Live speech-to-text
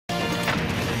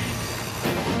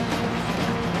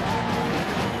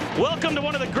Welcome to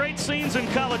one of the great scenes in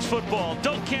college football,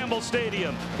 Doak Campbell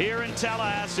Stadium here in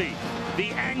Tallahassee. The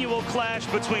annual clash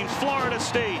between Florida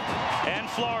State and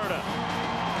Florida.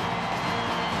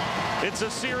 It's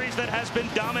a series that has been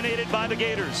dominated by the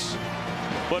Gators.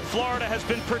 But Florida has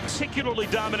been particularly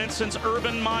dominant since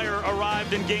Urban Meyer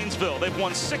arrived in Gainesville. They've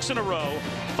won 6 in a row,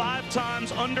 5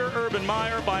 times under Urban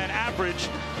Meyer by an average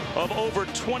of over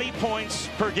 20 points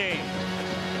per game.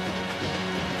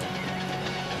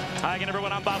 Hi again,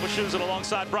 everyone. I'm Bob Wischusen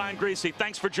alongside Brian Greasy.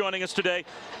 Thanks for joining us today.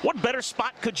 What better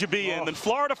spot could you be in than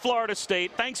Florida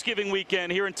State, Thanksgiving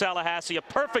weekend here in Tallahassee? A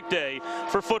perfect day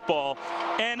for football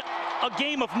and a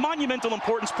game of monumental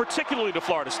importance, particularly to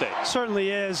Florida State. Certainly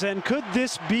is. And could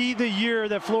this be the year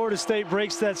that Florida State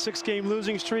breaks that 6-game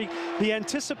losing streak? The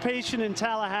anticipation in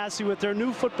Tallahassee with their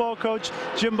new football coach,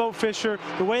 Jimbo Fisher,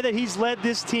 the way that he's led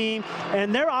this team,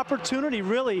 and their opportunity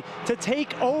really to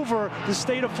take over the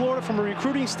state of Florida from a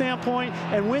recruiting standpoint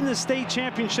and win the state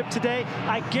championship today.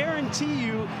 I guarantee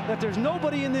you that there's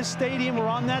nobody in this stadium or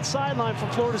on that sideline for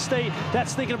Florida State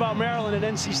that's thinking about Maryland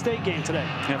and NC State game today.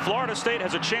 And Florida State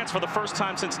has a chance for the first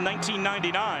time since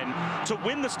 1999 to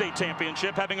win the state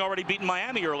championship, having already beaten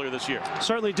Miami earlier this year.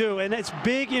 Certainly do, and it's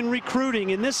big in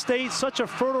recruiting. In this state, such a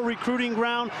fertile recruiting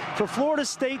ground. For Florida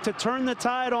State to turn the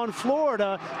tide on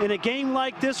Florida in a game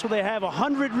like this where they have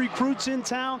 100 recruits in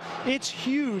town, it's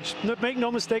huge. Make no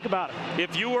mistake about it.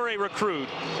 If you were a recruit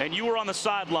and you were on the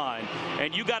sideline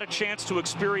and you got a chance to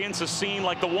experience a scene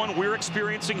like the one we're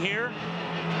experiencing here,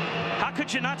 how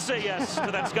could you not say yes to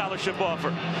that scholarship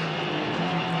offer?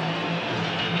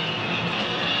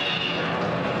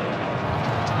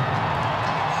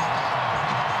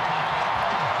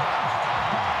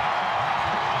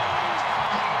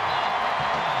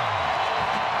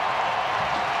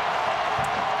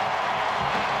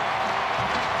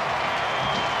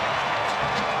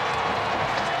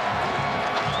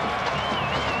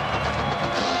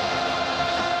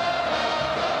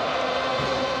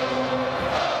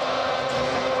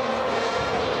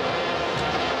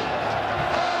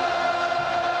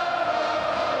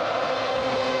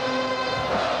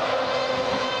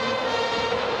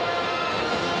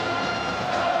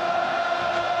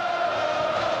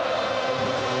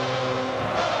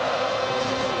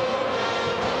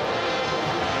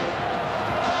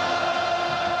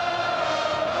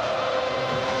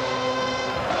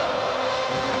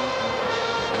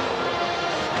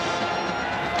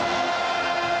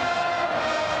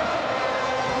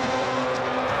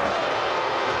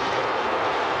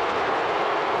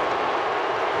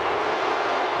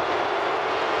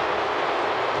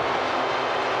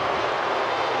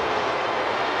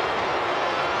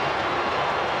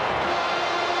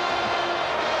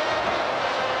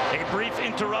 Brief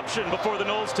interruption before the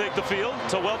Noles take the field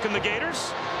to welcome the Gators.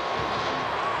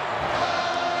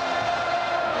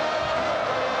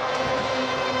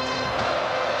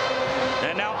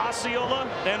 And now Osceola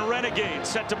and Renegade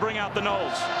set to bring out the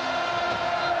Noles.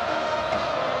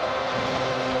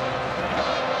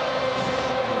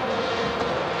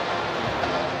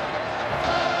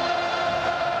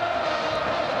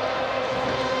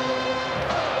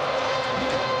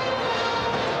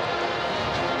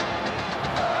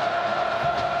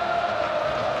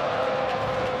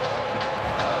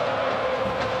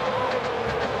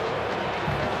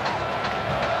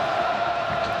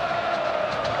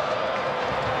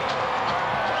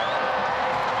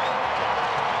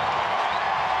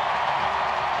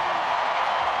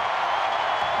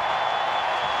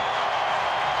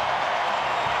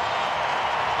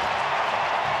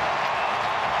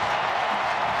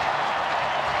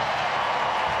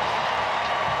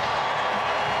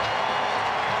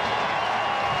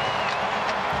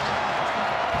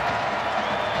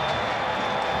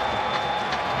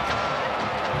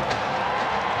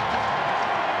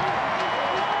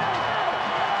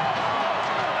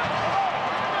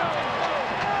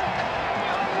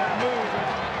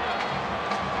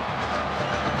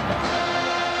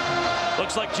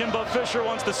 Looks like Jimbo Fisher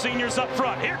wants the seniors up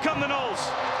front. Here come the Noles.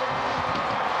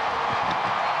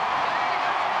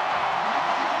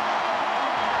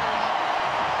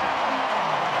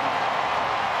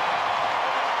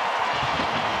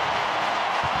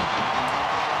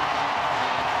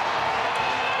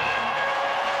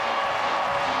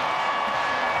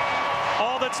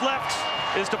 All that's left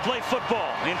is to play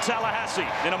football in Tallahassee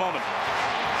in a moment.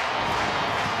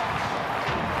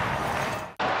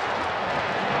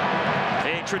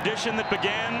 Tradition that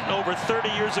began over 30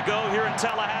 years ago here in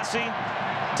Tallahassee,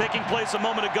 taking place a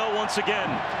moment ago once again.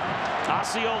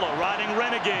 Osceola riding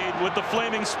Renegade with the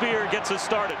flaming spear gets us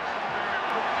started.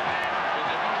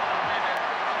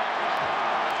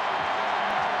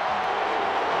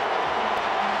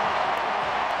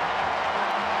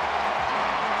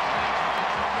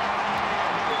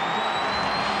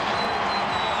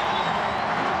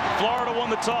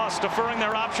 toss, deferring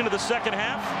their option to the second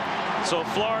half. So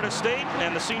Florida State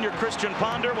and the senior Christian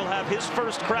Ponder will have his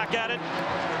first crack at it.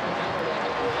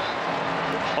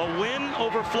 A win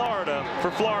over Florida for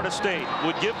Florida State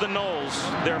would give the Noles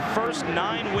their first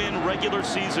 9-win regular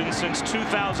season since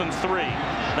 2003.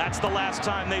 That's the last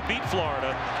time they beat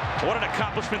Florida. What an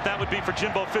accomplishment that would be for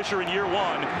Jimbo Fisher in year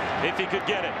one if he could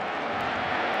get it.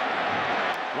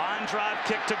 Line drive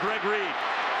kick to Greg Reed.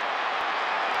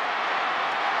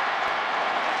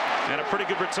 And a pretty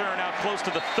good return out close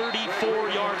to the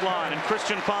 34-yard line. And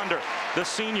Christian Ponder, the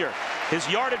senior, his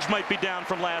yardage might be down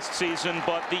from last season,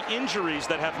 but the injuries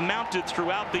that have mounted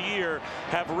throughout the year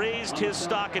have raised his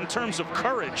stock in terms of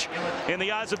courage in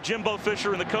the eyes of Jimbo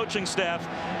Fisher and the coaching staff,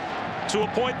 to a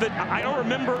point that I don't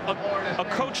remember a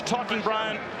coach talking,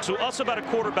 Brian, to us about a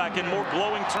quarterback in more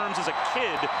glowing terms as a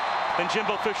kid than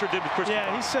Jimbo Fisher did with Christian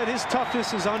Ponder. He said his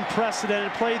toughness is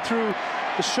unprecedented. Played through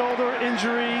the shoulder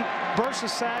injury, burst a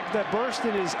sack that burst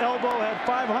in his elbow, had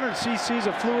 500 cc's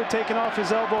of fluid taken off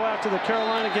his elbow after the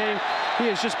Carolina game.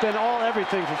 He has just been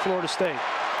everything for Florida State.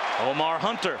 Omar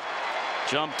Hunter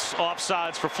jumps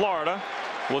offsides for Florida.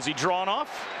 Was he drawn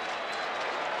off?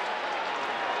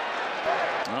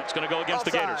 No, it's going to go against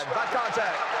Offside, the Gators. back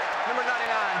contact. Number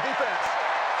 99, defense.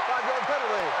 5-yard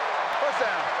penalty. First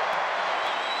down.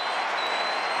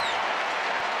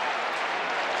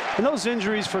 And those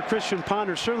injuries for Christian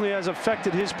Ponder certainly has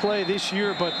affected his play this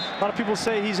year, but a lot of people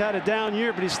say he's had a down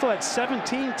year, but he's still had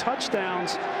 17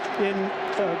 touchdowns in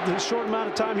the short amount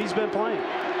of time he's been playing.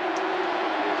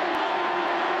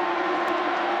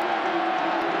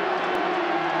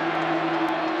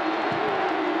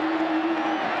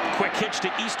 Quick hitch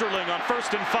to Easterling on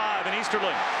 1st and 5, and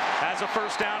Easterling has a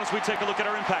first down as we take a look at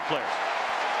our impact players.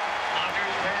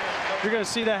 You're going to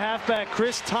see the halfback,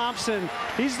 Chris Thompson.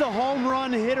 He's the home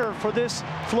run hitter for this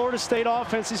Florida State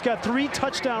offense. He's got 3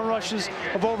 touchdown rushes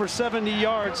of over 70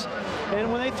 yards.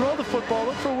 And when they throw the football,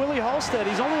 look for Willie Halstead.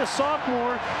 He's only a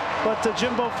sophomore, but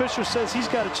Jimbo Fisher says he's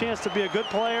got a chance to be a good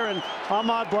player. And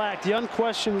Ahmad Black, the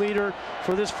unquestioned leader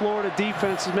for this Florida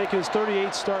defense, is making his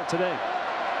 38th start today.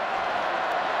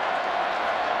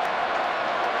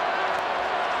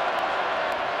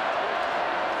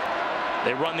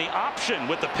 They run the option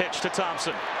with the pitch to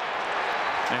Thompson.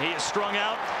 And he is strung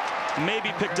out,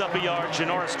 maybe picked up a yard.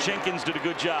 Janoris Jenkins did a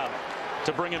good job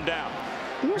to bring him down.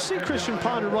 You'll see Christian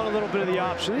Ponder run a little bit of the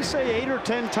option. They say 8 or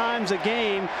 10 times a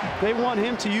game they want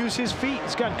him to use his feet.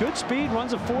 He's got good speed,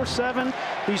 runs a 4.7.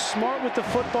 He's smart with the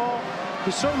football.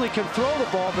 He certainly can throw the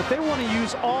ball, but they want to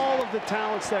use all of the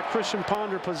talents that Christian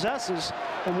Ponder possesses,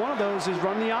 and one of those is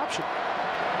run the option.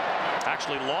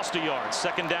 Actually lost a yard,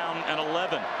 2nd down and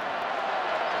 11.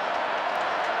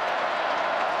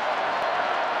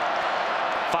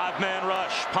 Five-man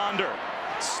rush. Ponder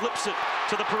slips it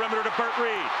to the perimeter to Burt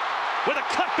Reed. With a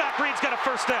cutback, Reed's got a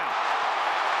first down.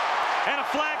 And a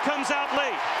flag comes out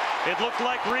late. It looked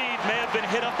like Reed may have been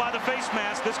hit up by the face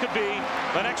mask. This could be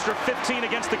an extra 15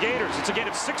 against the Gators. It's a gain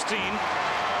of 16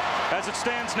 as it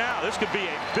stands now. This could be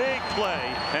a big play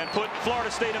and put Florida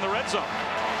State in the red zone.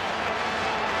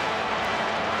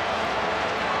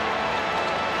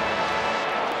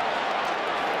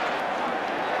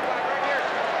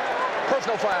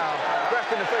 Personal foul.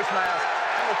 Grasping the face mask.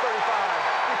 Number 35.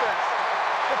 Defense.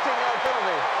 15-yard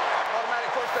penalty. Automatic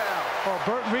first down. Well,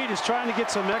 Burt Reed is trying to get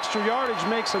some extra yardage.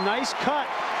 Makes a nice cut.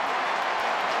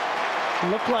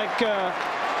 Looked like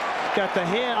got the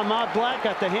hand. Ahmad Black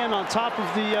got the hand on top of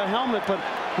the helmet, but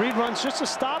Reed runs just a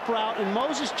stop route, and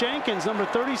Moses Jenkins, number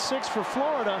 36 for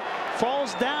Florida,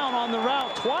 falls down on the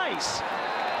route twice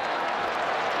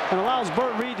and allows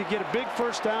Burt Reed to get a big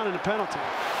first down and a penalty.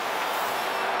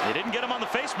 They didn't get him on the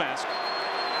face mask,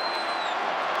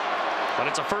 but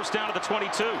it's a first down to the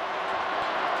 22.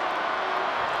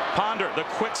 Ponder, the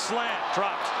quick slant,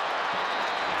 dropped.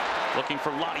 Looking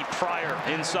for Lonnie Pryor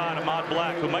inside. Ahmad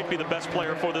Black, who might be the best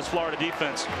player for this Florida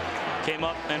defense, came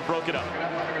up and broke it up.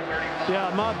 Yeah,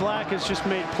 Ahmad Black has just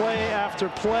made play after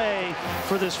play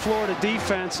for this Florida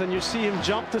defense, and you see him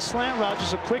jump the slant route,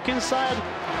 just a quick inside.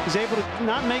 He's able to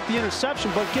not make the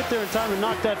interception, but get there in time to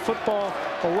knock that football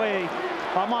away.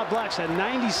 Ahmad Black's had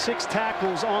 96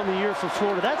 tackles on the year for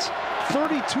Florida. That's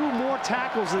 32 more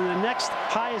tackles than the next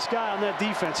highest guy on that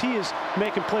defense. He is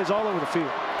making plays all over the field.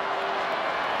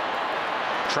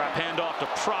 Trap handoff to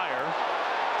Pryor.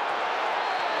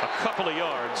 A couple of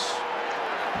yards.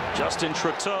 Justin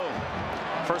Truteau,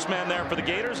 first man there for the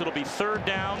Gators. It'll be 3rd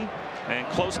down and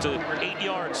close to 8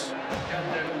 yards.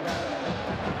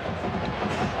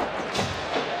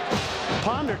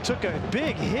 Ponder took a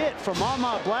big hit from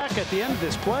Ahmad Black at the end of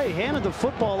this play, handed the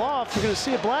football off. You're going to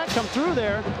see a Black come through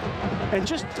there and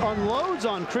just unloads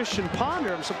on Christian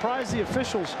Ponder. I'm surprised the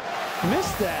officials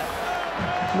missed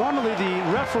that. Normally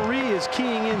the referee is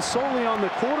keying in solely on the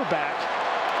quarterback.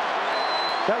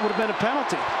 That would have been a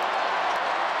penalty.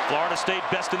 Florida State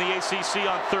best in the ACC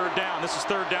on third down. This is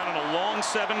third down and a long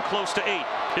 7, close to 8.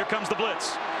 Here comes the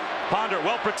blitz. Ponder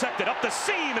well protected up the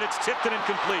seam, and it's tipped and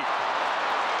incomplete.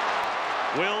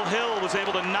 Will Hill was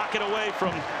able to knock it away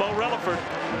from Bo Relaford.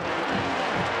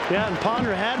 Yeah, and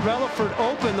Ponder had Relaford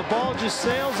open. The ball just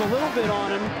sails a little bit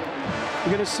on him.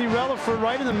 You're going to see Relaford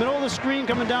right in the middle of the screen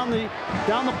coming down the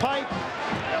pipe.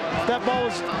 If that ball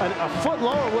was a foot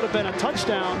lower, it would have been a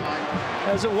touchdown.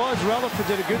 As it was, Relaford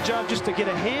did a good job just to get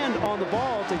a hand on the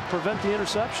ball to prevent the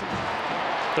interception.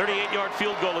 38-yard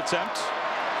field goal attempt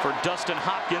for Dustin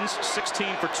Hopkins,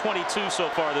 16 for 22 so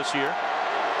far this year.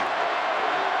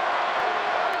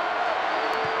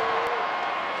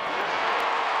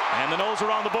 And the Noles are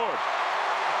on the board.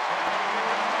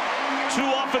 Too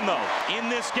often, though, in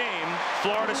this game,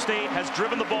 Florida State has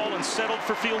driven the ball and settled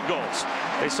for field goals.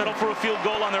 They settled for a field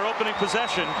goal on their opening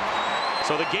possession.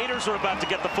 So the Gators are about to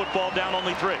get the football down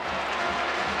only 3.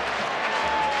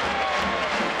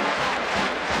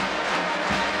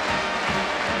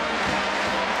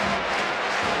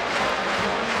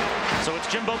 So it's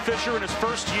Jimbo Fisher in his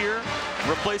first year,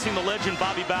 replacing the legend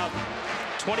Bobby Bowden.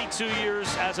 22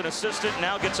 years as an assistant,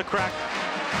 now gets a crack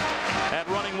at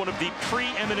running one of the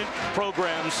preeminent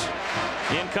programs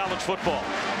in college football.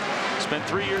 Spent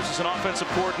 3 years as an offensive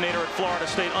coordinator at Florida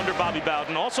State under Bobby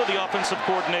Bowden, also the offensive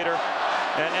coordinator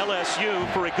at LSU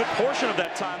for a good portion of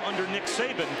that time under Nick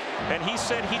Saban. And he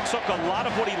said he took a lot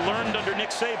of what he learned under Nick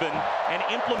Saban and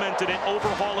implemented it,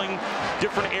 overhauling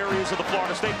different areas of the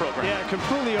Florida State program. Yeah,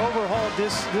 completely overhauled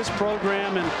this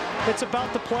program, and it's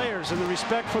about the players and the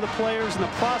respect for the players and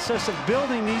the process of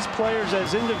building these players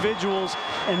as individuals,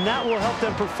 and that will help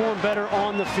them perform better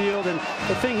on the field. And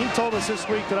the thing he told us this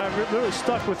week that really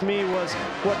stuck with me was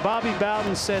what Bobby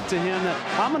Bowden said to him, that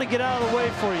I'm going to get out of the way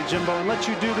for you, Jimbo, and let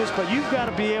you do this, but you've got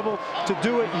to be able to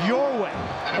do it your way.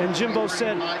 And Jimbo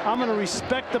said, I'm going to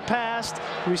respect the past,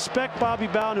 respect Bobby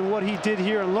Bowden and what he did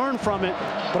here and learn from it,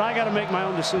 but I got to make my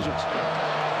own decisions.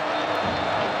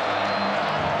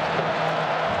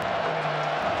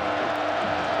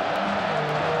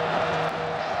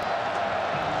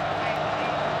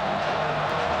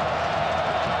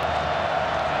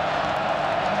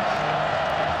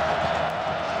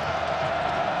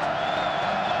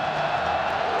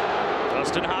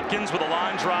 Dustin Hopkins with a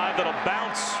line drive that'll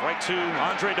bounce right to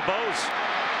Andre DeBose.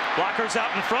 Blockers out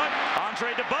in front.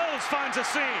 Andre DeBose finds a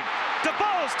seam.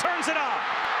 DeBose turns it on.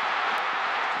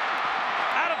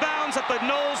 Out of bounds at the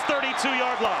Noles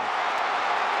 32-yard line.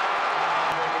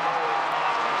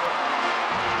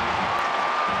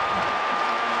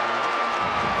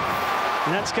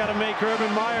 And that's got to make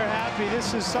Urban Meyer happy.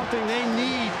 This is something they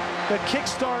need to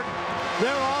kickstart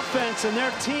their offense and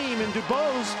their team. And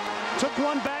DeBose took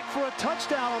one back for a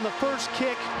touchdown on the first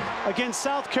kick against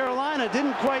South Carolina.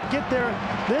 Didn't quite get there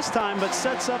this time, but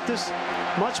sets up this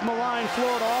much maligned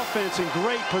Florida offense in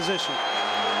great position.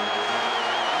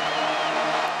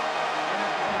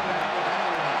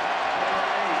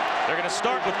 They're going to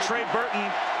start with Trey Burton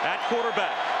at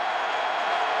quarterback.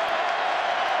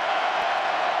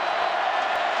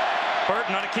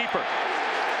 Burton on a keeper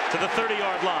to the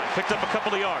 30-yard line. Picked up a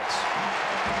couple of yards.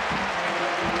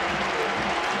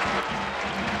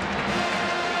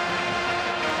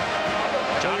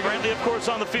 John Brantley, of course,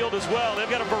 on the field as well. They've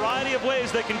got a variety of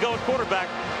ways they can go at quarterback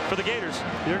for the Gators.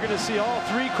 You're going to see all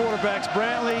 3 quarterbacks.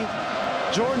 Brantley,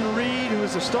 Jordan Reed, who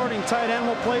is the starting tight end,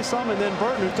 will play some, and then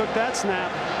Burton, who took that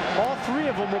snap. All 3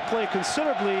 of them will play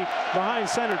considerably behind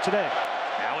center today.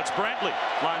 Now it's Brantley.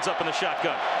 Lines up in the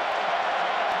shotgun.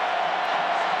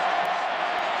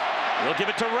 We'll give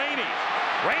it to Rainey.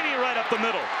 Rainey right up the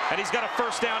middle. And he's got a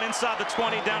first down inside the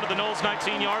 20 down to the Noles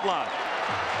 19-yard line.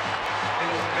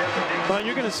 But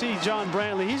you're going to see John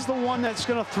Brantley. He's the one that's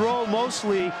going to throw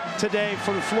mostly today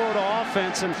for the Florida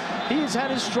offense. And he's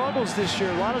had his struggles this year.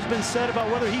 A lot has been said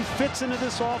about whether he fits into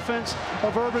this offense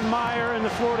of Urban Meyer and the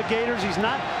Florida Gators. He's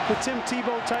not the Tim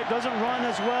Tebow type, doesn't run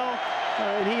as well.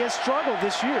 And he has struggled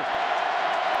this year.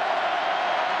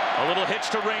 A little hitch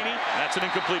to Rainey. That's an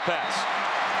incomplete pass.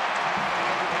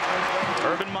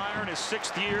 Urban Meyer in his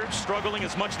 6th year, struggling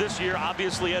as much this year,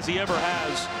 obviously, as he ever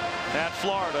has at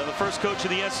Florida. The first coach of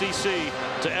the SEC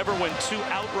to ever win 2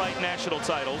 outright national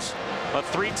titles. A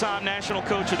 3-time National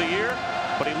Coach of the Year.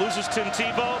 But he loses Tim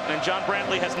Tebow, and John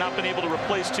Brantley has not been able to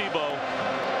replace Tebow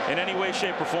in any way,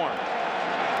 shape, or form.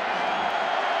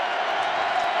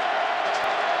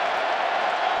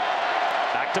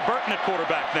 back to Burton at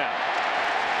quarterback now.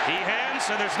 He hands,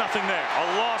 and there's nothing there.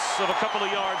 A loss of a couple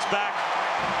of yards back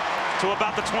to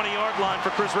about the 20-yard line for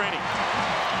Chris Rainey.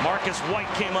 Marcus White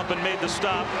came up and made the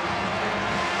stop,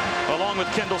 along with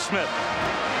Kendall Smith.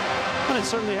 And it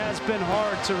certainly has been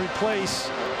hard to replace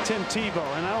Tim Tebow,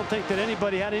 and I don't think that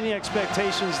anybody had any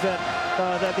expectations that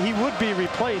that he would be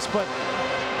replaced. But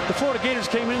the Florida Gators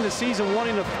came into the season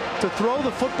wanting to throw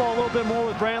the football a little bit more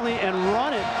with Brantley and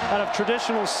run it out of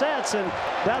traditional sets, and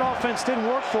that offense didn't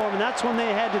work for them, and that's when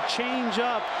they had to change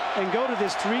up and go to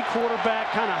this 3-quarterback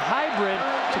kind of hybrid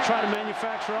to try to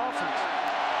manufacture offense.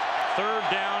 3rd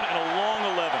down and a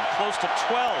long 11, close to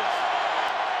 12.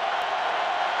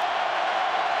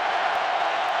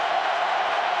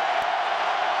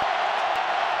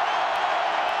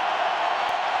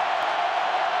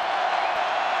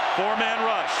 Four-man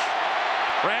rush.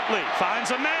 Brantley finds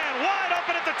a man wide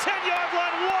open at the 10-yard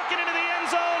line, walking into the end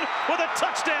zone with a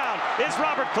touchdown is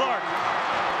Robert Clark.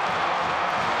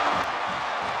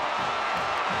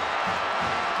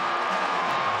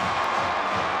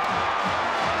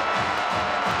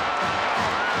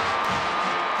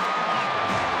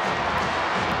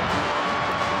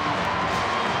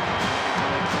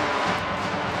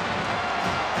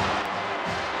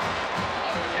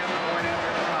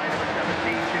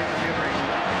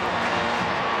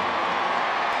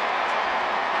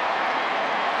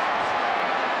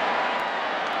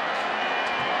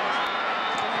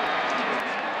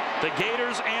 The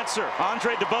Gators answer.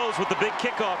 Andre DeBose with the big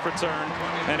kickoff return,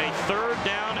 and a 3rd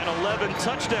down and 11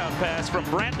 touchdown pass from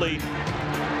Brantley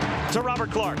to Robert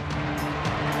Clark.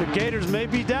 The Gators may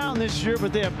be down this year,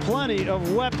 but they have plenty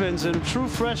of weapons, and true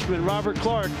freshman Robert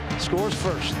Clark scores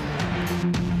first.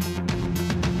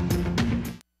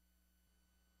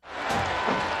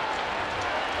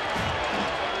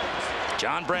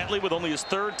 John Brantley with only his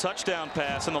 3rd touchdown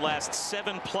pass in the last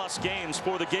 7+ games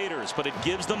for the Gators, but it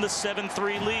gives them the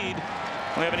 7-3 lead.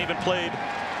 We haven't even played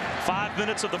 5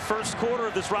 minutes of the first quarter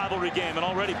of this rivalry game, and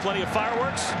already plenty of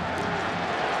fireworks.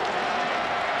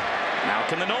 Now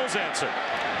can the Noles answer?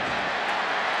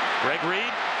 Greg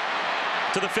Reed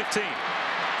to the 15.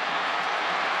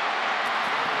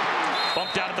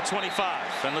 Bumped out at the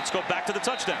 25, and let's go back to the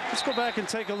touchdown. Let's go back and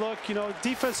take a look. You know,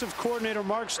 defensive coordinator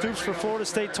Mark Stoops for Florida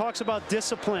State talks about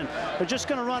discipline. They're just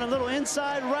going to run a little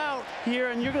inside route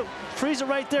here, and you're going to freeze it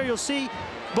right there. You'll see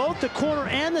both the corner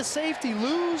and the safety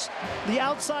lose the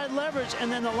outside leverage, and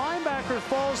then the linebacker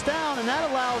falls down, and that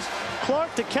allows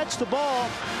Clark to catch the ball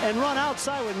and run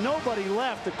outside with nobody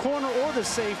left, the corner or the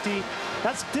safety.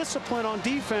 That's discipline on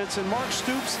defense, and Mark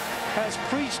Stoops has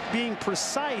preached being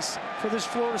precise for this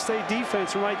Florida State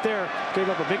defense, and right there gave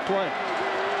up a big play.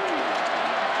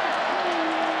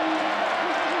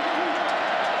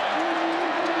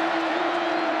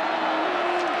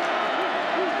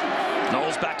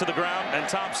 Knowles back to the ground, and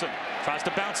Thompson tries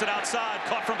to bounce it outside,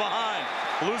 caught from behind,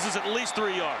 loses at least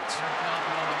 3 yards.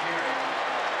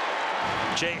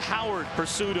 Jay Howard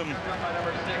pursued him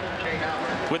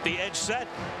with the edge set.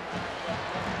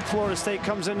 Florida State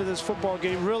comes into this football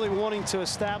game really wanting to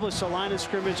establish a line of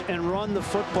scrimmage and run the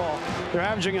football. They're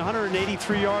averaging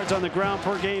 183 yards on the ground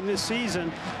per game this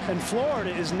season, and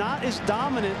Florida is not as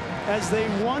dominant as they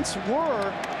once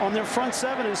were on their front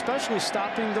seven, and especially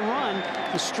stopping the run.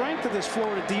 The strength of this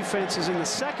Florida defense is in the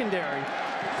secondary.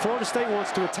 Florida State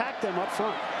wants to attack them up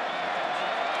front.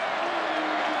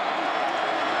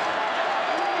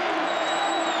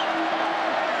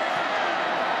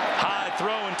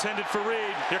 Throw intended for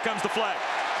Reed. Here comes the flag.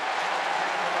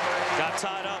 Got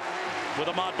tied up with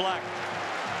Ahmad Black.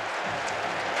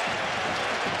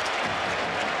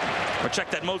 Or check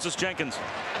that Moses Jenkins.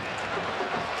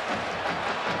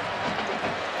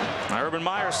 Urban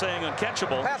Meyer saying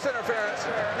uncatchable. Pass interference.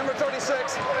 Number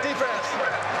 36, defense.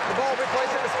 The ball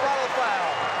replaced it with Sprallo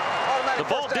foul. Automatic the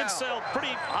ball first down. did sail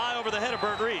pretty high over the head of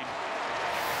Burt Reed.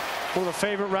 One of the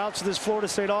favorite routes of this Florida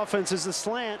State offense is the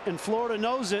slant, and Florida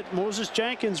knows it. Moses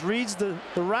Jenkins reads the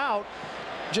route.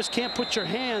 Just can't put your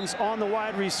hands on the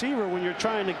wide receiver when you're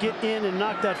trying to get in and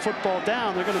knock that football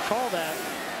down. They're going to call that.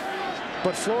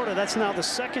 But Florida, that's now the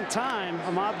 2nd time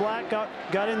Ahmad Black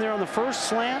got in there on the first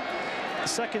slant. The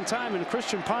 2nd time, and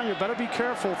Christian Ponder better be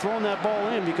careful throwing that ball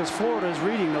in, because Florida is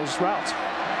reading those routes.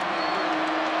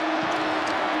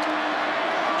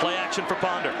 Play action for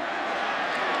Ponder.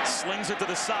 Slings it to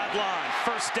the sideline.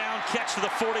 First down catch to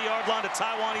the 40-yard line to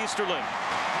Taiwan Easterling.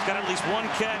 He's got at least 1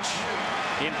 catch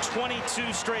in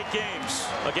 22 straight games,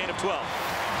 a gain of 12.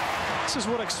 This is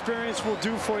what experience will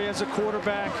do for you as a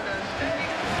quarterback.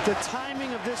 The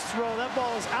timing of this throw, that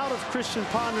ball is out of Christian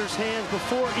Ponder's hands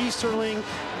before Easterling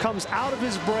comes out of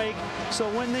his break. So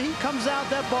when he comes out,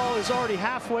 that ball is already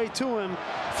halfway to him,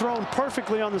 thrown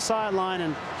perfectly on the sideline,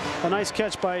 and a nice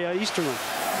catch by Easterling.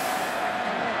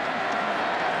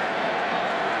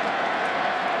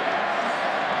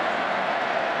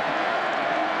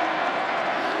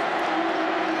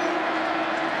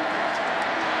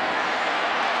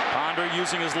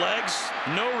 Using his legs,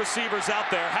 no receivers out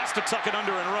there, has to tuck it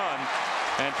under and run,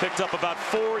 and picked up about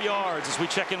 4 yards as we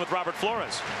check in with Robert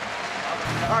Flores.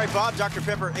 All right, Bob, Dr.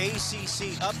 Pepper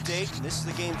ACC update. This is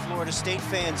the game Florida State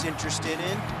fans interested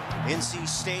in. NC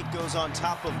State goes on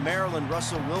top of Maryland.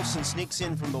 Russell Wilson sneaks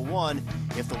in from the 1.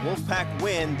 If the Wolfpack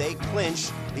win, they clinch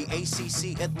the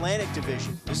ACC Atlantic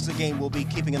Division. This is the game we'll be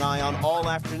keeping an eye on all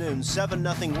afternoon.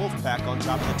 7-0 Wolfpack on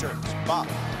top of the Terps. Bob.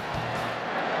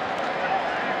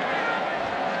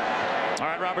 All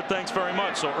right, Robert, thanks very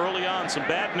much. So early on, some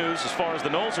bad news as far as the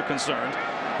Noles are concerned.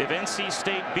 If NC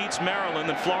State beats Maryland,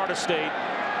 then Florida State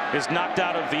is knocked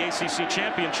out of the ACC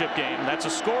championship game. That's a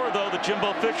score, though, that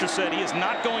Jimbo Fisher said he is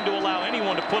not going to allow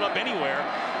anyone to put up anywhere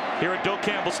here at Doak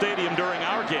Campbell Stadium during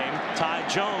our game. Ty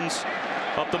Jones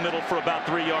up the middle for about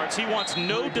 3 yards. He wants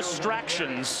no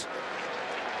distractions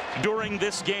during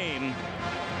this game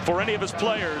for any of his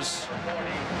players.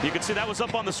 You can see that was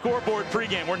up on the scoreboard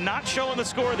pregame. We're not showing the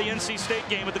score of the NC State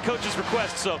game at the coach's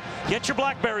request, so get your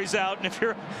Blackberries out. And if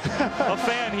you're a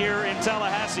fan here in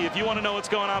Tallahassee, if you want to know what's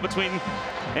going on between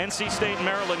NC State and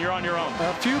Maryland, you're on your own.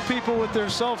 A few people with their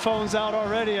cell phones out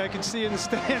already. I can see in the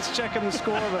stands checking the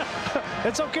score, but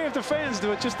it's okay if the fans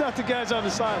do it, just not the guys on the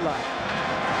sideline.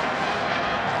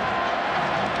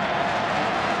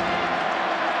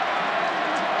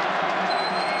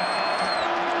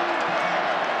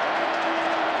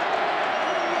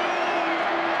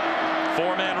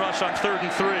 Four-man rush on 3rd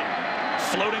and 3.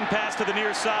 Floating pass to the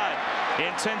near side.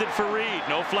 Intended for Reed.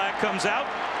 No flag comes out.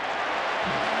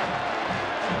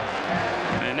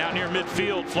 And now near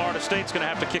midfield, Florida State's going to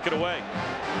have to kick it away.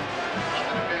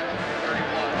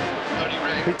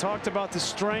 We talked about the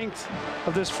strength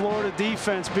of this Florida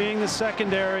defense being the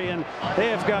secondary, and they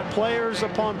have got players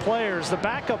upon players. The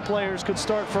backup players could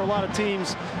start for a lot of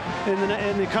teams in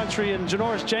the country. And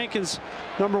Janoris Jenkins,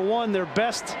 number 1, their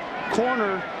best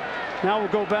corner. Now we'll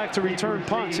go back to return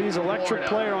punts. He's an electric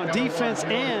player on defense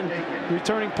and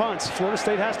returning punts. Florida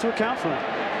State has to account for him.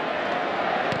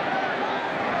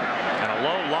 And a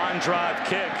low line drive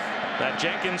kick that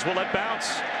Jenkins will let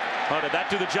bounce. Oh, did that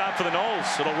do the job for the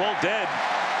Noles? It'll roll dead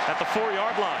at the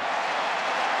 4-yard line.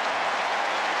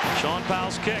 Sean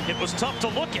Powell's kick. It was tough to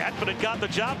look at, but it got the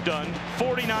job done.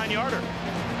 49-yarder.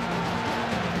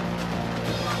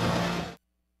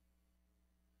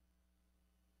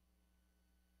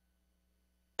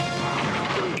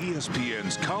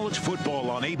 ESPN's College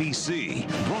Football on ABC,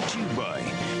 brought to you by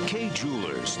K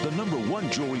Jewelers, the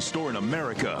 #1 jewelry store in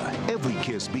America. Every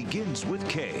kiss begins with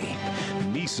K.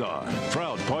 Nissan,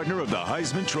 proud partner of the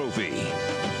Heisman Trophy.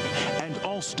 And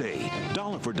Allstate,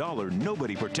 dollar for dollar,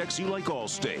 nobody protects you like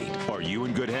Allstate. Are you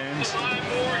in good hands?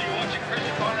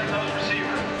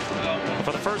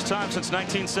 For the first time since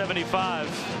 1975,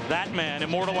 that man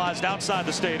immortalized outside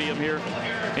the stadium here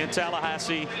in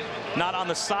Tallahassee, not on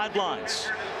the sidelines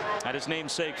at his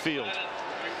namesake field,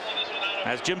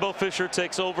 as Jimbo Fisher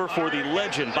takes over for the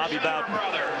legend Bobby Bowden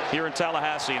here in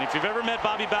Tallahassee. And if you've ever met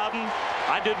Bobby Bowden,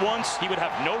 I did once. He would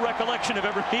have no recollection of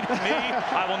ever meeting me.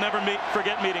 I will never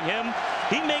forget meeting him.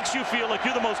 He makes you feel like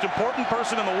you're the most important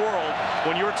person in the world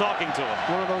when you're talking to him.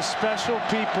 One of those special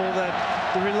people that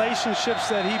the relationships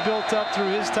that he built up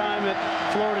through his time at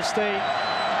Florida State,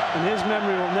 and his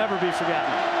memory will never be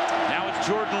forgotten. Now it's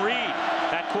Jordan Reed,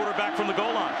 that quarterback from the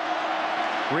goal line.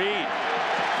 Reed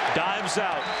dives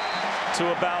out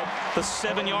to about the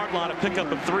 7-yard line, a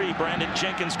pickup of 3. Brandon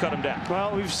Jenkins cut him down.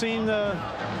 Well, we've seen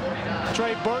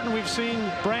Trey Burton, we've seen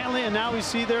Brantley, and now we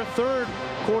see their 3rd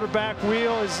quarterback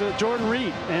wheel is Jordan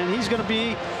Reed, and he's going to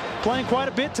be playing quite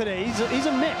a bit today. He's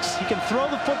a mix. He can throw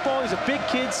the football. He's a big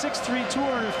kid, 6'3",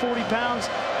 240 pounds.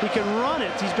 He can run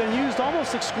it. He's been used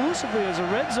almost exclusively as a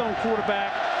red zone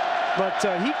quarterback, but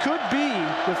he could be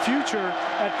the future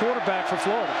at quarterback for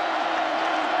Florida.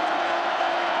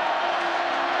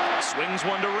 Swings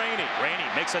one to Rainey. Rainey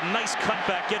makes a nice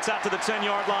cutback, gets out to the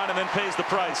 10-yard line, and then pays the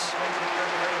price.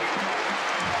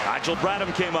 Nigel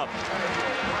Bradham came up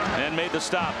and made the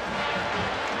stop.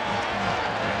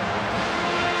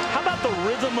 How about the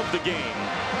rhythm of the game?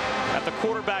 at the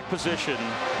quarterback position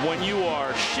when you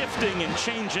are shifting and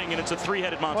changing and it's a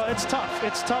three-headed monster? Well, it's tough.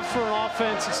 It's tough for an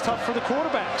offense. It's tough for the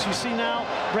quarterbacks. You see now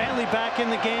Brantley back in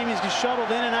the game. He's just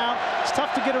shuttled in and out. It's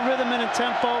tough to get a rhythm and a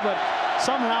tempo, but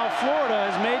somehow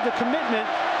Florida has made the commitment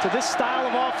to this style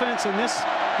of offense and this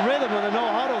rhythm of the no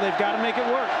huddle. They've got to make it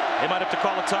work. They might have to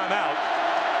call a timeout.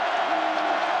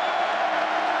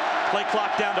 Play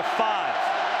clock down to 5.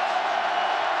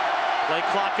 Play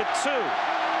clock at 2.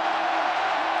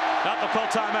 Not the call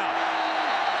timeout.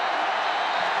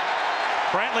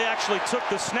 Brantley actually took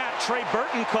the snap. Trey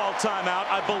Burton called timeout,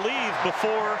 I believe,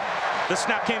 before the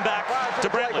snap came back to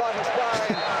Brantley.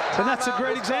 And that's a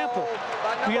great example.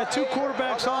 You got two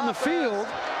quarterbacks on the field.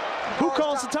 Who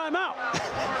calls the timeout?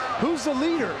 Who's the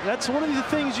leader? That's one of the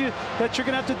things that you're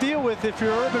going to have to deal with if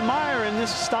you're Urban Meyer in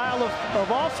this style of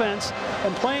offense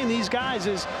and playing these guys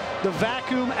is the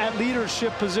vacuum at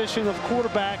leadership position of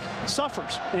quarterback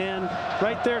suffers. And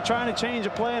right there trying to change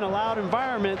a play in a loud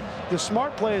environment, the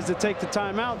smart play is to take the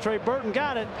timeout. Trey Burton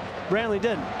got it. Brantley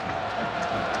didn't.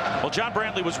 Well, John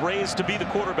Brantley was raised to be the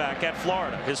quarterback at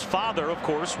Florida. His father, of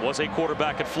course, was a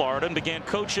quarterback at Florida and began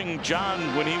coaching John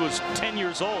when he was 10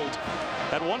 years old.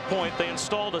 At one point, they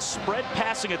installed a spread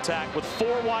passing attack with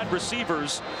 4 wide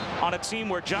receivers on a team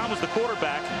where John was the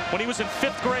quarterback when he was in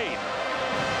 5th grade.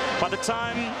 By the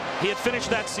time he had finished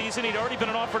that season, he'd already been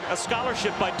offered a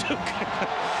scholarship by Duke.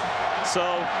 So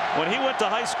when he went to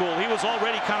high school, he was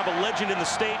already kind of a legend in the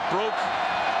state, broke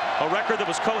a record that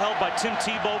was co-held by Tim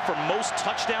Tebow for most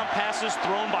touchdown passes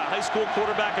thrown by a high school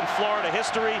quarterback in Florida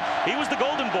history. He was the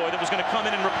golden boy that was going to come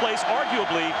in and replace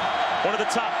arguably one of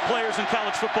the top players in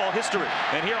college football history.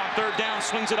 And here on 3rd down,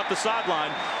 swings it up the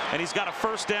sideline, and he's got a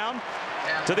 1st down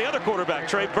to the other quarterback,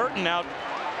 Trey Burton, out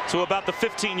to about the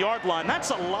 15-yard line. That's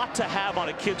a lot to have on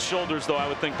a kid's shoulders, though, I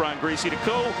would think, Brian Greasy, to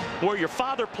go where your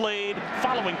father played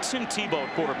following Tim Tebow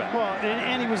at quarterback. Well,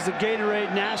 and he was the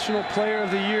Gatorade National Player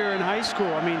of the Year in high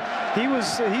school. I mean,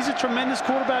 he's a tremendous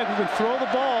quarterback who can throw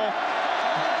the ball.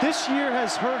 This year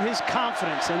has hurt his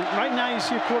confidence, and right now you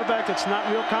see a quarterback that's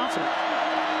not real confident.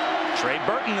 Trey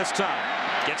Burton this time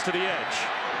gets to the edge,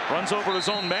 runs over his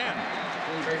own man,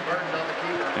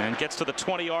 and gets to the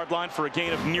 20-yard line for a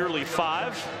gain of nearly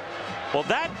 5. Well,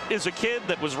 that is a kid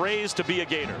that was raised to be a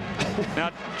Gator.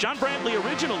 Now, John Brantley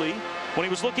originally, when he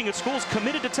was looking at schools,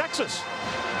 committed to Texas.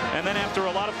 And then after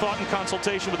a lot of thought and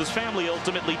consultation with his family,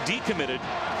 ultimately decommitted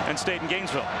and stayed in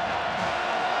Gainesville.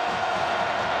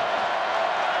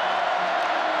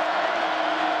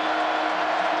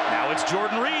 Now it's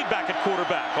Jordan Reed back at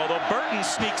quarterback, although Burton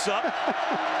sneaks up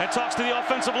and talks to the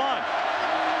offensive line.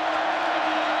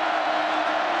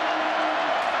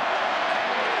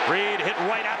 Reed hit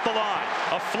right at the line.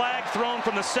 A flag thrown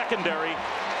from the secondary.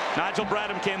 Nigel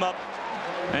Bradham came up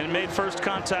and made first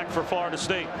contact for Florida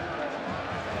State.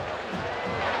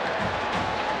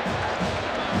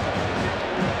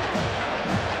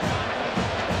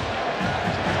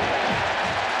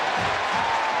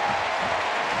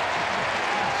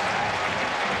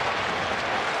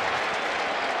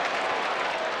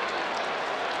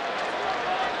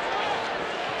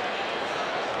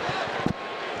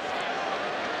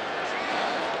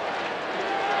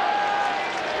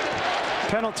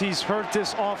 Penalties hurt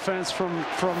this offense from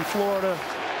Florida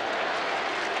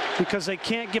because they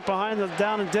can't get behind the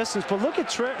down and distance. But look at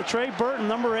Trey Burton,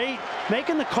 number 8,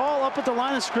 making the call up at the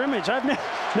line of scrimmage. I've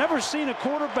never seen a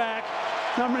quarterback,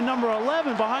 number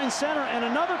 11, behind center, and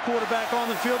another quarterback on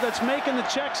the field that's making the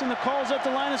checks and the calls at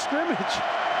the line of scrimmage.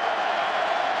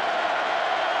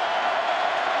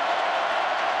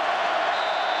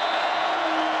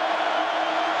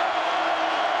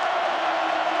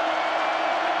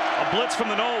 Blitz from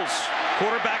the nose.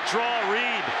 Quarterback draw,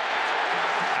 Reed.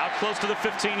 Out close to the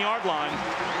 15-yard line.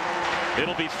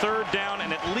 It'll be 3rd down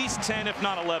and at least 10, if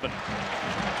not 11.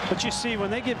 But you see,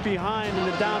 when they get behind in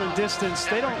the down and distance,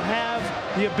 they don't have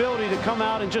the ability to come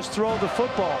out and just throw the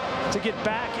football to get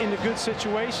back into good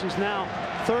situations. Now,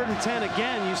 3rd and 10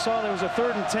 again. You saw there was a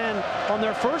 3rd and 10 on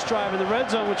their first drive in the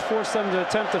red zone, which forced them to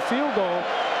attempt a field goal.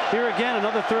 Here again,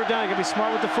 another 3rd down. You got to be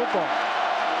smart with the football.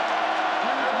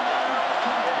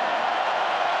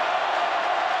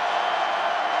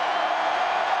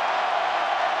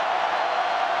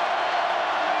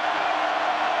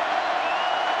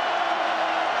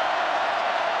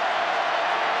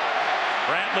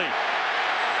 Brantley,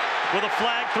 with a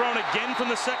flag thrown again from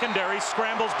the secondary,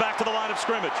 scrambles back to the line of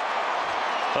scrimmage.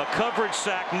 A coverage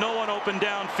sack, no one open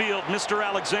downfield. Mr.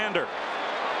 Alexander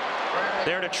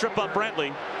there to trip up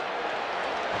Brantley.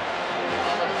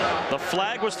 The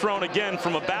flag was thrown again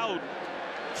from about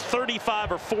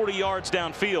 35 or 40 yards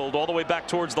downfield, all the way back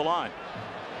towards the line.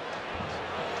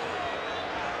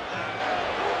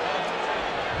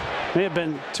 May have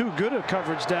been too good a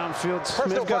coverage downfield.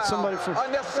 Smith got somebody for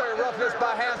unnecessary roughness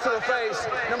by hands to the face.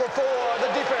 Number 4, the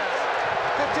defense.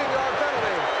 15-yard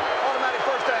penalty. Automatic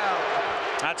first down.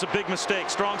 That's a big mistake.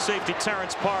 Strong safety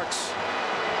Terrence Parks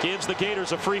gives the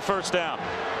Gators a free first down.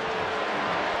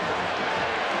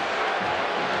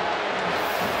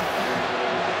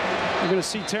 You're going to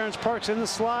see Terrence Parks in the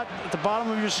slot at the bottom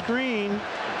of your screen.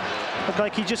 Look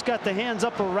like he just got the hands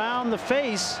up around the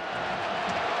face.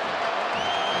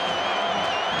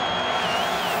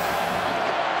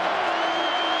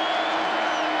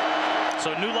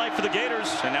 So new life for the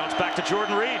Gators, and now it's back to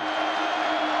Jordan Reed.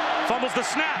 Fumbles the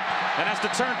snap and has to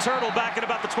turn turtle back at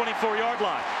about the 24-yard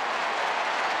line.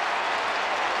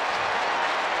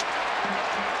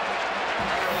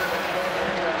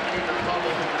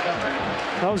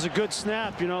 That was a good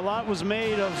snap. You know, a lot was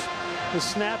made of the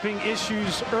snapping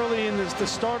issues early in the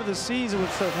start of the season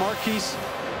with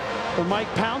Mike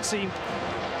Pouncey.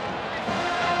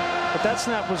 But that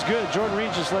snap was good. Jordan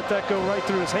Reed just let that go right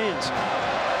through his hands.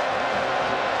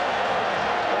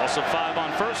 Also 5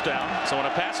 on first down. So in a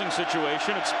passing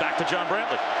situation, it's back to John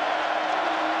Brantley.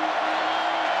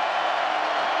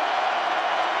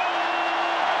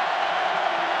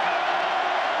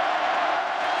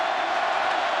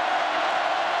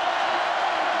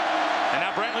 And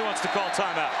now Brantley wants to call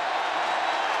timeout.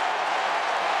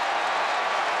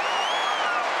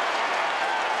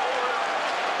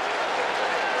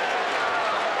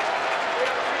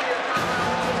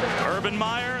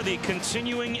 Meyer, the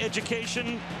continuing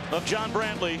education of John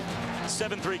Brantley.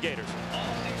 7-3 Gators.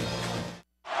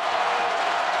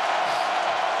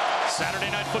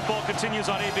 Saturday Night Football continues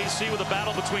on ABC with a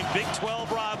battle between Big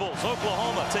 12 rivals.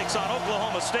 Oklahoma takes on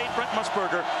Oklahoma State. Brent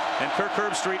Musburger and Kirk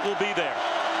Herbstreit will be there.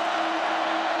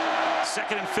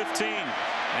 2nd and 15.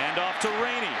 And off to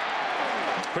Rainey.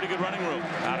 Pretty good running room.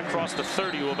 Out across the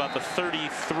 30 to about the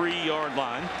 33-yard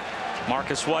line.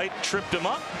 Marcus White tripped him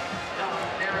up.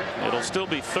 It'll still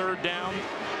be 3rd down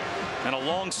and a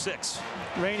long 6.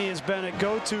 Rainey has been a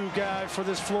go-to guy for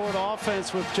this Florida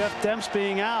offense with Jeff Demps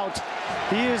being out.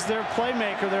 He is their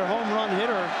playmaker, their home run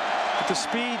hitter with the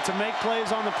speed to make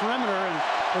plays on the perimeter and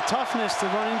the toughness to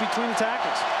run in between the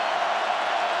tackles.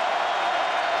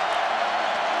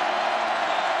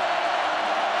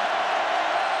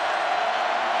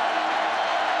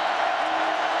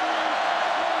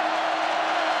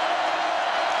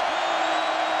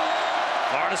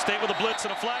 Florida State with a blitz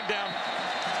and a flag down.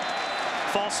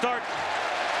 False start.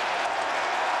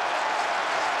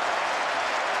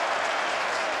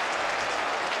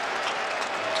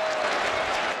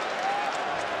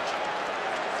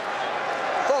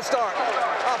 False start.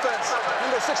 Offense,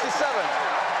 number 67.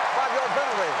 5-yard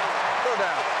penalty. 3rd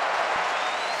down.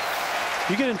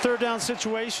 You get in 3rd down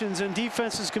situations and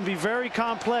defenses can be very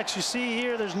complex. You see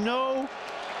here there's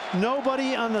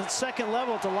nobody on the 2nd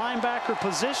level at the linebacker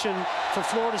position for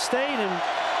Florida State, and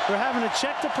they're having to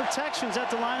check the protections at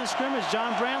the line of scrimmage.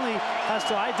 John Brantley has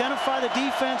to identify the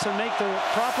defense and make the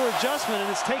proper adjustment, and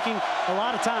it's taking a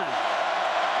lot of time.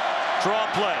 Draw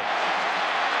play.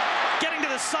 Getting to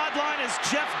the sideline is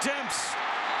Jeff Demps.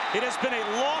 It has been a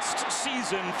lost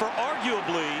season for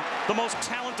arguably the most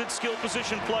talented skill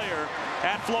position player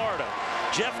at Florida.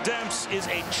 Jeff Demps is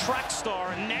a track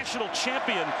star, national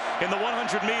champion in the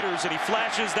 100 meters, and he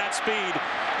flashes that speed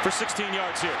for 16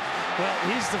 yards here. Well,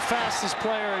 he's the fastest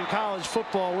player in college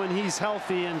football when he's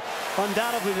healthy, and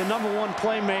undoubtedly the #1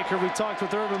 playmaker. We talked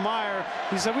with Urban Meyer.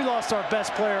 He said we lost our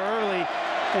best player early,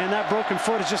 and that broken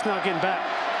foot is just not getting back.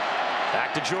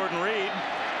 Back to Jordan Reed.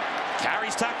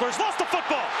 Carries tacklers, lost the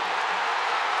football.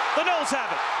 The Noles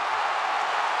have it.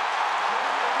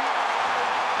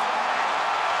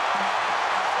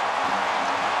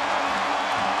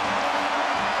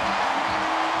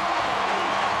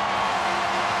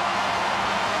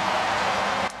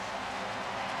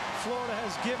 Florida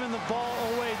has given the ball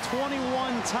away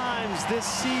 21 times this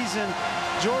season.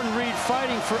 Jordan Reed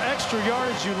fighting for extra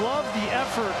yardage. You love the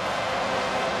effort,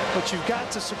 but you've got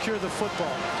to secure the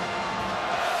football.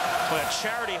 A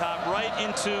charity hop right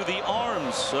into the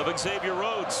arms of Xavier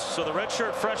Rhodes. So the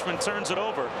redshirt freshman turns it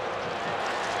over.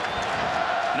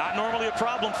 Not normally a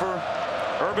problem for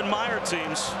Urban Meyer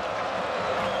teams.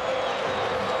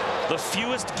 The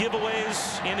fewest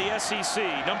giveaways in the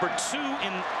SEC. #2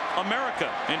 in America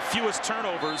in fewest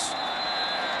turnovers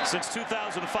since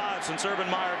 2005, since Urban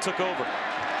Meyer took over.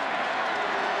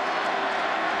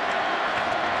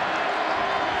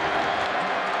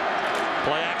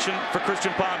 Play action for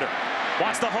Christian Ponder.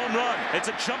 Watch the home run. It's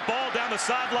a jump ball down the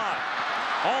sideline.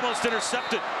 Almost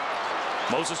intercepted.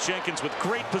 Moses Jenkins with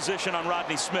great position on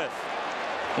Rodney Smith.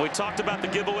 We talked about the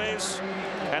giveaways,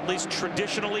 at least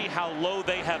traditionally, how low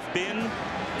they have been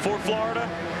for Florida.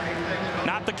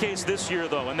 Not the case this year,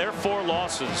 though. In their 4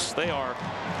 losses, they are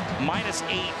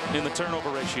 -8 in the turnover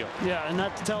ratio. Yeah, and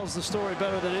that tells the story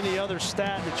better than any other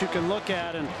stat that you can look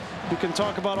at. And you can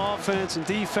talk about offense and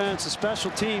defense and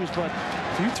special teams, but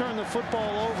if you turn the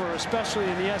football over, especially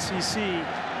in the SEC,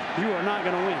 you are not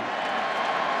going to win.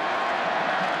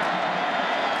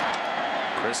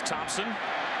 Chris Thompson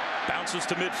bounces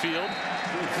to midfield.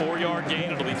 4-yard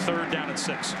gain. It'll be 3rd down and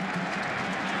 6.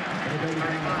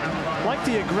 Like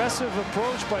the aggressive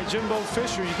approach by Jimbo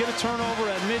Fisher. You get a turnover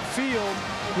at midfield,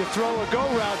 you throw a go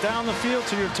route down the field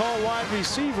to your tall wide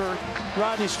receiver,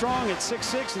 Rodney Strong, at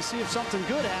 6'6", and see if something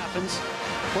good happens.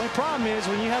 The only problem is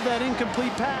when you have that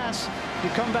incomplete pass, you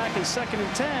come back in 2nd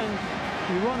and 10,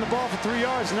 you run the ball for 3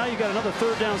 yards, and now you got another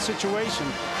 3rd down situation.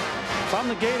 If I'm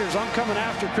the Gators, I'm coming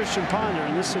after Christian Ponder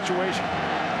in this situation.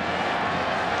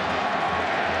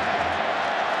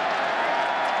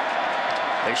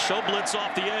 They show blitz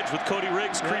off the edge with Cody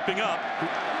Riggs creeping up.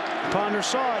 Ponder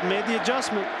saw it, made the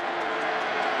adjustment.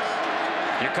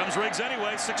 Here comes Riggs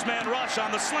anyway. 6-man rush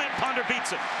on the slant. Ponder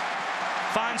beats it.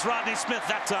 Finds Rodney Smith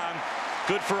that time.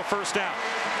 Good for a 1st down.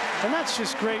 And that's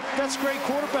just great. That's great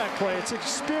quarterback play. It's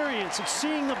experience. It's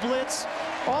seeing the blitz,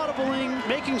 audibling,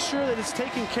 making sure that it's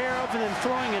taken care of, and then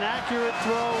throwing an accurate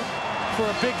throw for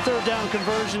a big 3rd down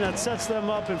conversion that sets them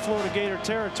up in Florida Gator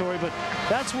territory. But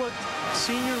that's what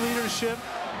senior leadership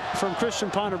from Christian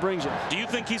Ponder brings you. Do you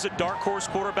think he's a dark horse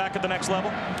quarterback at the next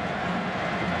level?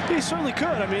 He certainly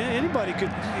could. I mean, anybody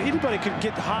could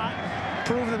get hot,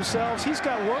 prove themselves. He's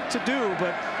got work to do,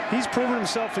 but he's proven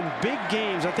himself in big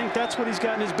games. I think that's what he's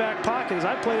got in his back pocket. As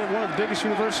I played at one of the biggest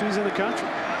universities in the country.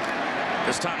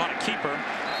 This time on a keeper,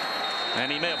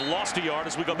 and he may have lost a yard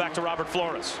as we go back to Robert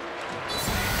Flores.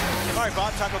 All right,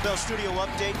 Bob, Taco Bell studio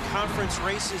update. Conference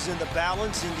races in the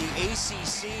balance in the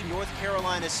ACC. North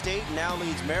Carolina State now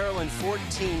leads Maryland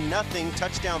 14-0.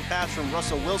 Touchdown pass from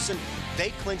Russell Wilson.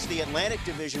 They clinch the Atlantic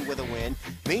Division with a win.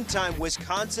 Meantime,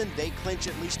 Wisconsin, they clinch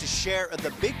at least a share of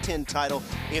the Big Ten title.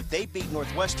 If they beat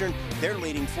Northwestern, they're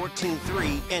leading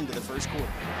 14-3 into the 1st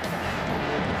quarter.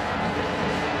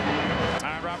 All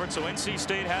right, Robert, so NC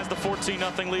State has the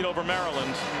 14-0 lead over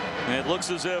Maryland. And it looks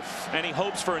as if any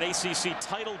hopes for an ACC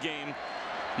title game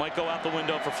might go out the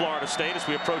window for Florida State as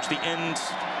we approach the end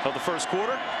of the 1st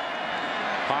quarter.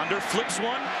 Ponder flips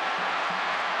one.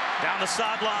 Down the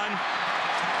sideline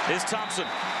is Thompson.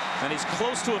 And he's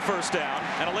close to a 1st down.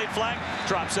 And a late flag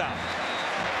drops out.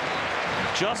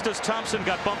 Just as Thompson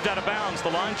got bumped out of bounds, the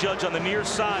line judge on the near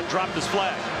side dropped his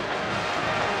flag.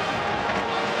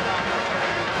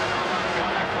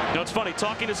 You know, it's funny,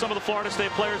 talking to some of the Florida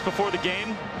State players before the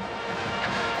game,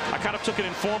 I kind of took an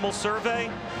informal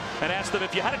survey and asked them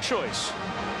if you had a choice.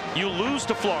 You lose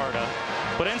to Florida,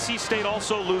 but NC State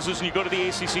also loses and you go to the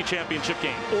ACC championship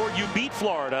game. Or you beat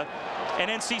Florida and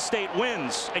NC State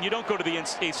wins and you don't go to the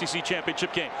ACC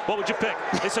championship game. What would you pick?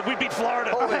 They said, we beat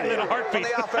Florida in a heartbeat.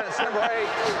 On the offense, number 8.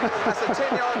 That's a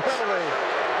 10-yard penalty.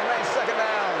 Remains 2nd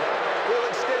down. We'll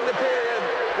extend the period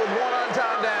with 1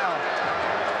 on-time down.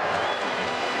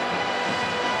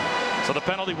 So the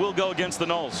penalty will go against the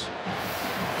Noles.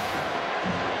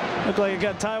 Look like it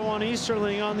got Taiwan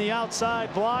Easterling on the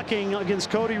outside blocking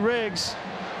against Cody Riggs.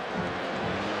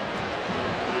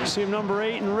 You see him, number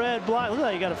 8 in red block. Look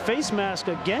like he got a face mask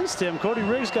against him. Cody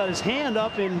Riggs got his hand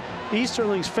up in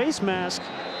Easterling's face mask.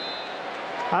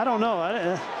 I don't know.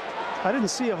 I didn't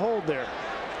see a hold there.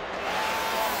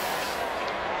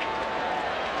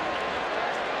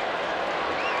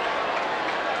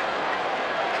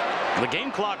 The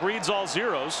game clock reads all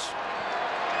zeros.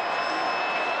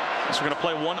 So we're going to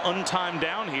play 1 untimed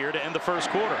down here to end the 1st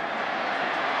quarter.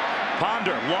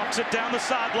 Ponder walks it down the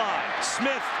sideline.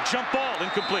 Smith, jump ball,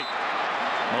 incomplete.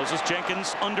 Moses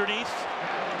Jenkins underneath.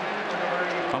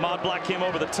 Ahmad Black came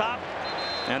over the top.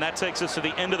 And that takes us to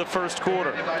the end of the 1st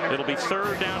quarter. It'll be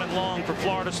 3rd down and long for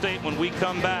Florida State when we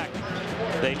come back.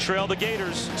 They trail the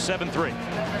Gators 7-3.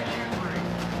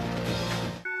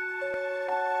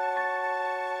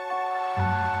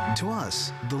 To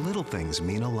us, the little things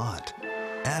mean a lot.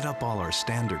 Add up all our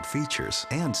standard features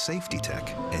and safety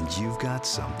tech, and you've got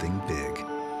something big.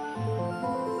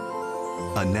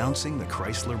 Announcing the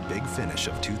Chrysler Big Finish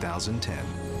of 2010.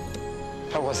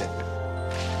 How was it?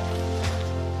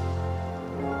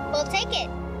 We'll take it.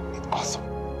 Awesome.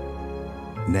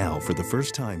 Now, for the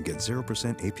first time, get 0%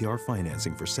 APR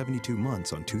financing for 72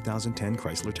 months on 2010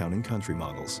 Chrysler Town & Country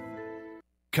models.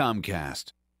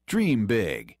 Comcast. Dream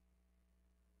big.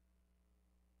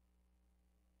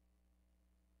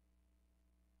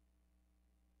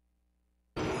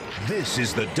 This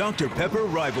is the Dr. Pepper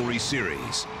Rivalry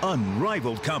Series,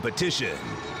 unrivaled competition.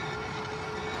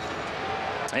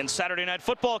 And Saturday Night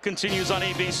Football continues on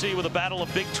ABC with a battle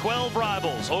of Big 12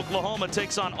 rivals. Oklahoma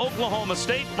takes on Oklahoma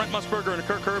State. Brent Musburger and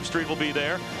Kirk Herbstreit will be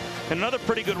there. And another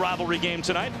pretty good rivalry game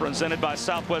tonight, presented by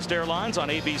Southwest Airlines on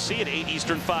ABC at 8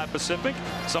 Eastern, 5 Pacific.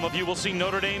 Some of you will see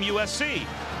Notre Dame USC.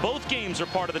 Both games are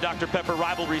part of the Dr. Pepper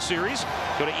Rivalry Series.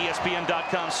 Go to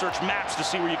ESPN.com, search maps to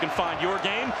see where you can find your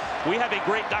game. We have a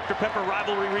great Dr. Pepper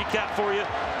Rivalry recap for you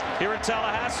here in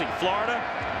Tallahassee. Florida,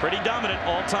 pretty dominant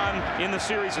all time in the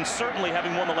series, and certainly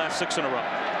having won the last 6 in a row.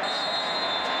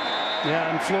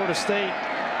 Yeah, and Florida State,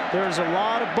 there's a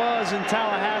lot of buzz in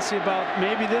Tallahassee about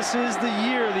maybe this is the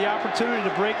year, the opportunity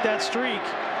to break that streak.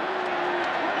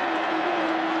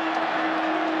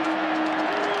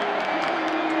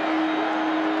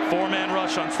 Four-man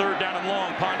rush on 3rd down and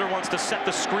long. Ponder wants to set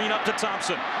the screen up to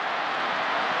Thompson.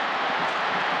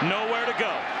 Nowhere to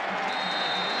go.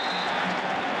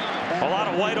 A lot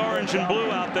of white, orange, and blue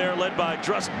out there, led by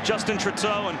Justin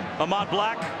Tritteau and Ahmad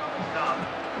Black.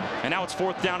 And now it's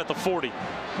 4th down at the 40.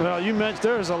 Well, you mentioned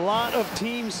there's a lot of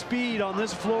team speed on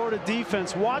this Florida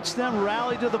defense. Watch them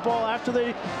rally to the ball after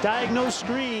they diagnose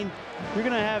screen. You're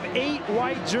going to have 8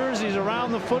 white jerseys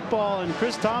around the football, and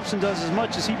Chris Thompson does as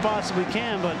much as he possibly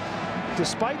can. But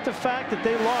despite the fact that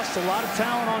they lost a lot of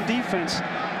talent on defense,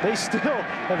 they still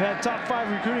have had top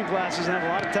 5 recruiting classes and have a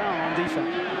lot of talent on defense.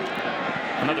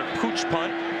 Another pooch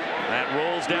punt that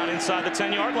rolls down inside the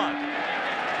 10-yard line.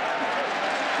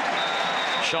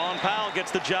 Sean Powell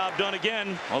gets the job done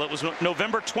again. Well, it was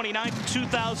November 29th,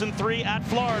 2003 at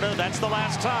Florida. That's the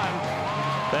last time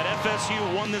that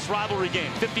FSU won this rivalry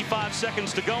game. 55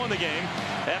 seconds to go in the game.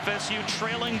 FSU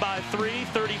trailing by 3,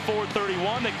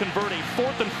 34-31. They convert a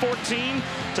 4th and 14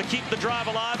 to keep the drive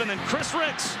alive. And then Chris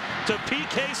Ricks to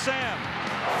PK Sam.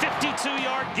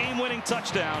 52-yard game-winning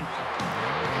touchdown.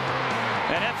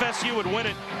 And FSU would win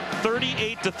it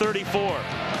 38-34.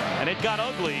 And it got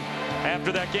ugly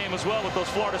after that game as well, with those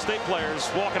Florida State players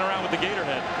walking around with the gator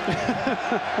head.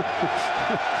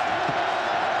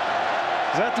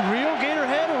 Is that the real gator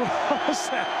head, or what was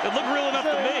that? It looked real enough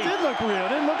to me. It did look real. It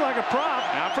didn't look like a prop.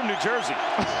 Now, I'm from New Jersey.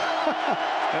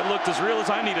 It looked as real as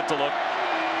I needed to look.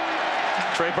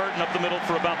 Trey Burton up the middle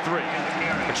for about 3.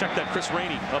 Or check that, Chris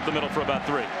Rainey up the middle for about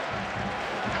 3.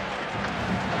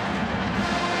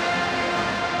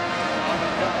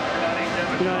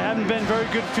 You know, it hadn't been very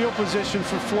good field position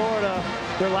for Florida.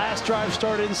 Their last drive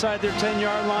started inside their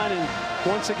 10-yard line, and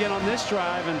once again on this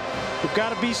drive, and they've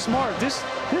got to be smart. This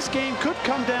game could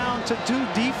come down to 2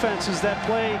 defenses that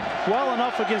play well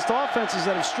enough against offenses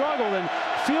that have struggled, and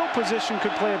field position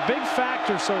could play a big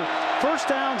factor. So first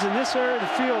downs in this area of the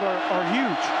field are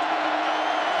huge.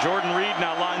 Jordan Reed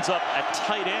now lines up at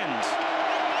tight end.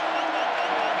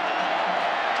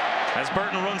 As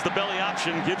Burton runs the belly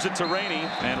option, gives it to Rainey,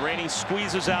 and Rainey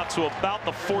squeezes out to about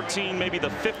the 14, maybe the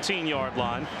 15-yard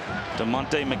line.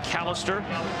 DeMonte McAllister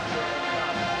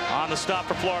on the stop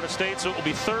for Florida State, so it will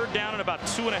be 3rd down and about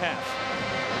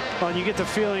 2.5. Well, you get the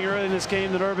feeling early in this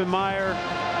game that Urban Meyer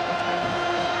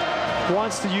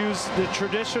wants to use the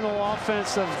traditional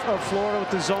offense of Florida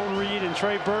with the zone read, and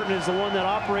Trey Burton is the one that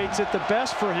operates it the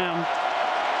best for him.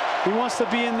 He wants to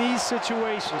be in these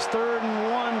situations. 3rd and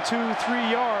 1, 2,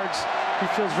 3 yards. He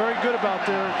feels very good about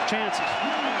their chances.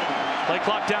 Play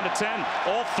clock down to 10.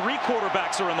 All 3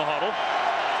 quarterbacks are in the huddle.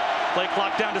 Play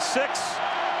clock down to 6.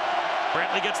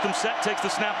 Brantley gets them set, takes the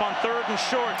snap on 3rd and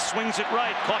short, swings it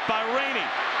right, caught by Rainey.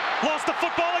 Lost the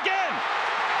football again.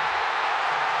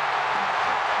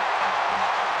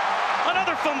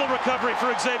 Another fumble recovery for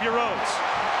Xavier Rhodes.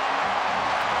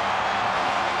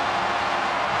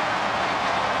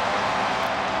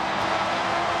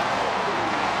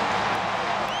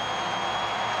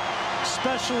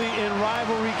 Especially in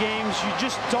rivalry games, you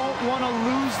just don't want to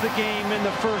lose the game in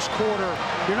the first quarter.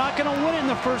 You're not going to win it in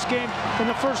the first game, in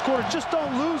the first quarter. Just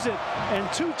don't lose it. And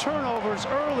 2 turnovers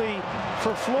early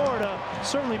for Florida,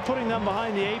 certainly putting them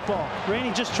behind the 8 ball.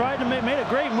 Rainey just tried to made a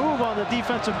great move on the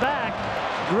defensive back,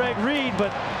 Greg Reed,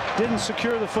 but didn't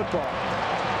secure the football.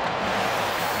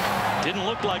 Didn't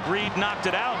look like Reed knocked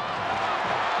it out.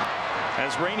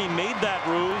 As Rainey made that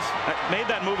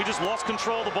move, he just lost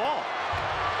control of the ball.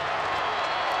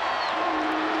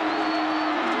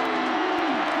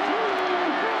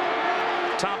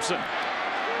 Thompson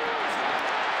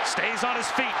stays on his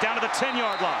feet down to the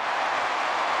 10-yard line.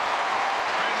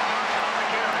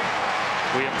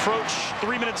 We approach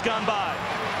 3 minutes gone by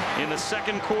in the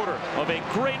second quarter of a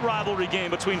great rivalry game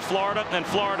between Florida and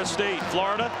Florida State.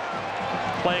 Florida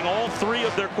playing all three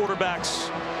of their quarterbacks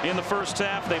in the first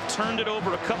half. They've turned it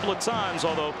over a couple of times,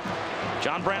 although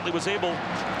John Brantley was able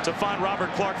to find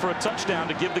Robert Clark for a touchdown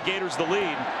to give the Gators the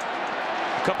lead.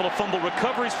 A couple of fumble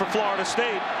recoveries for Florida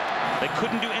State. They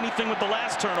couldn't do anything with the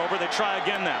last turnover. They try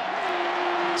again now.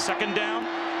 Second down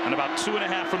and about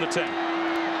 2.5 from the 10.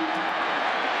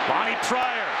 Lonnie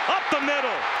Pryor up the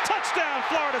middle. Touchdown,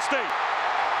 Florida State.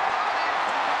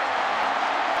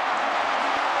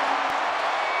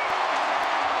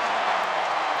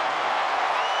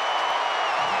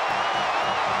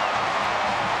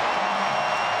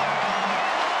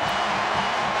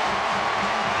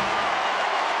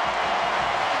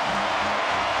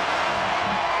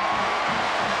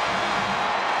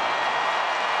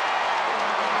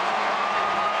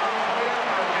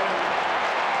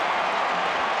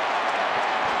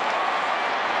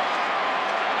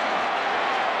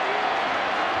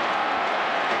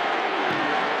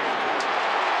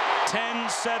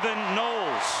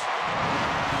 Knowles.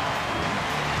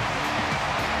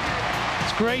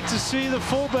 It's great to see the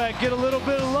fullback get a little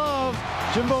bit of love.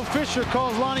 Jimbo Fisher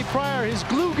calls Lonnie Pryor his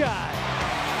glue guy.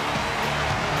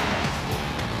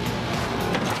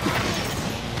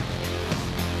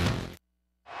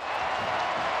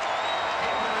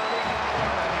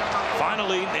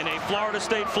 Finally, in a Florida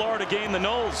State-Florida game, the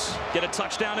Noles get a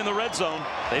touchdown in the red zone.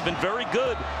 They've been very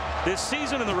good this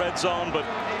season in the red zone, but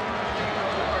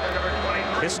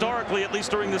historically, at least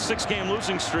during the 6-game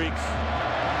losing streak,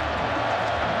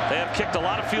 they have kicked a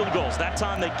lot of field goals. That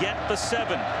time they get the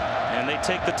 7, and they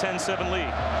take the 10-7 lead.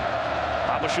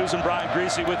 Bob Shoes and Brian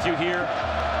Greasy with you here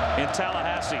in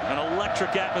Tallahassee. An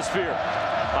electric atmosphere.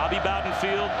 Bobby Bowden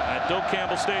Field at Doak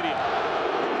Campbell Stadium.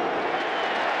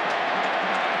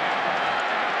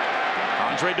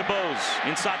 Andre DeBose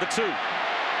inside the 2.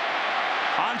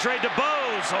 Andre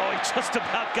DeBose, oh, he just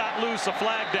about got loose. A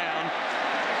flag down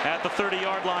at the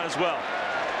 30-yard line as well.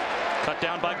 Cut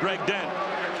down by Greg Dent.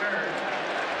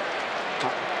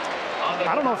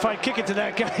 I don't know if I'd kick it to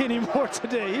that guy anymore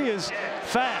today. He is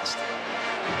fast.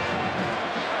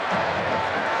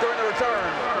 During the return,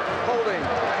 holding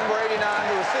number 89 to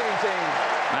the receiving team.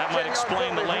 That might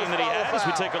explain the lane that he had as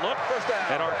we take a look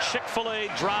at our Chick-fil-A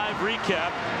drive recap.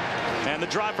 And the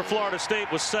drive for Florida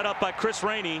State was set up by Chris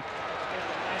Rainey,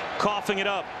 coughing it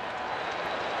up.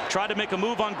 Tried to make a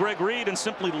move on Greg Reed and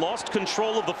simply lost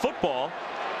control of the football.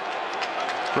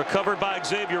 Recovered by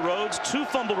Xavier Rhodes. 2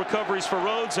 fumble recoveries for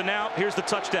Rhodes, and now here's the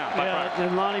touchdown by Pryor.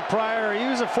 And Lonnie Pryor, he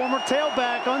was a former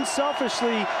tailback,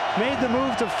 unselfishly made the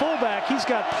move to fullback. He's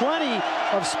got plenty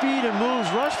of speed and moves.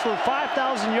 Rushed for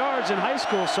 5,000 yards in high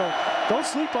school, so don't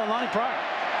sleep on Lonnie Pryor.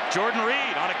 Jordan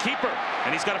Reed on a keeper,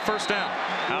 and he's got a first down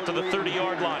out to the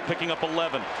 30-yard line, picking up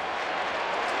 11.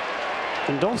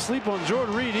 And don't sleep on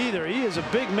Jordan Reed either. He is a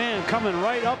big man coming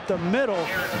right up the middle.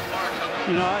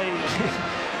 You know,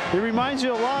 he reminds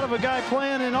you a lot of a guy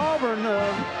playing in Auburn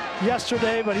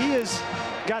yesterday, but he has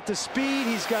got the speed,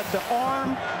 he's got the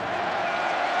arm.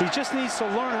 He just needs to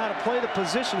learn how to play the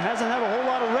position. Hasn't had a whole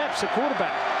lot of reps at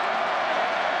quarterback.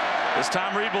 This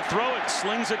time Reed will throw it,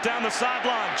 slings it down the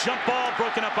sideline. Jump ball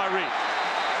broken up by Reed.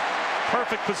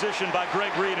 Perfect position by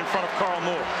Greg Reed in front of Carl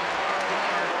Moore.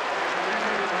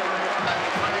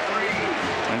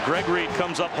 And Greg Reed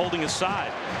comes up holding his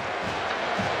side.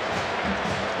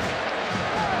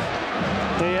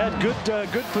 They had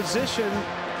good position,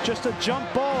 just a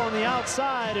jump ball on the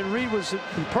outside, and Reed was in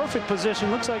perfect position.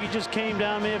 Looks like he just came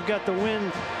down, may have got the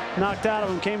wind knocked out of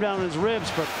him, came down on his ribs,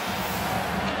 but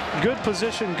good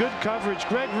position, good coverage.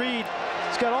 Greg Reed,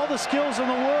 he's got all the skills in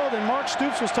the world, and Mark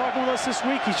Stoops was talking with us this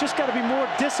week. He's just got to be more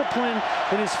disciplined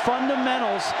in his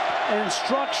fundamentals and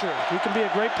structure. He can be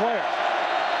a great player.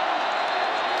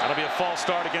 That'll be a false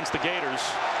start against the Gators.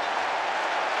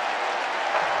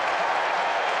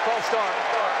 False start.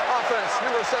 Offense,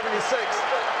 number 76.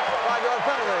 5-yard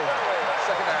penalty.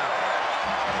 Second down.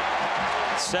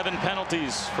 7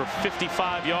 penalties for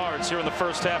 55 yards here in the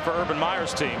first half for Urban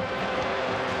Meyer's team.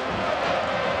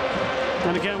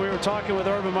 And again, we were talking with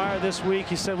Urban Meyer this week.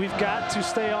 He said we've got to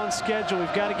stay on schedule.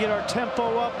 We've got to get our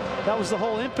tempo up. That was the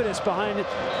whole impetus behind it,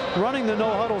 running the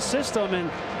no-huddle system.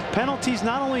 And penalties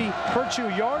not only hurt you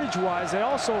yardage-wise, they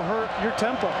also hurt your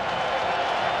tempo.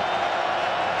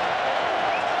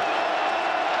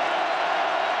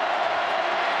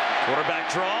 Quarterback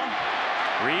draw.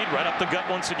 Reed right up the gut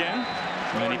once again.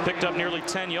 And he picked up nearly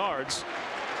 10 yards.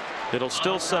 It'll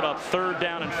still set up 3rd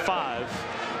down and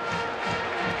 5.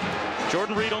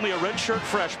 Jordan Reed, only a redshirt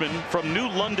freshman from New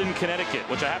London, Connecticut,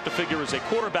 which I have to figure is a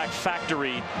quarterback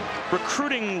factory.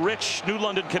 Recruiting rich New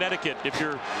London, Connecticut, if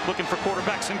you're looking for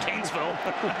quarterbacks in Gainesville.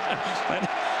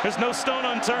 There's no stone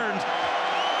unturned.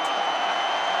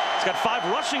 He's got 5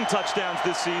 rushing touchdowns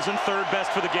this season, 3rd best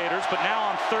for the Gators, but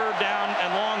now on 3rd down and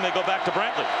long, they go back to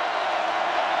Brantley.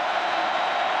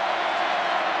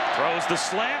 Throws the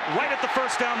slant right at the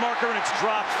 1st down marker, and it's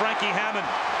dropped. Frankie Hammond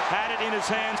had it in his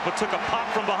hands, but took a pop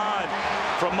from behind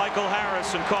from Michael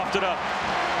Harris and coughed it up.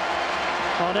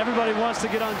 Well, and everybody wants to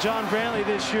get on John Brantley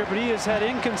this year, but he has had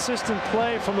inconsistent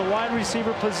play from the wide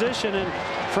receiver position, and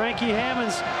Frankie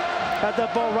Hammond's had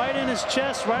that ball right in his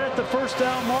chest, right at the 1st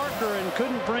down marker, and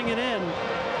couldn't bring it in.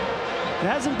 It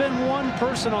hasn't been one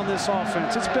person on this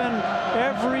offense. It's been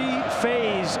every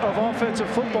phase of offensive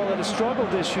football that has struggled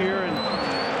this year, and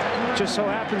it just so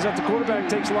happens that the quarterback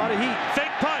takes a lot of heat.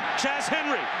 Fake punt. Chaz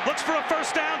Henry looks for a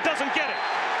 1st down, doesn't get it.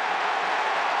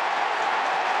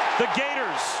 The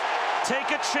Gators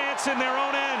take a chance in their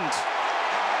own end.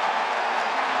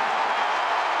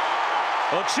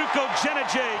 Ochuko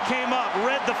Jenajay came up,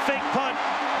 read the fake punt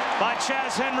by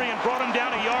Chaz Henry and brought him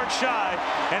down a yard shy,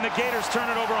 and the Gators turn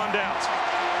it over on downs.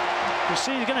 You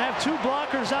see, he's going to have 2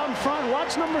 blockers out in front.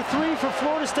 Watch number 3 for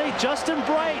Florida State, Justin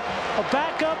Bright, a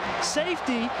backup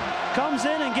safety, comes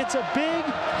in and gets a big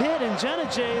hit, and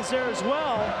Jenajay is there as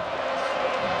well.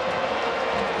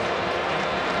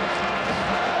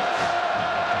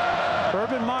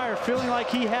 Urban Meyer feeling like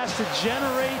he has to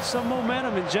generate some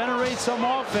momentum and generate some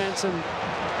offense, and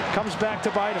comes back to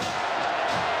bite him.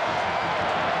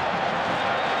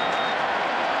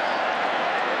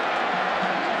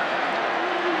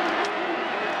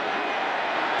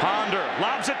 Ponder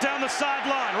lobs it down the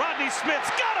sideline. Rodney Smith's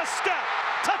got a step.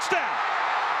 Touchdown.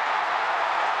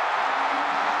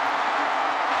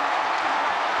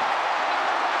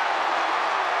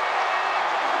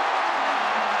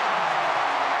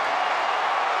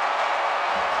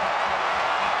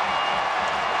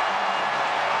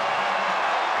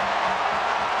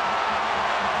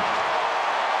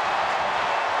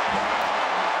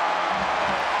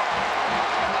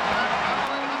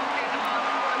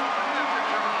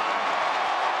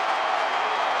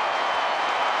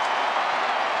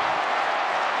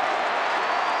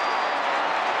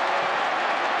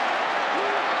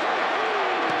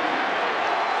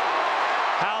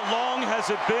 Has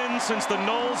it been since the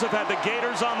Noles have had the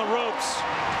Gators on the ropes?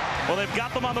 Well, they've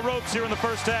got them on the ropes here in the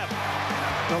 1st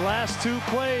half. The last 2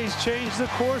 plays changed the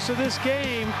course of this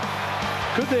game.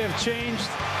 Could they have changed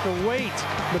the weight,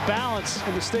 the balance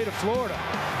in the state of Florida?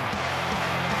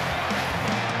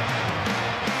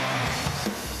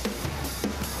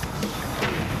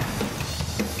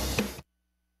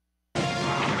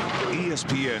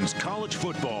 ESPN's College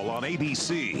Football on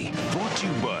ABC, brought to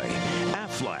you by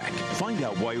Aflac. Find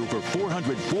out why over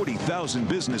 440,000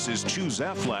 businesses choose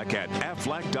Aflac at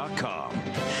Aflac.com.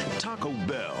 Taco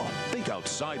Bell, think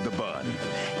outside the bun.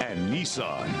 And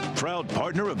Nissan, proud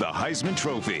partner of the Heisman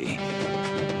Trophy.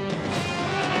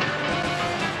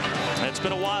 It's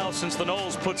been a while since the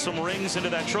Noles put some rings into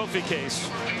that trophy case.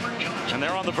 And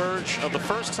they're on the verge of the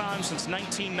first time since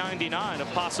 1999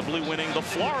 of possibly winning the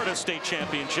Florida State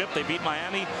Championship. They beat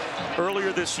Miami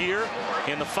earlier this year.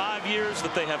 In the 5 years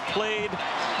that they have played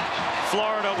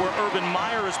Florida, where Urban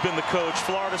Meyer has been the coach,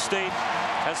 Florida State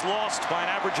has lost by an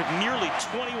average of nearly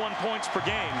 21 points per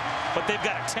game. But they've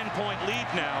got a 10-point lead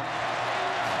now,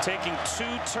 taking 2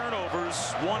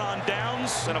 turnovers, 1 on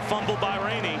downs and a fumble by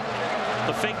Rainey.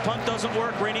 The fake punt doesn't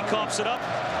work. Rainey coughs it up.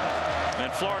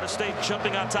 And Florida State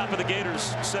jumping on top of the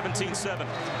Gators, 17-7.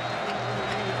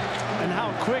 And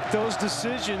how quick those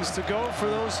decisions to go for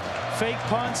those fake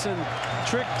punts and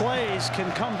trick plays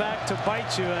can come back to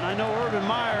bite you. And I know Urban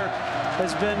Meyer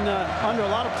has been under a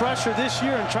lot of pressure this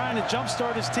year and trying to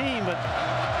jumpstart his team, but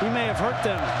he may have hurt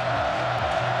them.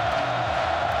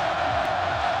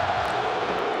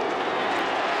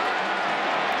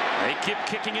 They keep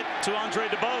kicking it to Andre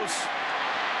DeBose.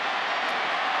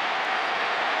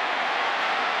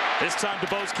 This time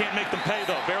DeBose can't make them pay,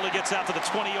 though. Barely gets out to the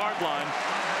 20-yard line.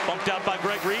 Bumped out by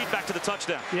Greg Reed, back to the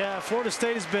touchdown. Yeah, Florida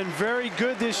State has been very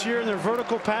good this year in their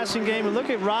vertical passing game. And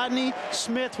look at Rodney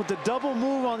Smith with the double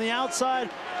move on the outside.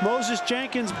 Moses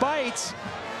Jenkins bites.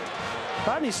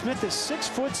 Rodney Smith is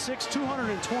 6'6",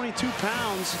 222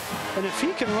 pounds. And if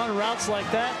he can run routes like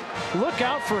that, look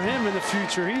out for him in the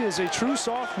future. He is a true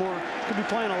sophomore. Could be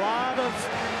playing a lot of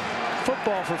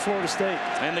football for Florida State.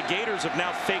 And the Gators have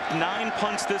now faked 9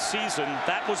 punts this season.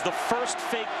 That was the first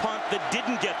fake punt that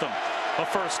didn't get them a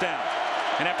 1st down.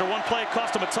 And after 1 play, it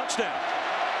cost them a touchdown.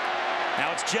 Now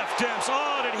it's Jeff Demps.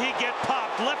 Oh, did he get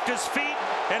popped? Left his feet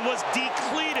and was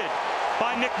decleated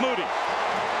by Nick Moody.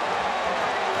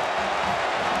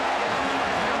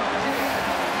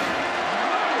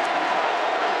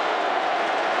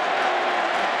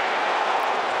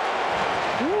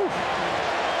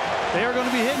 They are going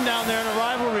to be hitting down there in a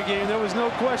rivalry game.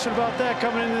 question about that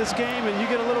coming into this game, and you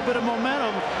get a little bit of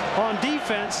momentum on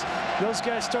defense. Those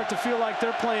guys start to feel like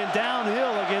they're playing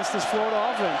downhill against this Florida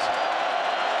offense.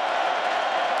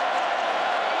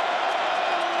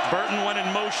 Burton went in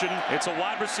motion. It's a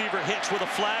wide receiver hitch with a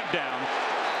flag down,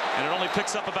 and it only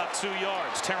picks up about 2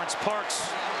 yards. Terrence Parks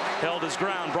held his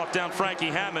ground, brought down Frankie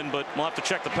Hammond, but we'll have to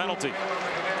check the penalty.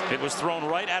 It was thrown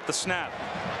right at the snap.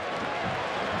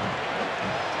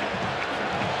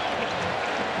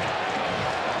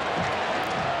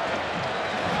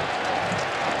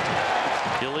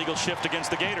 Illegal shift against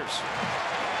the Gators.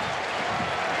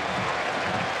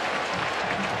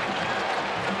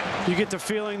 You get the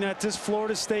feeling that this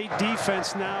Florida State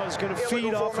defense now is going to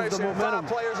feed off of the momentum.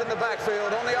 5 players in the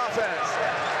backfield on the offense.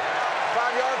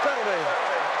 5-yard penalty.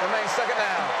 Remains second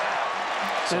down.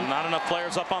 So not enough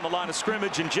players up on the line of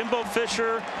scrimmage, and Jimbo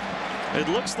Fisher, it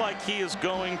looks like he is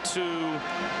going to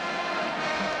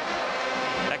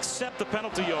accept the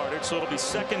penalty yardage, so it'll be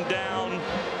second down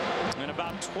and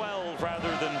about 12 rather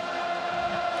than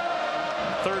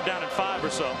third down and 5 or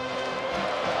so.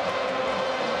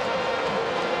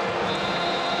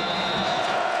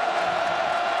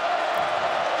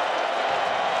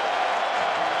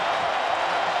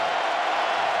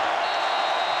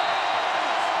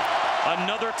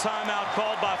 Another timeout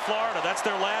called by Florida. That's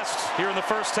their last here in the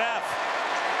first half.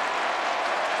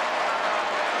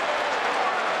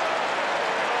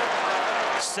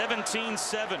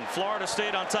 (17-7). Florida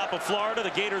State on top of Florida. The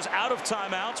Gators out of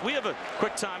timeouts. We have a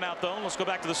quick timeout though. Let's go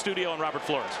back to the studio and Robert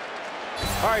Flores.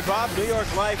 All right, Bob, New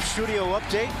York Life studio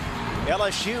update.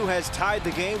 LSU has tied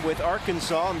the game with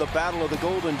Arkansas in the Battle of the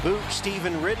Golden Boot.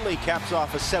 Stephen Ridley caps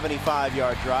off a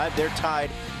 75-yard drive. They're tied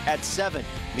at 7.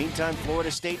 Meantime, Florida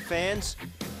State fans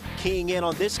keying in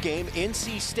on this game.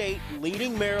 NC State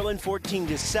leading Maryland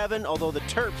 14-7, although the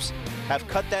Terps have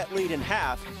cut that lead in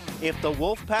half. If the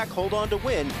Wolfpack hold on to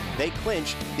win, they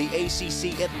clinch the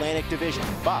ACC Atlantic Division.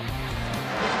 Bob.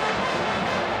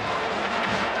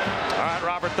 All right,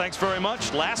 Robert, thanks very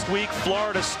much. Last week,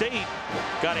 Florida State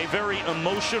got a very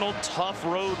emotional, tough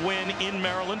road win in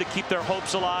Maryland to keep their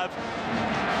hopes alive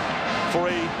for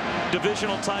a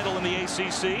divisional title in the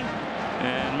ACC.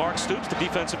 And Mark Stoops, the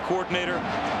defensive coordinator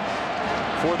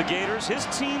for the Gators. His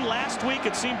team last week,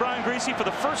 it seemed Brian Griese, for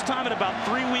the first time in about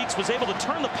 3 weeks, was able to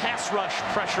turn the pass rush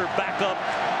pressure back up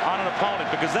on an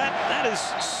opponent, because that is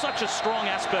such a strong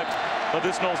aspect of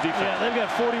this Noles defense. Yeah, they've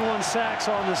got 41 sacks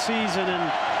on the season,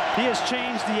 and he has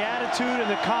changed the attitude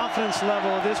and the confidence level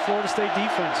of this Florida State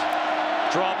defense.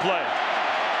 Draw play.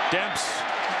 Demps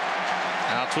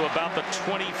out to about the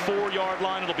 24-yard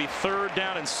line. It'll be third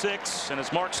down and 6. And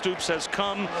as Mark Stoops has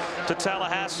come to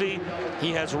Tallahassee,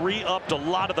 he has re-upped a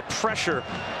lot of the pressure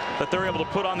that they're able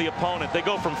to put on the opponent. They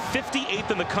go from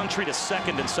 58th in the country to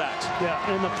 2nd in sacks. Yeah,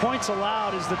 and the points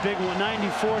allowed is the big one,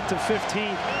 94th to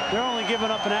 15th. They're only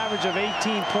giving up an average of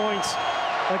 18 points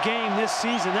a game this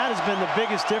season. That has been the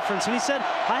biggest difference. And he said,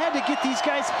 I had to get these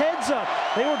guys' heads up.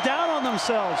 They were down on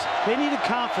themselves. They needed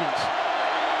confidence.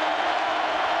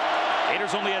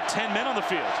 Gators only had 10 men on the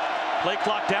field. Play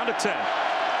clock down to 10.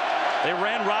 They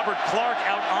ran Robert Clark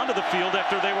out onto the field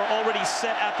after they were already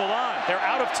set at the line. They're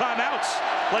out of timeouts.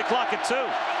 Play clock at 2.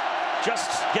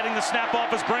 Just getting the snap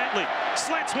off is Brantley.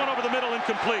 Slants one over the middle,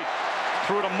 incomplete.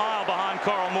 Threw it a mile behind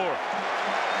Carl Moore.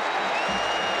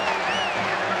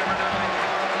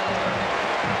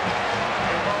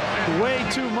 Way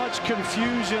too much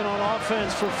confusion on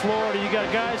offense for Florida. You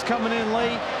got guys coming in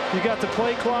late. You got the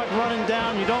play clock running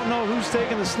down. You don't know who's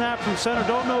taking the snap from center.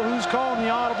 Don't know who's calling the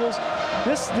audibles.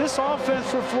 This offense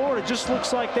for Florida just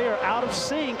looks like they are out of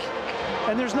sync,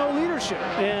 and there's no leadership.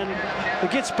 And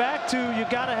it gets back to, you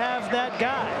got to have that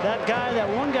guy, that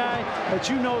one guy that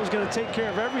you know is going to take care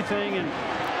of everything, and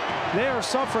they are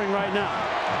suffering right now.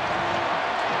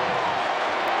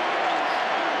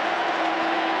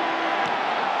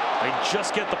 They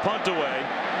just get the punt away.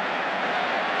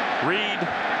 Reed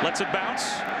lets it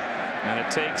bounce, and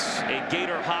it takes a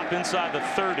Gator hop inside the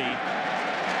 30,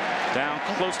 down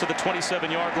close to the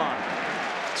 27-yard line.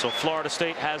 So Florida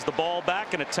State has the ball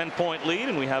back in a 10-point lead,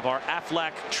 and we have our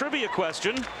Aflac trivia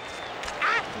question.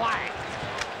 Aflac.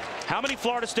 How many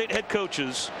Florida State head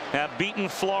coaches have beaten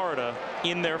Florida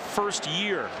in their first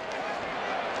year?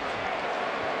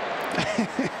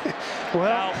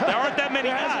 Well, now, there aren't that many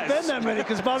there guys. Hasn't been that many,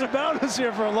 because Bobby Bowden was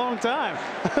here for a long time.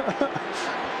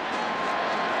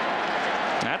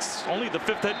 That's only the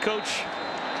 5th head coach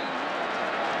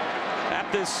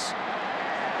at this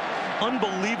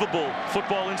unbelievable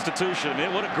football institution. I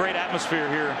mean, what a great atmosphere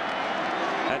here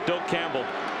at Doak Campbell.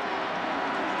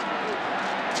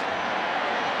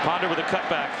 Ponder with a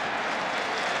cutback.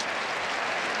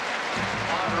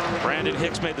 Brandon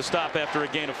Hicks made the stop after a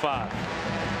gain of 5.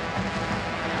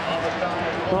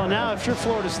 Well, now if you're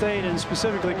Florida State and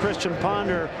specifically Christian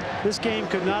Ponder, this game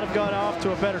could not have got off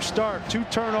to a better start. 2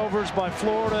 turnovers by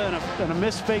Florida and a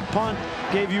missed fake punt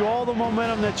gave you all the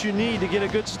momentum that you need to get a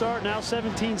good start. Now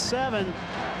 17-7.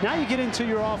 Now you get into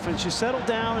your offense. You settle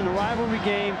down in a rivalry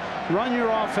game, run your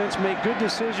offense, make good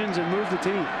decisions, and move the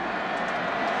team.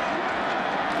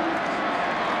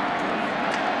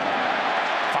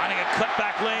 Finding a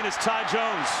cutback lane is Ty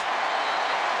Jones.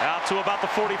 Out to about the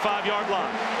 45-yard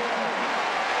line.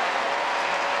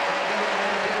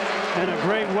 And a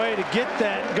great way to get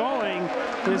that going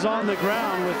is on the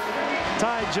ground with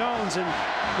Ty Jones. And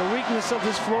the weakness of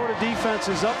this Florida defense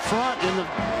is up front in the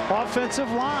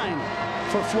offensive line.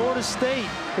 For Florida State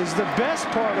is the best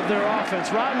part of their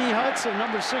offense. Rodney Hudson,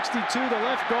 number 62, the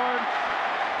left guard,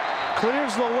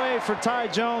 clears the way for Ty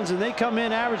Jones, and they come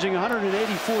in averaging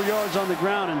 184 yards on the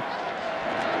ground. And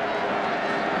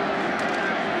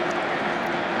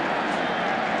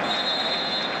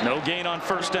no gain on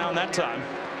first down that time.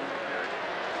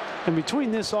 And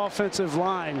between this offensive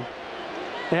line,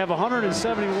 they have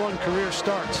 171 career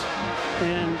starts.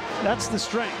 And that's the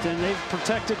strength. And they've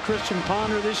protected Christian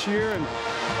Ponder this year. And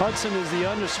Hudson is the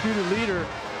undisputed leader.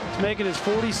 He's making his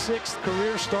 46th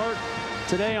career start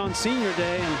today on Senior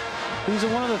Day. And he's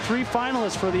one of the 3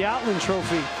 finalists for the Outland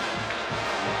Trophy,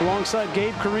 alongside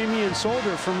Gabe Karimi and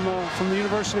Soldier from the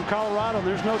University of Colorado. And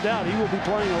there's no doubt he will be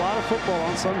playing a lot of football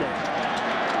on Sunday.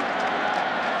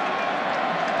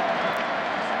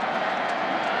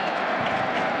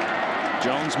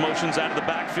 Jones motions out of the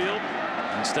backfield.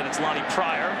 Instead, it's Lonnie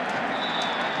Pryor.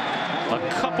 A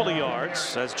couple of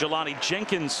yards as Jelani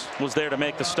Jenkins was there to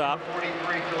make the stop.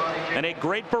 And a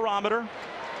great barometer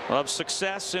of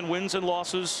success in wins and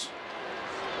losses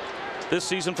this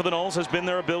season for the Noles has been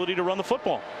their ability to run the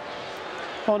football.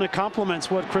 Well, and it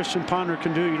complements what Christian Ponder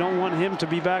can do. You don't want him to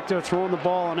be back there throwing the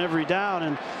ball on every down.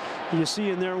 And you see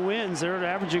in their wins, they're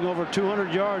averaging over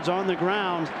 200 yards on the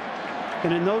ground.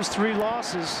 And in those 3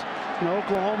 losses,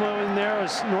 Oklahoma in there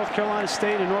is North Carolina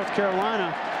State and North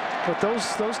Carolina. But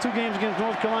those 2 games against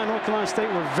North Carolina State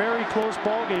were very close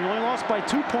ball games. Only lost by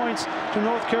 2 points to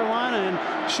North Carolina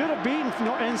and should have beaten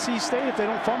NC State if they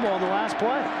don't fumble on the last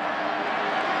play.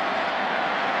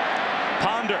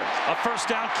 Ponder, a first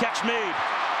down catch made.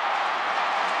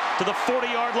 To the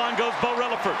 40-yard line goes Bo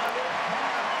Relaford.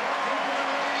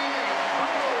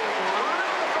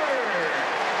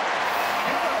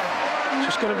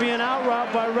 Just going to be an out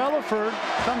route by Relaford.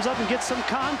 Comes up and gets some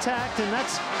contact, and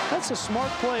that's a smart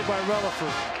play by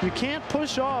Relaford. You can't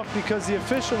push off because the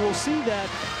official will see that,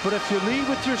 but if you lead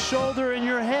with your shoulder and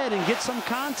your head and get some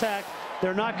contact,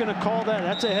 they're not going to call that.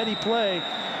 That's a heady play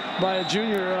by a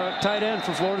junior tight end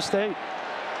for Florida State.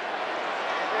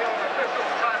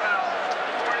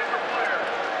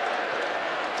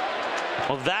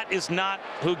 Well, that is not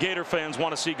who Gator fans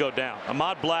want to see go down.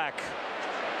 Ahmad Black,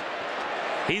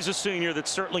 he's a senior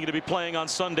that's certainly going to be playing on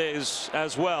Sundays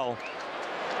as well.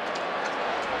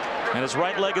 And his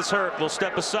right leg is hurt. Will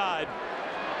step aside.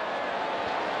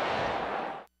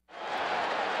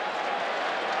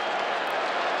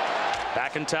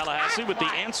 Back in Tallahassee with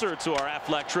the answer to our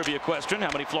Aflac trivia question.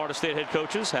 How many Florida State head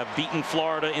coaches have beaten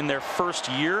Florida in their first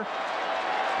year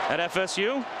at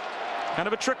FSU? Kind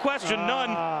of a trick question.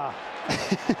 None.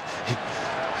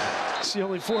 See,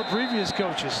 only 4 previous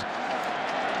coaches.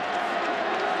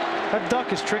 That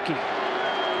duck is tricky.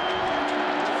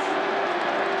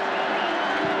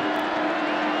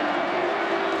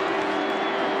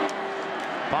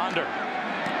 Ponder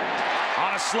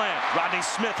on a slant. Rodney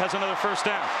Smith has another first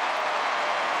down.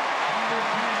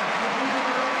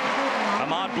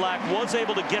 Ahmad Black was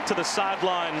able to get to the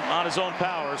sideline on his own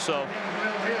power, so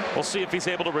we'll see if he's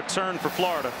able to return for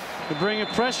Florida. They're bringing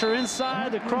pressure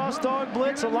inside. The cross dog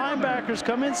blitz. The linebackers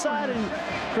come inside, and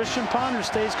Christian Ponder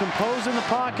stays composed in the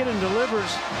pocket and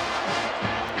delivers.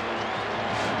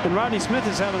 And Rodney Smith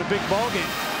is having a big ball game.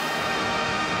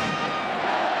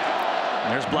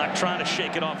 And there's Black trying to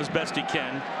shake it off as best he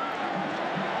can.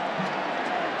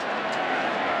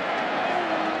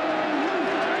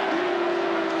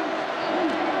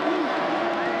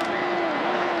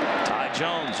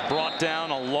 Jones brought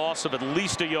down a loss of at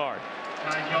least a yard.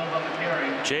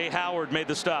 Jay Howard made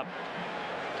the stop.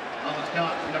 On the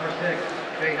stop, number 6,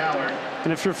 Jay Howard.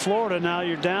 And if you're Florida now,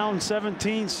 you're down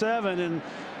 17-7, and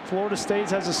Florida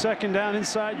State has a second down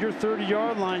inside your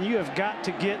 30-yard line. You have got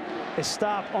to get a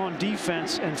stop on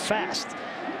defense, and fast.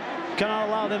 cannot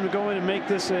allow them to go in and make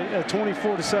this a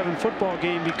 24-7 football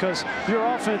game, because your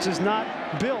offense is not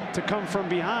built to come from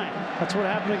behind. That's what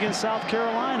happened against South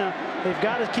Carolina. They've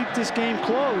got to keep this game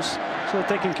close so that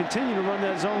they can continue to run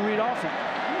that zone read offense.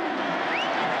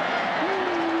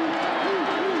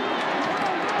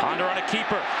 Ponder on a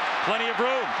keeper. Plenty of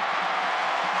room.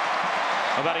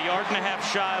 About a yard and a half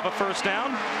shy of a first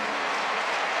down.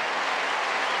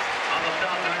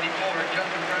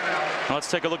 Let's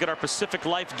take a look at our Pacific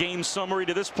Life game summary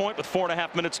to this point with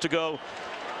 4.5 minutes to go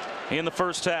in the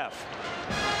first half.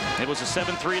 It was a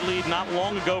 7-3 lead not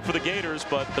long ago for the Gators,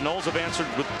 but the Noles have answered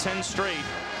with 10 straight.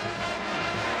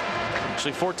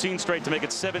 Actually 14 straight to make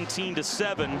it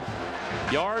 17-7.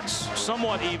 Yards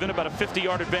somewhat even, about a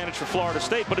 50-yard advantage for Florida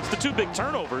State, but it's the two big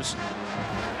turnovers.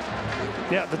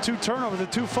 Yeah, the two turnovers, the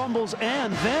two fumbles,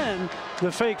 and then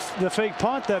the fake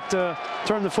punt that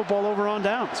turned the football over on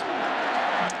downs.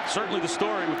 Certainly the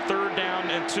story with 3rd down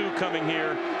and 2 coming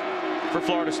here for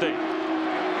Florida State.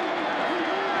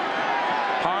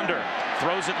 Ponder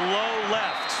throws it low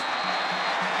left.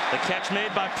 The catch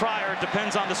made by Pryor. It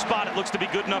depends on the spot. It looks to be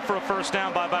good enough for a first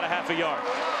down by about a half a yard.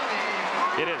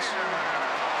 It is.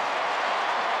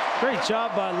 Great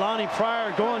job by Lonnie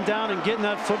Pryor going down and getting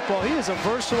that football. He is a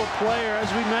versatile player.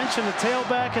 As we mentioned, a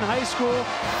tailback in high school,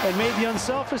 and made the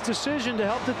unselfish decision to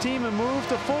help the team and move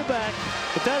to fullback.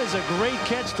 But that is a great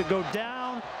catch to go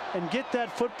down and get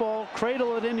that football,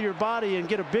 cradle it into your body, and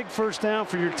get a big first down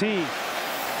for your team.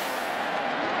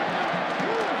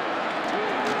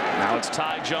 Now it's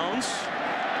Ty Jones.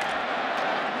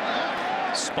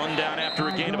 Spun down after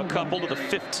a gain of a couple to the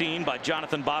 15 by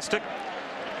Jonathan Bostic.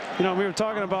 You know, we were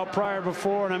talking about Pryor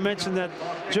before, and I mentioned that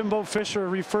Jimbo Fisher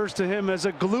refers to him as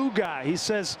a glue guy. He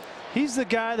says he's the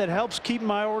guy that helps keep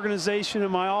my organization and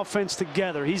my offense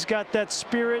together. He's got that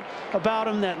spirit about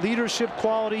him, that leadership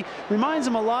quality. Reminds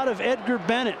him a lot of Edgar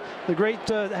Bennett, the great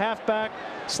halfback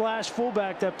slash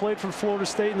fullback that played for Florida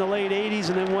State in the late 80s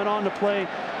and then went on to play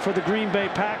for the Green Bay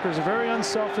Packers. A very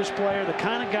unselfish player, the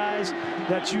kind of guys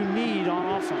that you need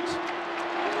on offense.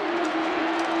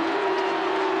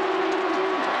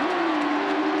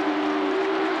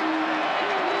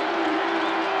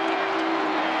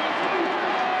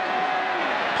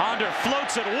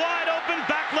 Floats it wide open,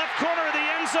 back left corner of the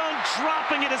end zone.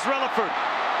 Dropping it is Relaford.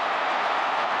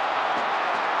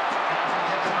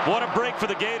 What a break for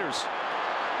the Gators.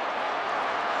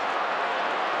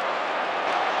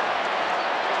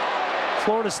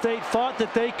 Florida State thought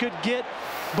that they could get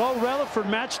Bo Relaford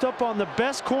matched up on the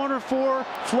best corner for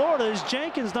Florida is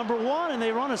Jenkins, #1, and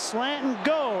they run a slant and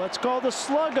go. That's called a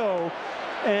sluggo.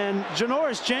 And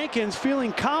Janoris Jenkins,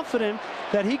 feeling confident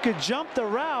that he could jump the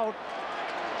route,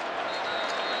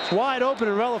 wide open,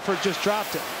 and Relaford just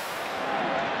dropped it.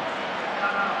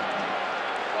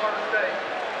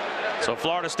 So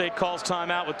Florida State calls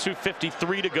timeout with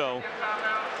 2:53 to go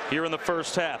here in the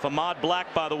first half. Ahmad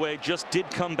Black, by the way, just did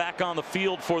come back on the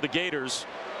field for the Gators.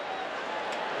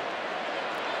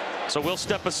 So we'll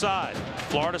step aside.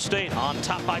 Florida State on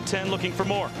top by 10, looking for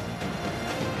more.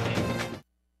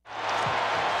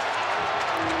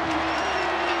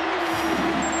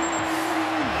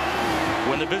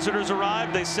 When the visitors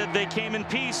arrived, they said they came in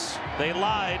peace. They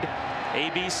lied.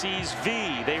 ABC's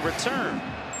V. They return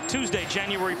Tuesday,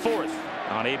 January 4th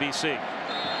on ABC.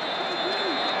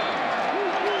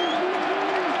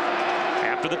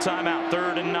 After the timeout,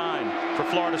 3rd and 9 for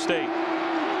Florida State.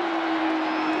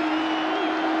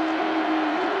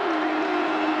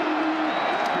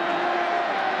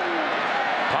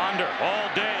 Ponder all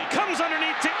day. Comes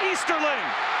underneath to Easterling.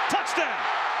 Touchdown.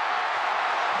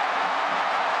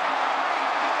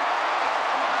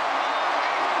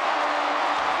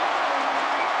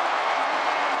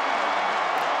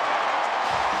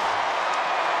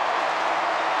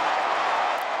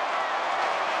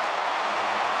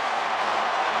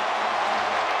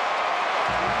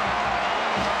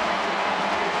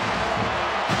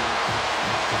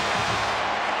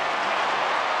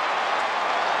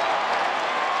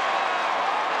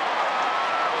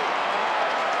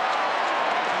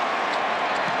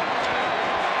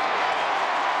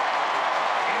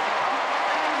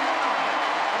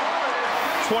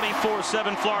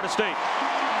 (24-7) Florida State.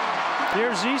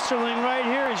 Here's Easterling right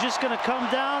here. He's just going to come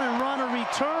down and run a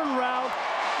return route.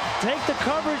 Take the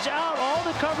coverage out. All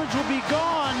the coverage will be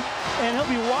gone, and he'll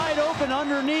be wide open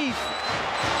underneath.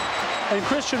 And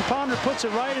Christian Ponder puts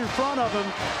it right in front of him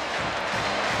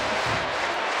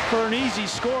for an easy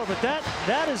score. But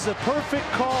that is the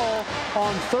perfect call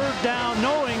on 3rd down,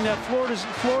 knowing that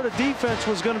Florida defense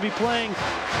was going to be playing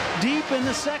deep in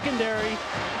the secondary.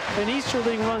 And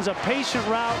Easterling runs a patient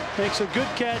route, makes a good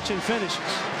catch, and finishes.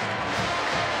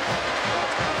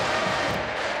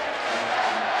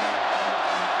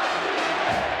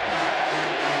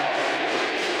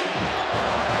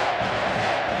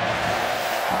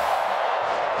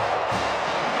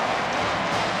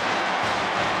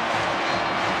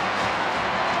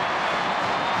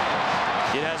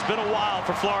 been a while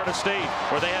for Florida State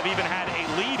where they have even had a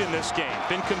lead in this game,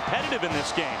 been competitive in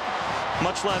this game,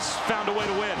 much less found a way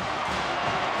to win.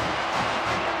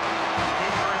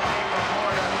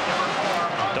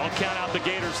 Don't count out the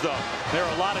Gators, though. There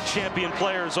are a lot of champion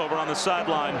players over on the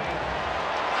sideline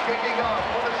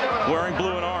wearing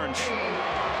blue and orange.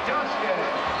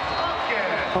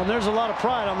 Well, there's a lot of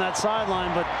pride on that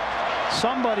sideline, but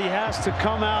somebody has to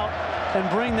come out and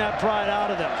bring that pride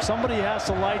out of them. Somebody has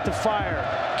to light the fire.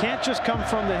 Can't just come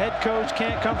from the head coach,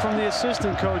 can't come from the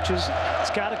assistant coaches.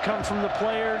 It's got to come from the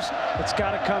players. It's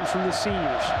got to come from the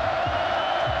seniors.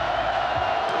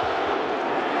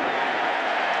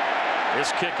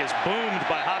 This kick is boomed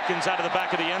by Hopkins out of the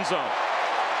back of the end zone.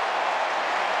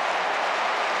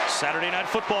 Saturday Night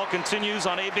Football continues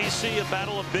on ABC, a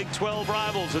battle of Big 12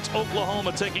 rivals. It's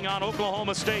Oklahoma taking on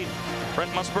Oklahoma State. Brent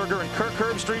Musburger and Kirk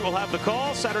Herbstreit will have the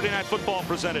call. Saturday Night Football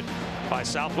presented by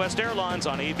Southwest Airlines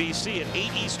on ABC at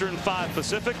 8 Eastern, 5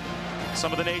 Pacific.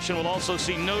 Some of the nation will also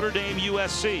see Notre Dame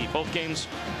USC. Both games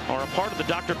are a part of the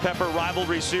Dr. Pepper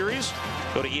Rivalry Series.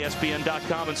 Go to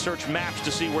ESPN.com and search maps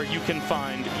to see where you can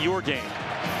find your game.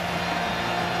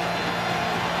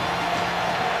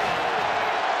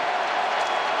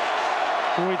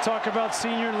 When we talk about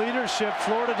senior leadership,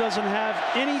 Florida doesn't have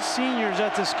any seniors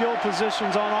at the skill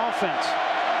positions on offense.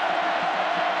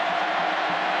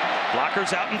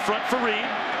 Blockers out in front for Reed.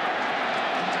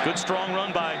 Good strong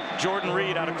run by Jordan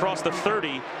Reed out across the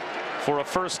 30 for a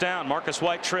first down. Marcus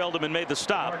White trailed him and made the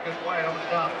stop.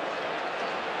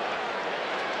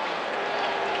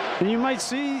 And you might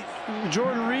see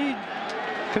Jordan Reed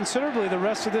considerably the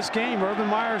rest of this game. Urban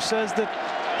Meyer says that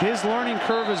his learning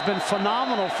curve has been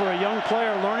phenomenal for a young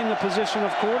player learning the position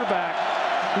of quarterback.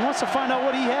 He wants to find out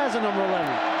what he has at number 11.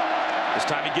 This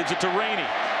time he gives it to Rainey.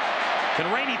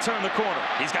 Can Rainey turn the corner?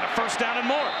 He's got a first down and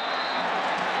more.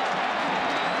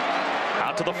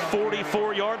 Out to the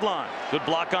 44-yard line. Good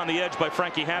block on the edge by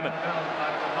Frankie Hammond.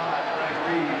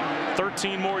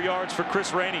 13 more yards for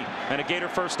Chris Rainey and a Gator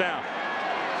first down.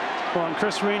 Well, and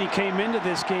Chris Rainey came into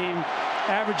this game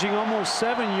averaging almost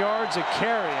 7 yards a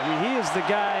carry. I mean, he is the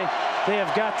guy they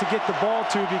have got to get the ball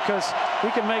to because he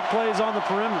can make plays on the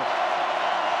perimeter.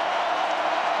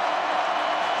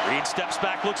 Reed steps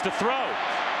back, looks to throw.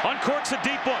 Uncorks a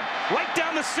deep one. Right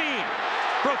down the seam.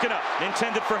 Broken up.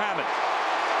 Intended for Hammond.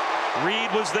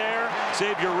 Reed was there.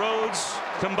 Xavier Rhodes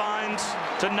combined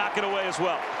to knock it away as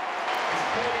well.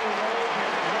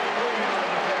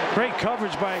 Great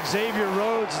coverage by Xavier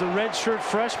Rhodes, the redshirt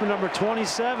freshman, number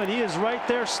 27. He is right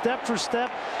there step for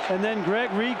step, and then Greg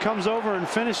Reed comes over and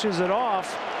finishes it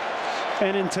off.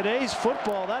 And in today's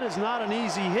football, that is not an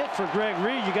easy hit for Greg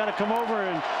Reed. You got to come over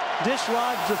and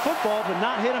dislodge the football, but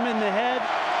not hit him in the head.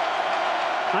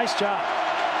 Nice job.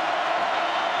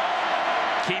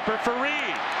 Keeper for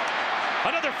Reed.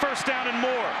 Another first down and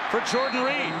more for Jordan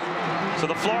Reed. So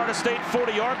the Florida State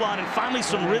 40-yard line, and finally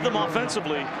some rhythm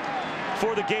offensively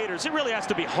for the Gators. It really has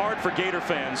to be hard for Gator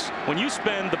fans when you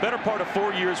spend the better part of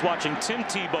 4 years watching Tim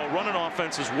Tebow run an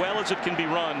offense as well as it can be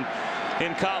run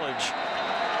in college,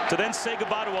 to then say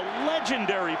goodbye to a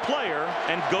legendary player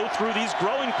and go through these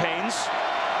growing pains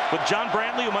with John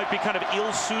Brantley, who might be kind of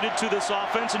ill-suited to this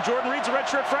offense, and Jordan Reed's a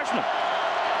redshirt freshman.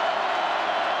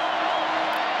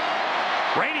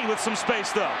 Rainey with some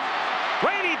space, though.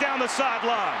 Rainey down the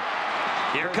sideline.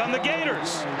 Here come the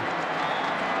Gators.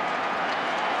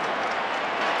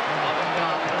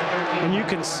 And you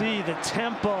can see the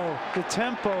tempo, the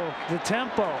tempo, the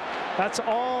tempo. That's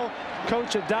all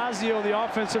Coach Adazio, the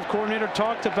offensive coordinator,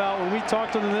 talked about when we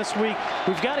talked to them this week.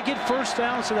 We've got to get first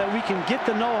down so that we can get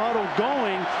the no-huddle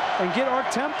going and get our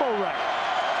tempo right.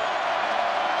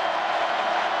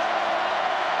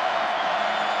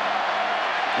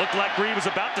 Looked like Reed was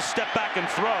about to step back and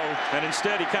throw, and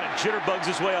instead he kind of jitterbugs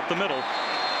his way up the middle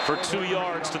for 2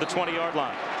 yards to the 20-yard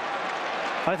line.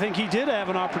 I think he did have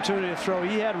an opportunity to throw.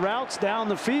 He had routes down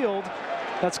the field.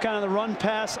 That's kind of the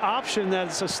run-pass option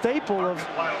that's a staple of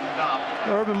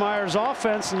Urban Meyer's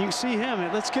offense, and you can see him.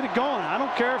 Let's get it going. I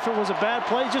don't care if it was a bad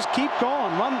play. Just keep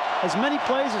going. Run as many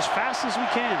plays as fast as we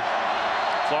can.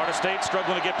 Florida State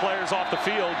struggling to get players off the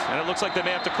field, and it looks like they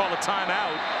may have to call a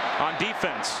timeout on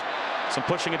defense. Some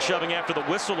pushing and shoving after the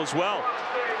whistle as well.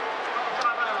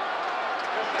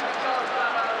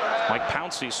 Mike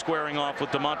Pouncey squaring off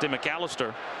with DeMonte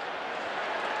McAllister.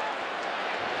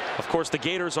 Of course, the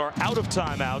Gators are out of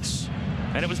timeouts,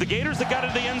 and it was the Gators that got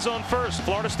into the end zone first.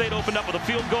 Florida State opened up with a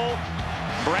field goal.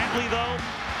 Brantley, though,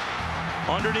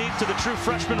 underneath to the true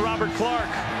freshman Robert Clark.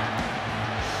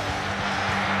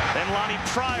 Then Lonnie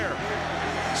Pryor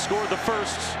scored the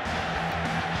first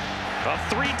of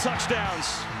 3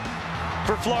 touchdowns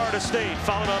for Florida State,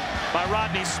 followed up by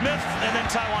Rodney Smith and then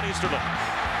Taiwan Easterling.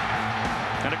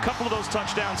 And a couple of those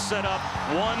touchdowns set up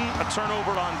one, a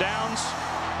turnover on downs.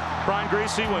 Brian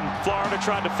Griese, when Florida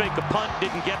tried to fake a punt,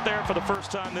 didn't get there for the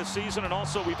first time this season. And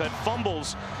also we've had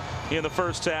fumbles in the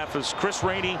first half as Chris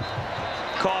Rainey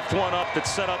coughed one up that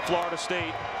set up Florida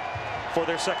State for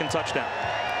their second touchdown.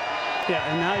 Yeah,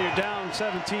 and now you're down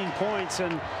 17 points,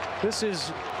 and this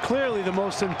is clearly the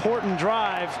most important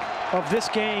drive of this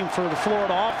game for the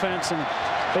Florida offense, and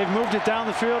they've moved it down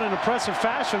the field in impressive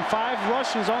fashion. 5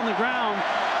 rushes on the ground,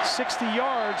 60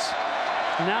 yards.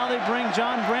 Now they bring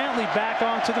John Brantley back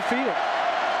onto the field.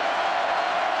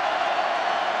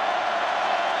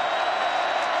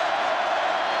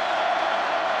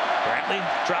 Brantley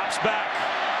drops back,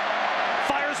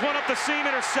 fires one up the seam,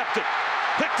 intercepted.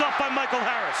 Picked up by Michael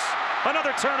Harris.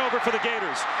 Another turnover for the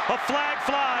Gators. A flag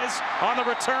flies on the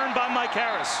return by Mike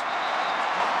Harris.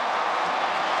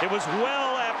 It was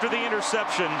well after the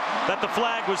interception that the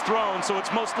flag was thrown, so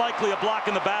it's most likely a block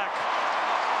in the back.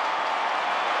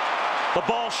 The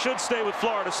ball should stay with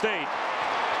Florida State.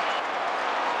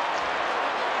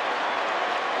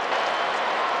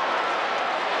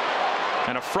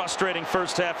 And a frustrating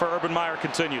first half for Urban Meyer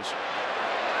continues.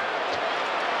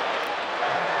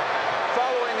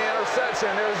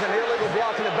 Interception. There's an illegal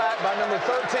block in the back by number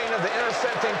 13 of the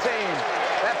intercepting team.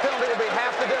 That penalty will be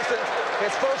half the distance.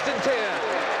 It's 1st and 10.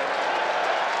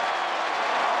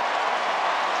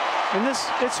 And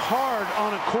it's hard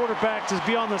on a quarterback to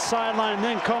be on the sideline and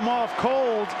then come off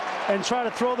cold and try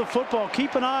to throw the football.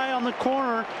 Keep an eye on the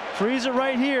corner. Freeze it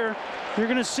right here. You're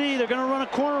going to see they're going to run a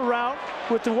corner route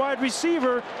with the wide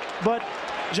receiver, but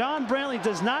John Brantley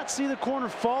does not see the corner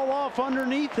fall off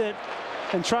underneath it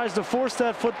and tries to force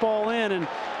that football in. And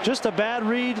just a bad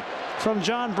read from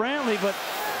John Brantley, but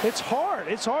it's hard.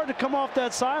 It's hard to come off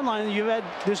that sideline. You've had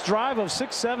this drive of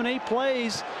 6, 7, 8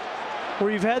 plays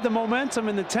where you've had the momentum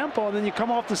and the tempo, and then you come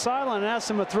off the sideline and ask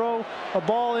them to throw a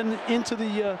ball into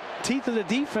the teeth of the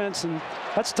defense, and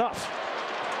that's tough.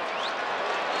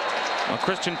 Well,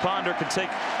 Christian Ponder can take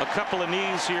a couple of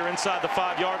knees here inside the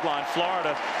 5-yard line.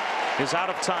 Florida is out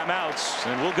of timeouts,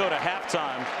 and we'll go to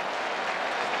halftime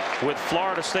with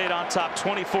Florida State on top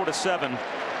 24-7,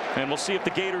 and we'll see if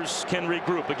the Gators can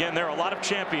regroup. Again, there are a lot of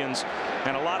champions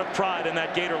and a lot of pride in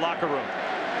that Gator locker room,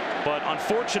 but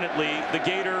unfortunately the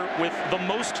Gator with the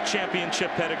most championship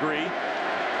pedigree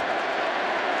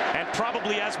and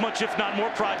probably as much, if not more,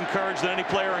 pride and courage than any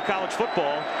player in college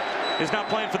football is now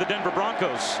playing for the Denver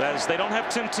Broncos, as they don't have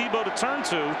Tim Tebow to turn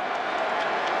to.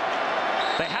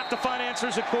 They have to find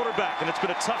answers at quarterback, and it's been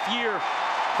a tough year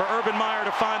for Urban Meyer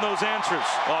to find those answers.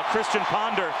 While Christian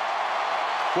Ponder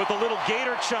with a little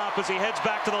Gator chomp as he heads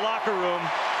back to the locker room.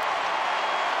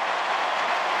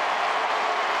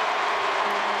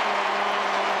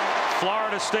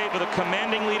 Florida State with a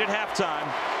commanding lead at halftime.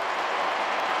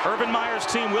 Urban Meyer's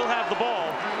team will have the ball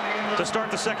to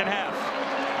start the second half.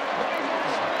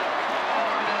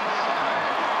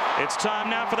 It's time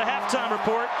now for the halftime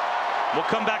report. We'll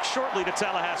come back shortly to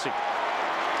Tallahassee.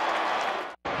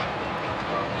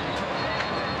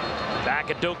 Back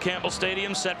at Doak Campbell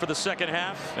Stadium, set for the second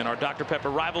half in our Dr. Pepper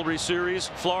rivalry series.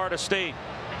 Florida State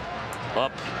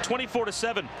up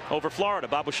 24-7 over Florida.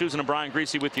 Bob Wischusen and Brian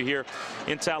Griese with you here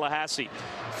in Tallahassee.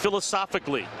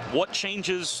 Philosophically, what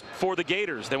changes for the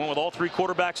Gators? They went with all 3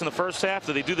 quarterbacks in the first half.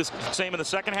 Do they do the same in the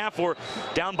second half, or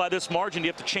down by this margin, do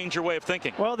you have to change your way of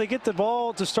thinking? Well, they get the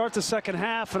ball to start the second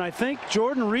half, and I think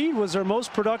Jordan Reed was their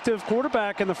most productive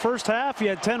quarterback in the first half. He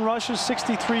had 10 rushes,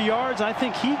 63 yards. I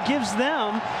think he gives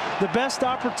them the best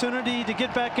opportunity to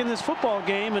get back in this football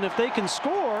game, and if they can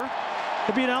score,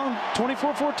 they'll be down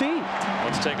 24-14.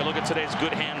 Let's take a look at today's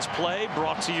Good Hands play,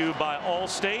 brought to you by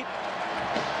Allstate.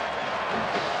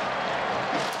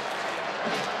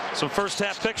 Some first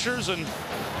half pictures, and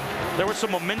there were some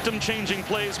momentum changing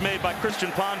plays made by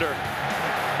Christian Ponder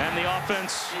and the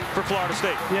offense for Florida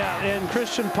State. Yeah, and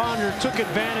Christian Ponder took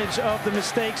advantage of the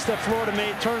mistakes that Florida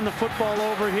made, turning the football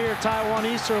over here. Taiwan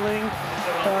Easterling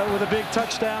with a big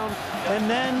touchdown, and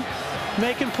then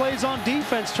making plays on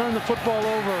defense, turn the football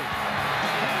over.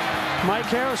 Mike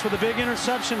Harris with a big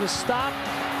interception to stop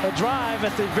a drive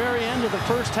at the very end of the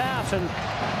first half, and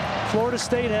Florida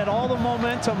State had all the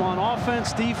momentum on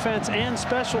offense, defense, and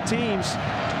special teams.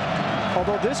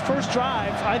 Although this first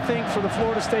drive, I think, for the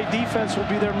Florida State defense will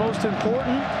be their most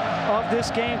important of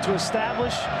this game to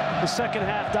establish the second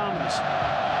half dominance.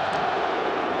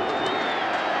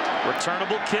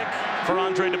 Returnable kick for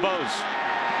Andre DeBose.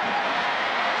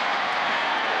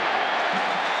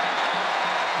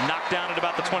 Knocked down at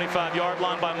about the 25-yard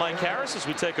line by Mike Harris as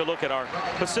we take a look at our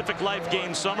Pacific Life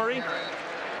game summary.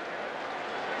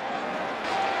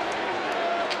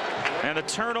 And the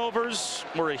turnovers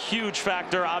were a huge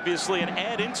factor, obviously, and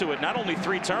add into it not only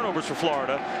 3 turnovers for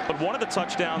Florida, but one of the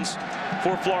touchdowns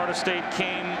for Florida State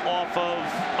came off of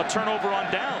a turnover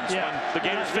on downs when the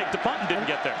Gators faked the punt and didn't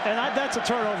get there. And that's a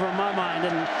turnover in my mind.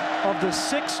 And of the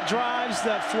 6 drives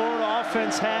that Florida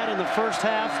offense had in the first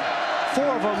half, 4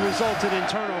 of them resulted in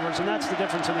turnovers, and that's the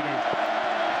difference in the game.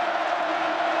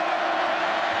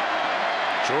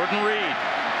 Jordan Reed.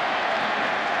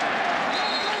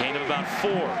 Gain of about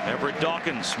 4. Everett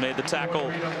Dawkins made the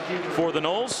tackle for the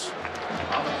Noles.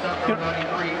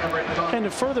 And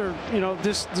to further,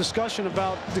 this discussion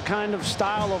about the kind of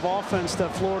style of offense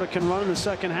that Florida can run in the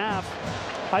second half,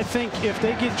 I think if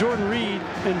they get Jordan Reed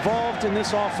involved in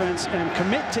this offense and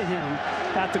commit to him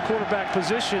at the quarterback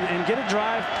position and get a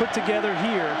drive put together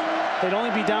here, they'd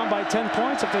only be down by 10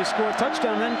 points if they score a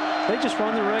touchdown. Then they just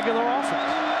run the regular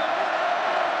offense.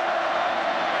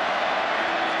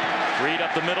 Reed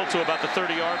up the middle to about the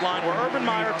 30-yard line, where Urban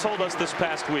Meyer told us this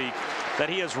past week that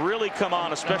he has really come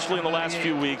on, especially in the last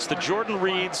few weeks. The Jordan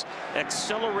Reed's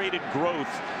accelerated growth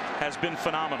has been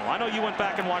phenomenal. I know you went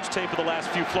back and watched tape of the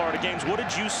last few Florida games. What did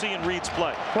you see in Reed's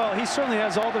play? Well, he certainly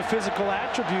has all the physical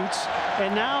attributes,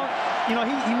 and now,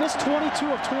 he missed 22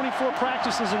 of 24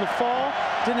 practices in the fall.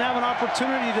 Didn't have an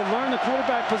opportunity to learn the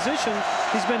quarterback position.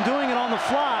 He's been doing it on the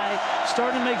fly,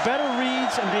 starting to make better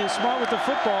reads and being smart with the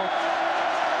football.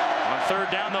 On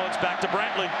 3rd down, though, it's back to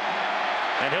Brantley,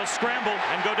 and he'll scramble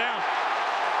and go down.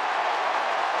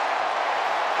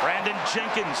 Brandon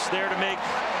Jenkins there to make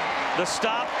the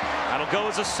stop. That'll go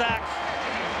as a sack.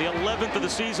 The 11th of the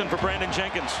season for Brandon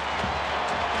Jenkins.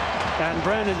 And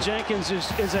Brandon Jenkins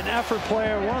is an effort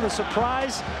player, one of the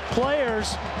surprise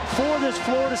players for this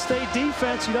Florida State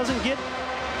defense. He doesn't get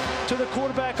to the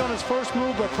quarterback on his first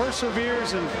move, but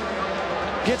perseveres and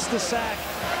gets the sack.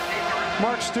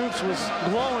 Mark Stoops was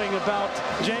glowing about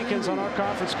Jenkins on our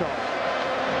conference call.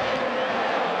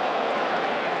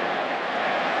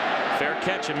 Fair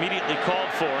catch immediately called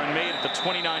for and made at the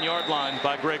 29-yard line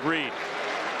by Greg Reed.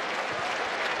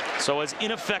 So as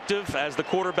ineffective as the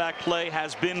quarterback play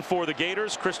has been for the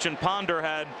Gators, Christian Ponder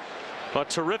had a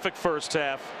terrific first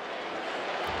half.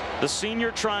 The senior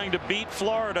trying to beat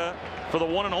Florida for the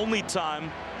one and only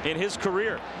time in his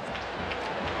career.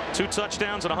 2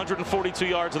 touchdowns and 142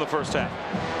 yards in the first half.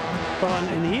 Well,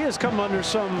 and he has come under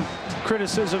some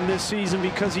criticism this season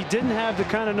because he didn't have the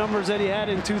kind of numbers that he had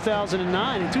in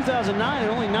 2009. In 2009, in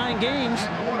only 9 games,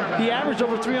 he averaged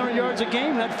over 300 yards a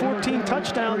game, had 14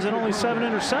 touchdowns and only 7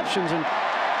 interceptions.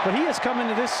 But he has come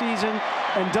into this season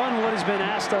and done what has been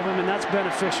asked of him, and that's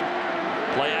beneficial.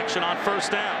 Play action on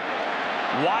 1st down.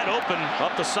 Wide open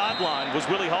up the sideline was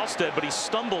Willie Halstead, but he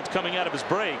stumbled coming out of his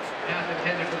break.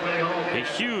 A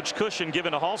huge cushion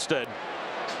given to Halstead.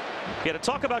 Yeah, to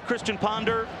talk about Christian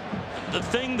Ponder, the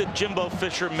thing that Jimbo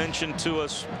Fisher mentioned to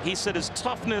us, he said his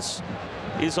toughness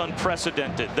is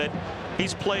unprecedented, that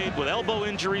he's played with elbow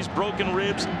injuries, broken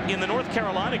ribs. In the North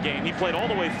Carolina game, he played all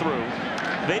the way through.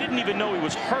 They didn't even know he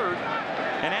was hurt,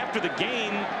 and after the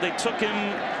game, they took him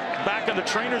back in the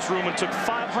trainer's room and took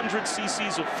 500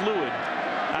 cc's of fluid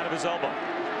out of his elbow.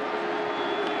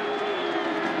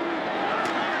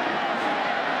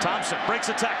 Thompson breaks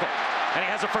a tackle, and he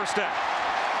has a 1st down.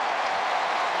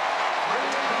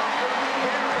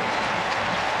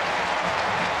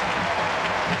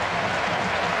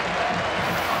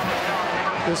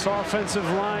 This offensive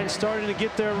line starting to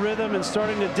get their rhythm and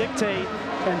starting to dictate,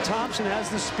 and Thompson has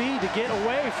the speed to get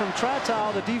away from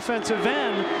Tratow, the defensive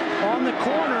end, on the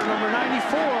corner, number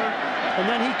 94, and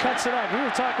then he cuts it up. We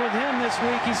were talking with him this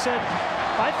week. He said,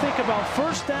 I think about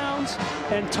 1st downs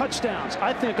and touchdowns.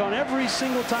 I think on every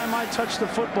single time I touch the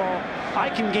football, I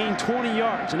can gain 20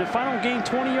 yards. And if I don't gain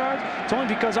 20 yards, it's only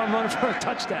because I'm running for a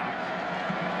touchdown.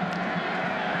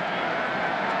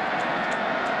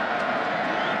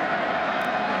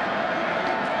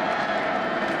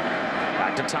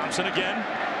 Back to Thompson again.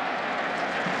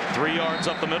 3 yards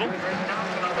up the middle.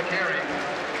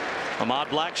 Ahmad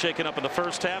Black shaken up in the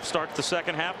first half, starts the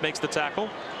second half, makes the tackle.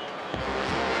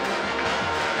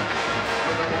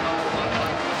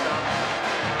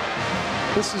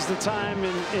 This is the time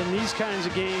in these kinds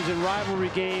of games, in rivalry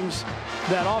games,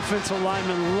 that offensive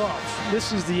linemen love.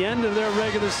 This is the end of their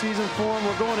regular season form.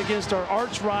 We're going against our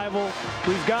arch rival.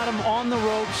 We've got them on the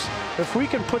ropes. If we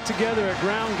can put together a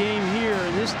ground game here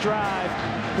in this drive,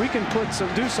 we can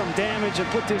do some damage and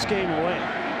put this game away.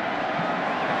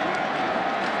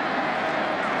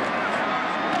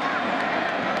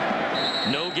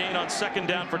 No gain on 2nd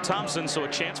down for Thompson, so a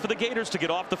chance for the Gators to get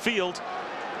off the field.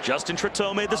 Justin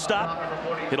Tratow made the stop.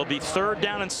 It'll be 3rd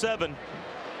down and 7.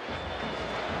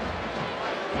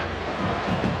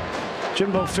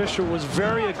 Jimbo Fisher was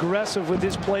very aggressive with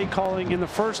his play calling in the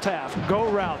first half. Go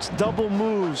routes, double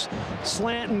moves,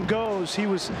 slant and goes. He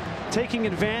was taking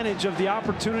advantage of the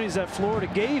opportunities that Florida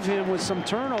gave him with some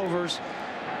turnovers.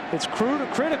 It's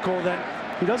critical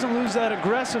that he doesn't lose that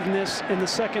aggressiveness in the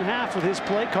second half with his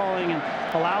play calling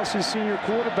and allows his senior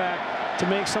quarterback to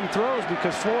make some throws,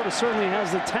 because Florida certainly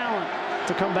has the talent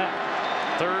to come back.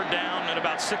 Third down at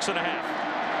about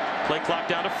 6.5. Play clock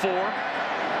down to 4.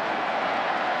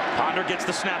 Ponder gets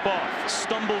the snap off,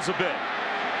 stumbles a bit.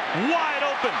 Wide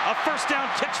open, a first down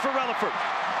catch for Relaford.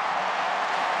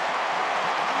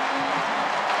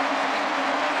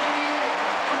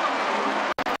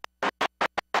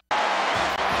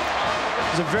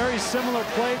 It's a very similar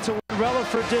play to what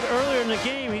Relaford did earlier in the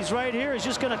game. He's right here. He's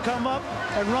just going to come up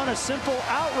and run a simple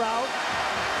out route.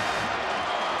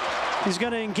 He's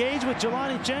going to engage with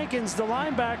Jelani Jenkins. The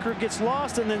linebacker gets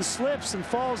lost and then slips and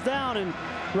falls down, and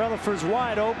Relaford's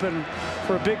wide open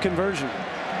for a big conversion.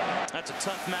 That's a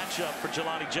tough matchup for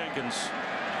Jelani Jenkins.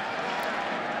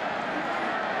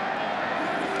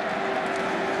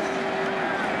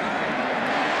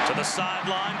 To the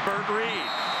sideline, Burt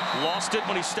Reed. Lost it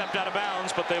when he stepped out of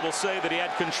bounds, but they will say that he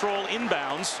had control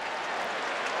inbounds.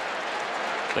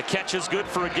 The catch is good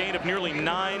for a gain of nearly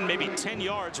 9, maybe 10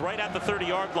 yards right at the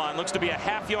 30-yard line. Looks to be a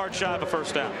half-yard shy of a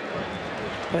first down.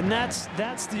 And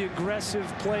that's the aggressive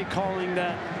play calling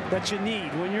that you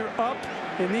need. When you're up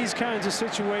in these kinds of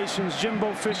situations,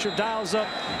 Jimbo Fisher dials up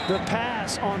the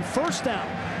pass on first down,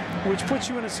 which puts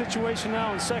you in a situation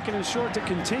now on 2nd and short to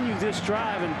continue this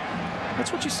drive. And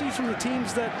that's what you see from the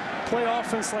teams that play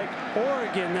offense like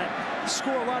Oregon, that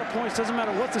score a lot of points. Doesn't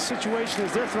matter what the situation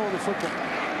is, they're throwing the football.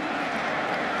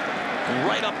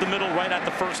 Right up the middle, right at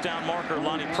the first down marker.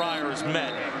 Lonnie Pryor is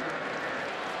met.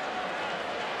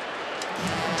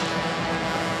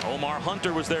 Omar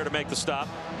Hunter was there to make the stop.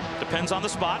 Depends on the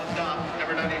spot.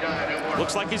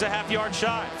 Looks like he's a half-yard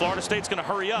shy. Florida State's going to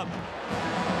hurry up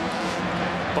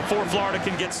before Florida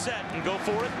can get set and go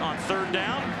for it on 3rd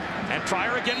down. And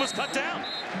Pryor again was cut down.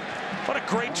 What a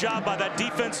great job by that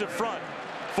defensive front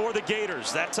for the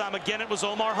Gators. That time again it was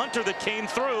Omar Hunter that came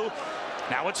through.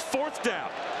 Now it's 4th down.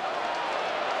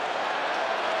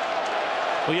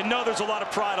 Well, you know there's a lot of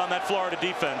pride on that Florida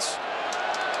defense.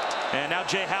 And now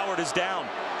Jay Howard is down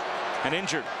and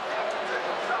injured.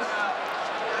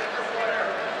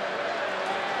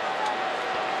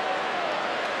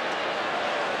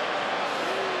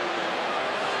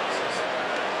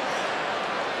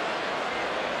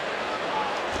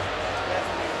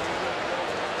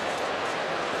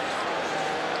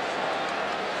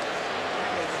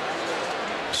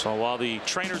 So while the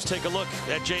trainers take a look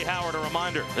at Jay Howard, a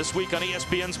reminder, this week on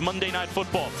ESPN's Monday Night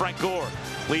Football, Frank Gore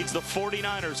leads the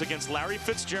 49ers against Larry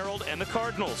Fitzgerald and the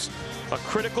Cardinals. A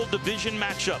critical division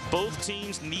matchup. Both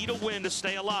teams need a win to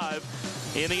stay alive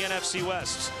in the NFC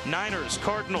West. Niners,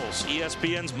 Cardinals,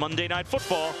 ESPN's Monday Night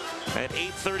Football at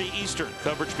 8:30 Eastern.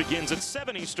 Coverage begins at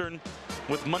 7 Eastern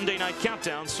with Monday Night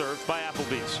Countdown served by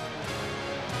Applebee's.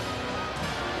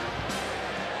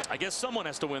 I guess someone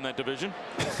has to win that division.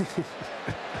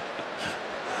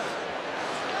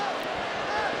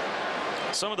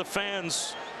 Some of the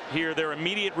fans here, their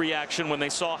immediate reaction when they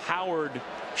saw Howard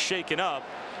shaken up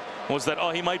was that,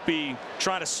 oh, he might be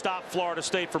trying to stop Florida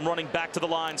State from running back to the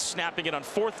line, snapping it on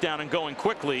 4th down and going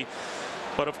quickly.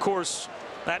 But of course,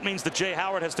 that means that Jay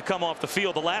Howard has to come off the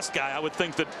field. The last guy I would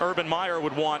think that Urban Meyer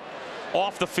would want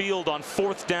off the field on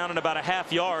 4th down and about a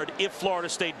half yard if Florida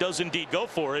State does indeed go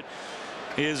for it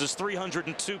is his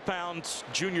 302-pound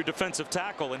junior defensive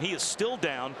tackle, and he is still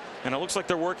down, and it looks like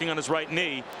they're working on his right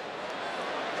knee.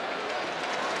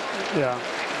 Yeah.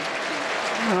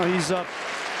 No, he's up.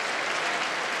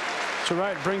 So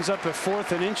right, brings up a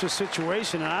 4th and inches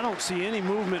situation, and I don't see any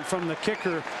movement from the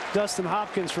kicker, Dustin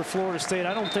Hopkins, for Florida State.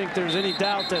 I don't think there's any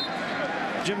doubt that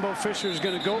Jimbo Fisher is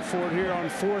going to go for it here on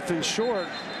 4th and short.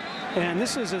 And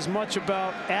this is as much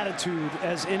about attitude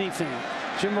as anything.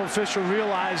 Jimbo Fisher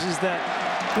realizes that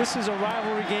this is a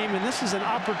rivalry game, and this is an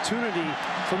opportunity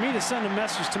for me to send a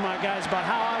message to my guys about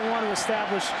how I want to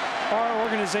establish our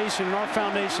organization and our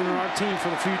foundation and our team for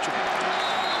the future.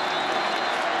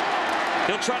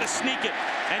 He'll try to sneak it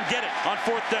and get it on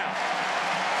 4th down.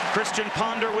 Christian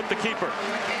Ponder with the keeper,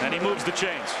 and he moves the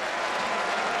chains.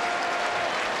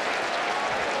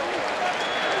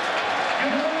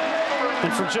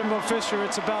 And for Jimbo Fisher,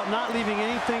 it's about not leaving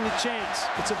anything to chance.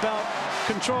 It's about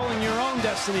controlling your own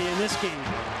destiny in this game.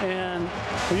 And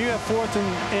when you have 4th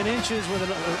and inches with a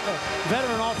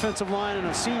veteran offensive line and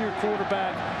a senior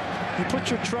quarterback, you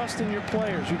put your trust in your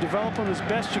players. You develop them as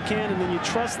best you can, and then you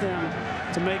trust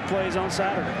them to make plays on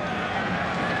Saturday.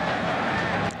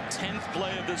 10th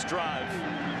play of this drive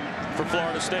for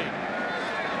Florida State.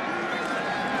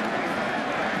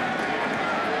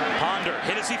 Ponder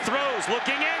hit as he throws,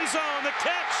 looking end zone, the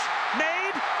catch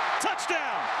made,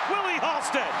 touchdown, Willie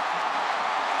Halstead.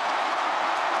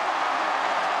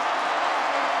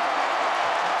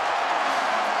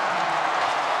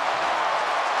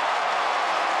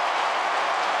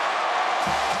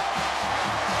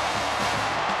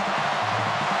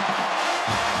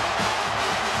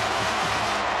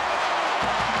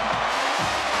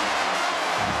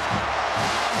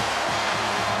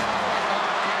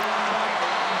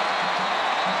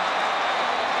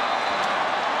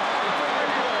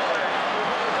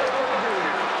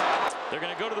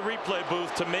 Go to the replay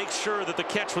booth to make sure that the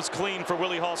catch was clean for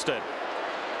Willie Halstead.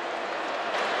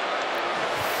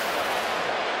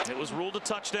 It was ruled a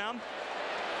touchdown.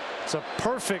 It's a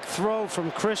perfect throw from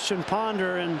Christian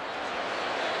Ponder, and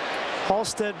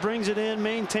Halstead brings it in,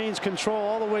 maintains control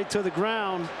all the way to the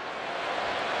ground,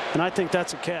 and I think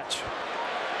that's a catch.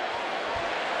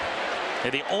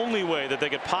 And the only way that they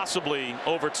could possibly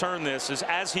overturn this is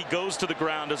as he goes to the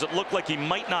ground. Does it look like he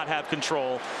might not have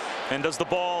control, and does the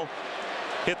ball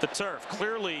hit the turf?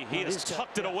 Clearly he has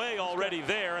tucked it away already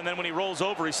there, and then when he rolls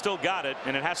over he still got it,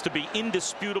 and it has to be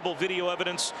indisputable video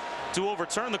evidence to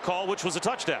overturn the call, which was a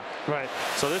touchdown. Right.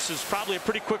 So this is probably a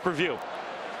pretty quick review.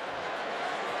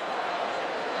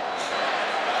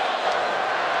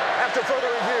 After further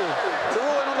review, the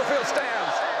ruling on the field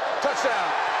stands. Touchdown.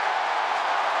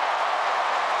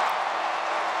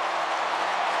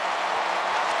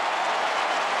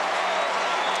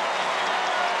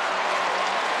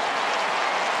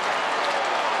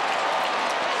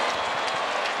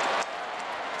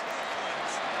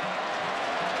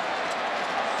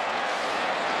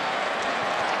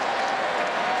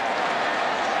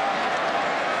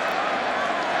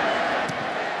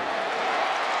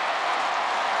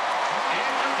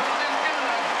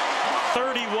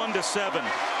 To 7.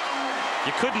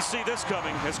 You couldn't see this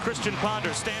coming as Christian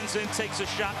Ponder stands in, takes a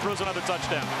shot, throws another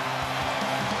touchdown.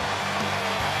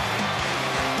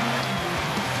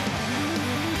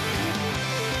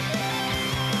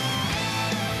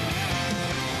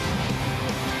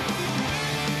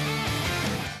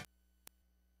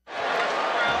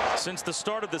 Since the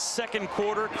start of the second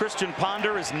quarter, Christian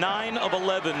Ponder is 9 of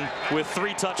 11 with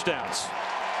 3 touchdowns.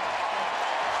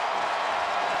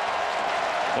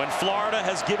 When Florida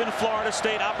has given Florida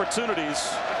State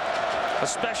opportunities,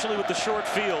 especially with the short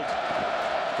field,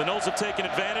 the Noles have taken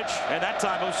advantage, and that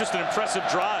time it was just an impressive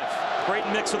drive. Great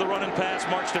mix of the run and pass,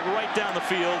 marched it right down the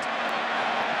field.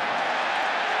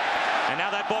 And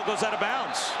now that ball goes out of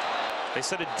bounds. They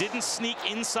said it didn't sneak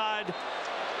inside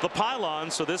the pylon,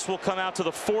 so this will come out to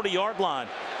the 40-yard line.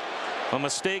 A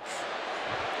mistake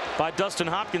by Dustin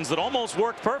Hopkins that almost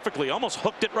worked perfectly, almost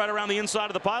hooked it right around the inside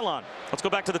of the pylon. Let's go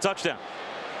back to the touchdown.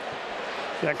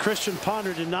 Yeah, Christian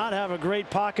Ponder did not have a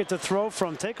great pocket to throw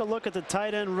from. Take a look at the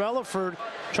tight end Relaford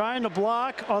trying to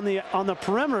block on the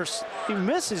perimeter. He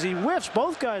misses, he whiffs,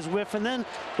 both guys whiff, and then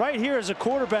right here as a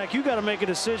quarterback you got to make a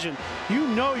decision. You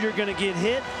know you're going to get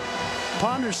hit.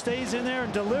 Ponder stays in there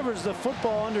and delivers the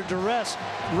football under duress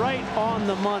right on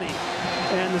the money.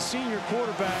 And the senior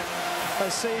quarterback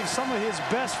has saved some of his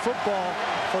best football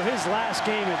for his last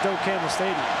game at Doak Campbell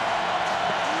Stadium.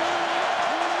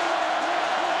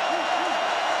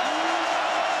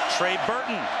 Trey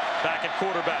Burton back at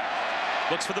quarterback.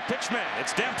 Looks for the pitch man.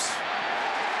 It's Demps.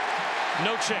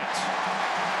 No chance.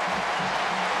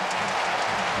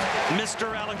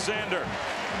 Mr. Alexander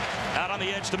out on the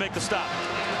edge to make the stop.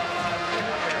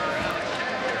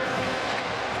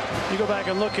 You go back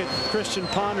and look at Christian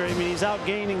Ponder. I mean, he's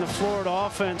outgaining the Florida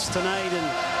offense tonight,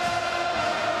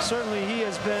 and certainly he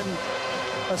has been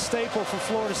a staple for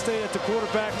Florida State at the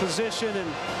quarterback position and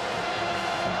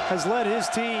has led his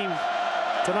team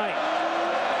tonight.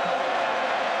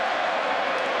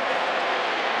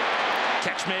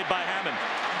 Catch made by Hammond.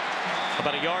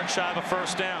 About a yard shy of a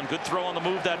first down. Good throw on the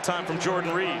move that time from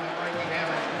Jordan Reed.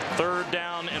 3rd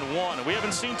down and 1. We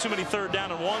haven't seen too many 3rd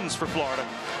down and 1s for Florida.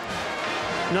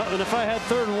 No, and if I had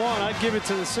 3rd and 1, I'd give it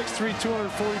to the 6'3",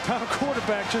 240-pound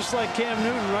quarterback, just like Cam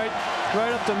Newton, right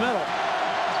up the middle.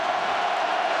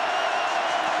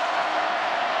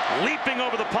 Leaping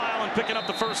over the pile and picking up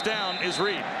the first down is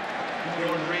Reed.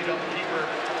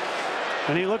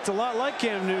 And he looked a lot like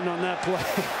Cam Newton on that play.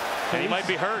 And he might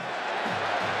be hurt.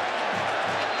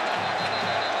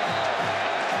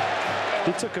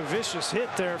 He took a vicious hit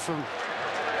there from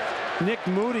Nick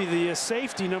Moody, the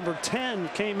safety, number 10,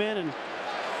 came in and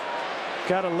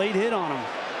got a late hit on him.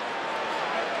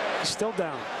 He's still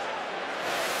down.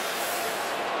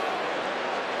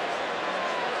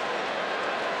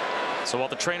 So while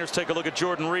the trainers take a look at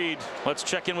Jordan Reed, let's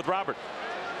check in with Robert.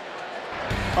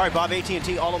 All right, Bob,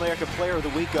 AT&T All-America Player of the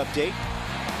Week update.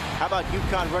 How about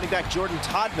UConn running back Jordan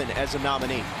Todman as a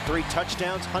nominee? 3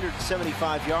 touchdowns,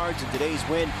 175 yards in today's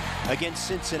win against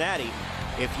Cincinnati.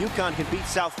 If UConn can beat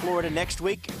South Florida next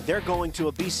week, they're going to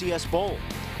a BCS Bowl.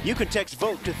 You can text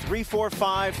VOTE to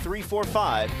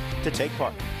 345-345 to take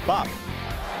part. Bob.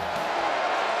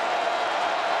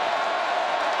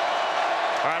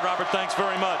 All right, Robert, thanks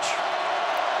very much.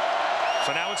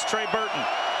 So now it's Trey Burton.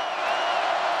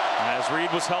 As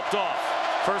Reed was helped off.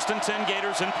 1st and 10,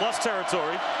 Gators in plus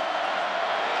territory.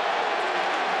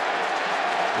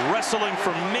 Wrestling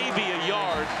for maybe a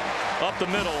yard up the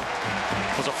middle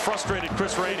was a frustrated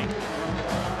Chris Rainey.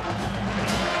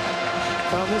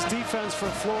 Well, this defense for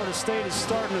Florida State is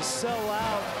starting to sell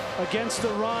out against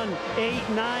the run. 8,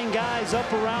 9 guys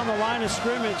up around the line of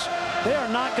scrimmage. They are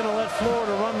not going to let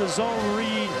Florida run the zone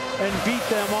read and beat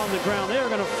them on the ground. They are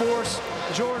going to force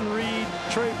Jordan Reed,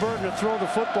 Trey Burton to throw the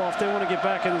football if they want to get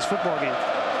back in this football game.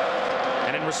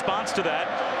 And in response to that,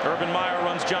 Urban Meyer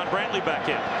runs John Brantley back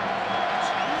in.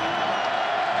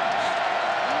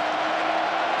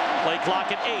 Play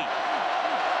clock at 8.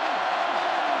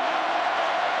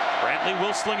 Brantley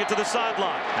will sling it to the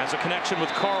sideline. Has a connection with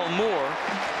Carl Moore.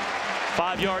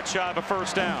 5 yards shy of a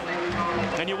first down.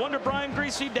 And you wonder, Brian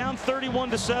Griese, down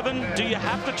 31-7, do you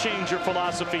have to change your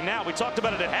philosophy now? We talked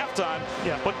about it at halftime,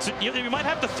 but you might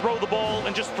have to throw the ball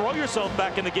and just throw yourself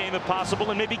back in the game if possible,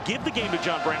 and maybe give the game to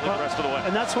John Brantley the rest of the way.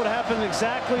 And that's what happened,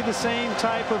 exactly the same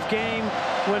type of game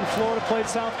when Florida played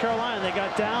South Carolina. They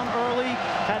got down early,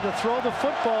 had to throw the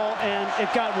football, and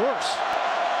it got worse.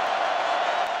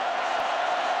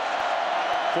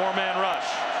 4-man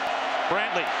rush.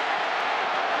 Brantley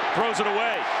throws it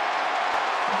away.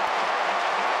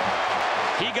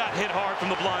 He got hit hard from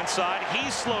the blind side.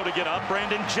 He's slow to get up.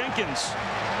 Brandon Jenkins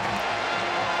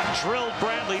drilled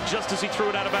Brantley just as he threw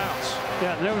it out of bounds.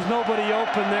 Yeah, there was nobody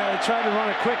open there. They tried to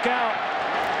run a quick out.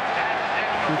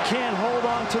 You can't hold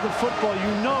on to the football.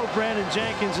 You know Brandon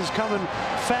Jenkins is coming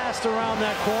fast around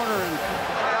that corner. And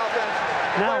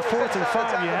now 4th and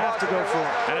 5, you have to go for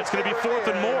it. And it's going to be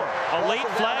 4th and more. A late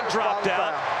flag dropped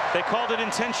out. They called it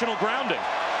intentional grounding.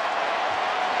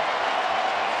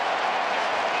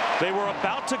 They were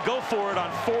about to go for it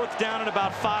on 4th down and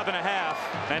about 5.5.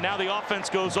 And now the offense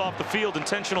goes off the field.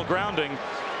 Intentional grounding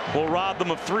will rob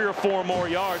them of 3 or 4 more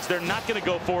yards. They're not going to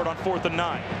go for it on 4th and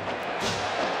 9.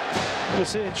 You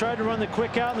see, they tried to run the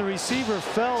quick out, and the receiver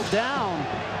fell down.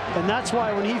 And that's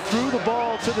why when he threw the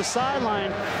ball to the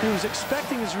sideline, he was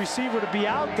expecting his receiver to be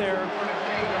out there,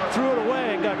 threw it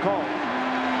away, and got called.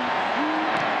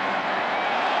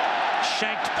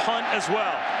 Shanked punt as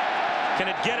well. Can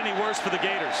it get any worse for the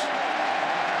Gators?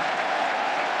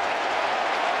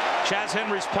 Chaz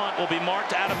Henry's punt will be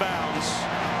marked out of bounds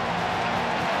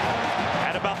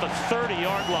at about the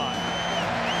 30-yard line.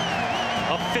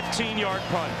 A 15-yard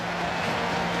punt.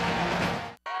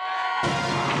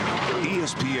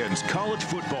 ESPN's College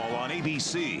Football on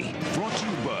ABC, brought to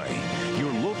you by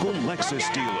your local Lexus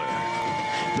dealer.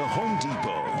 The Home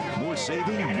Depot. More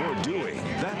saving, more doing.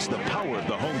 That's the power of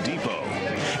the Home Depot.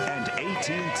 And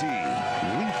AT&T.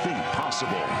 Rethink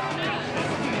possible.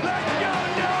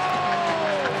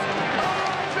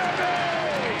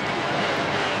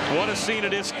 What a scene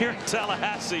it is here in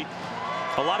Tallahassee.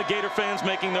 A lot of Gator fans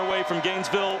making their way from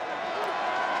Gainesville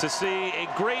to see a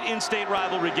great in-state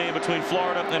rivalry game between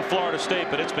Florida and Florida State,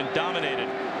 but it's been dominated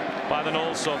by the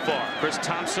Noles so far. Chris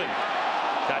Thompson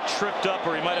got tripped up,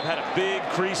 or he might have had a big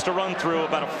crease to run through,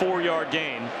 about a 4-yard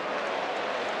gain.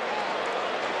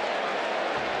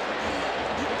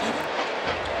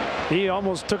 He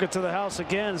almost took it to the house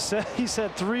again. He's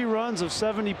had 3 runs of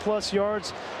 70+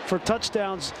 yards for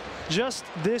touchdowns just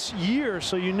this year,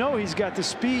 so you know he's got the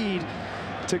speed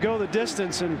to go the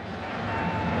distance, and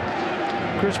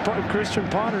Christian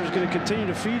Ponder is going to continue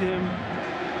to feed him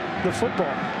the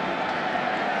football.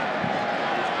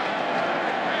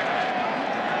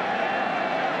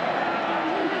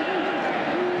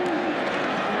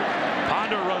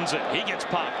 Ponder runs it. He gets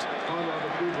popped.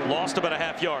 Lost about a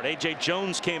half yard. A.J.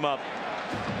 Jones came up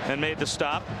and made the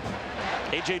stop.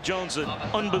 A.J. Jones, an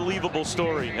unbelievable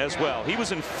story as well. He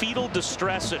was in fetal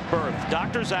distress at birth.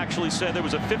 Doctors actually said there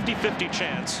was a 50-50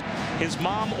 chance his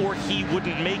mom or he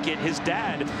wouldn't make it. His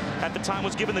dad at the time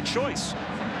was given the choice.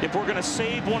 If we're going to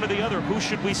save one or the other, who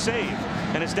should we save?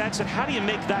 And his dad said, how do you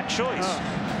make that choice?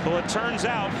 Well, it turns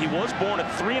out he was born at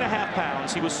 3.5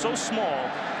 pounds. He was so small,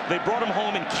 they brought him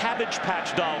home in Cabbage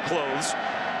Patch doll clothes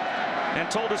and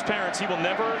told his parents he will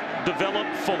never develop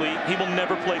fully. He will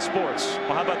never play sports.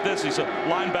 Well, how about this? He's a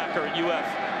linebacker at UF.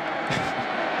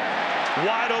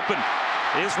 Wide open.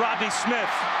 is Rodney Smith.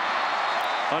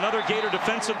 Another Gator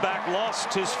defensive back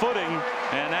lost his footing,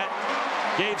 and that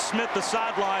gave Smith the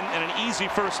sideline and an easy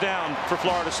first down for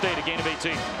Florida State, a gain of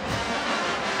 18.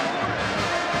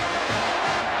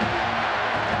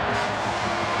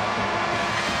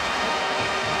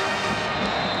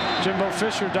 Jimbo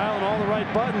Fisher dialing all the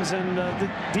right buttons, and the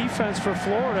defense for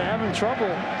Florida having trouble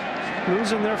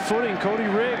losing their footing. Cody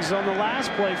Riggs on the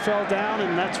last play fell down,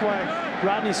 and that's why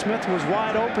Rodney Smith was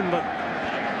wide open. But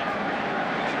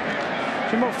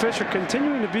Jimbo Fisher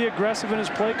continuing to be aggressive in his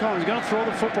play call. He's going to throw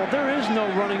the football. There is no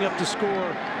running up to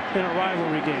score in a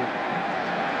rivalry game.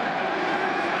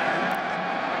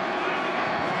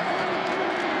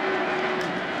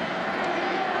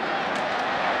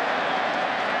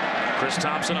 Chris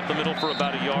Thompson up the middle for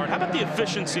about a yard. How about the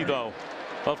efficiency, though,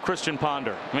 of Christian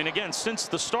Ponder? I mean, again, since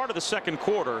the start of the second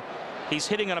quarter, he's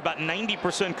hitting on about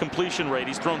 90% completion rate.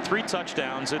 He's thrown 3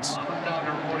 touchdowns. It's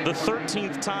the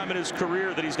 13th time in his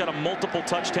career that he's got a multiple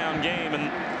touchdown game,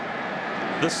 and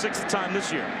the 6th time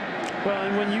this year. Well,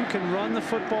 and when you can run the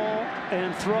football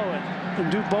and throw it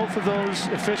and do both of those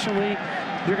efficiently,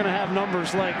 you're going to have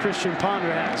numbers like Christian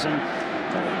Ponder has. And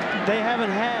they haven't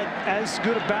had as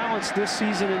good a balance this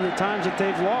season in the times that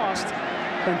they've lost.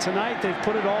 And tonight they've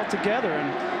put it all together,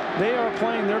 and they are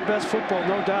playing their best football,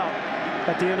 no doubt,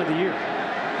 at the end of the year.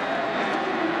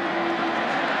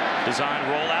 Design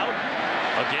rollout.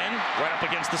 Again, right up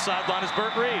against the sideline is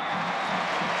Burt Reed.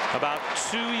 About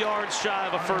 2 yards shy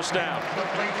of a first down.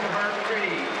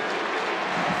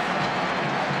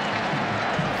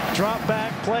 Drop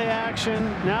back, play action.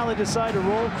 Now they decide to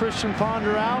roll Christian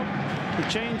Ponder out. The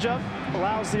changeup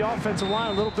allows the offensive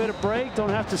line a little bit of break. Don't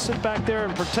have to sit back there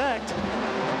and protect.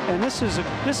 And this is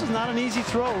not an easy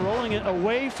throw. Rolling it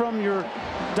away from your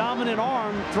dominant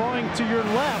arm, throwing to your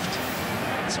left.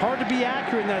 It's hard to be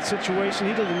accurate in that situation.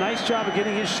 He did a nice job of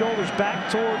getting his shoulders back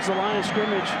towards the line of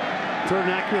scrimmage for an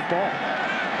accurate ball.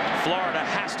 Florida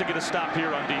has to get a stop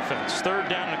here on defense. 3rd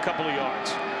down and a couple of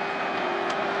yards.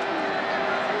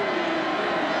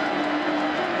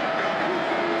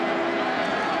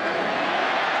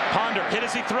 Ponder hit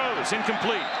as he throws,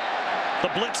 incomplete. The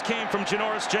blitz came from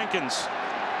Janoris Jenkins,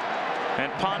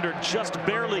 and Ponder just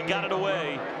barely got it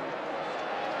away.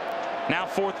 Now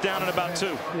 4th down and about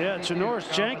 2. Yeah,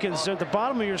 Janoris Jenkins at the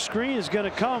bottom of your screen is going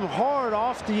to come hard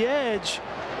off the edge,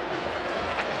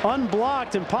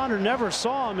 unblocked, and Ponder never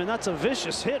saw him, and that's a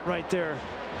vicious hit right there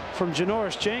from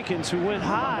Janoris Jenkins, who went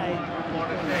high.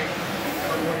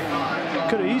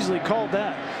 Could have easily called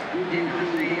that.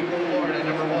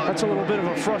 That's a little bit of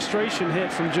a frustration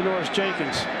hit from Janoris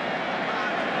Jenkins.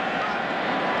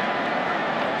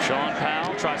 Sean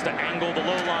Powell tries to angle the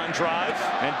low line drive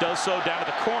and does so down to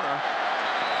the corner,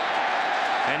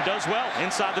 and does well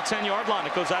inside the 10-yard line.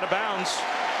 It goes out of bounds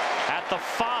at the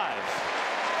 5.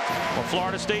 Well,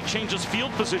 Florida State changes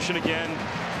field position again.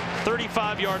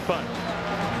 35-yard punt.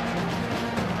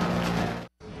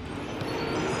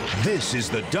 This is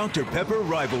the Dr. Pepper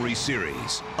Rivalry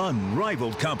Series.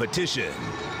 Unrivaled competition.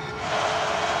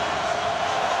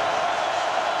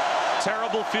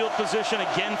 Terrible field position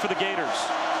again for the Gators.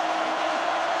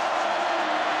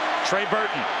 Trey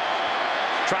Burton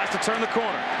tries to turn the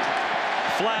corner.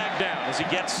 Flag down as he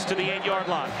gets to the 8-yard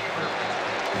line.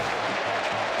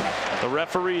 The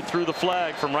referee threw the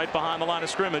flag from right behind the line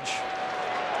of scrimmage.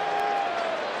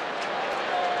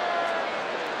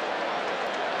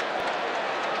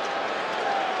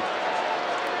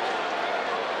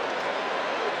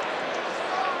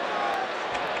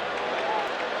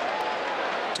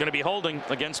 It's going to be holding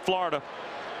against Florida.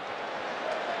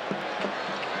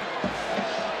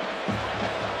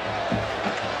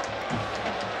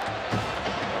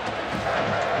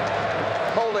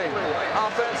 Holding.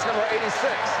 Offense number 86.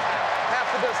 Half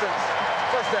the distance.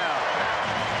 First down.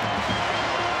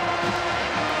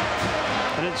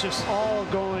 And it's just all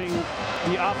going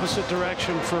the opposite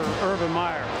direction for Urban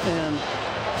Meyer. And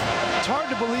it's hard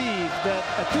to believe that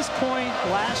at this point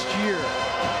last year,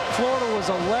 Florida was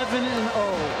 11-0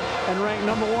 and ranked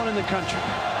 #1 in the country.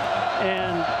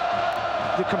 And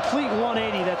the complete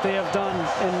 180 that they have done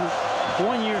in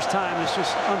 1 year's time is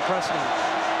just unprecedented.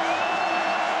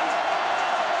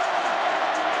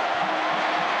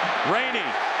 Rainey,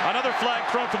 another flag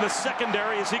thrown from the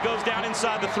secondary as he goes down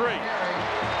inside the 3.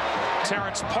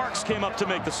 Terrence Parks came up to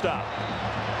make the stop.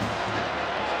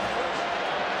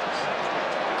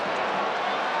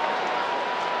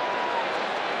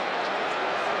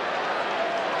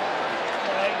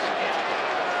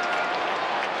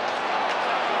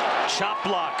 Chop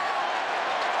block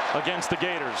against the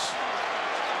Gators.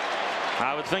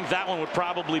 I would think that one would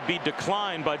probably be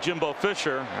declined by Jimbo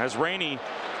Fisher, as Rainey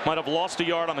Might have lost a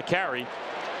yard on the carry.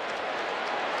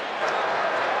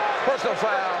 Personal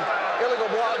foul. Illegal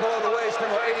block below the waist,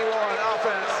 number 81,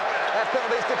 offense. That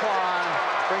penalty's decline.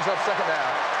 Brings up second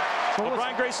down. Well,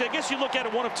 Brian Gracie, I guess you look at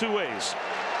it one of two ways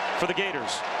for the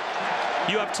Gators.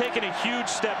 You have taken a huge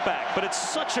step back, but it's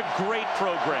such a great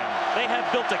program. They have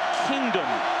built a kingdom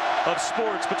of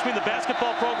sports between the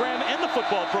basketball program and the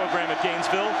football program at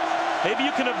Gainesville. Maybe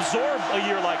you can absorb a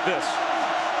year like this.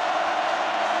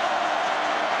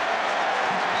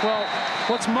 Well,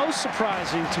 what's most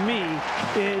surprising to me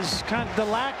is kind of the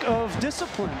lack of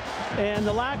discipline and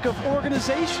the lack of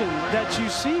organization that you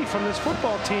see from this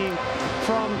football team,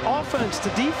 from offense to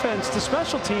defense to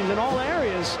special teams in all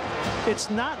areas. It's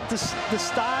not the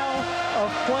style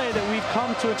of play that we've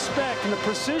come to expect and the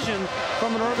precision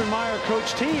from an Urban Meyer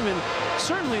coach team. And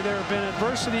certainly there have been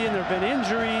adversity and there have been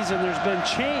injuries and there's been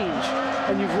change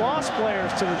and you've lost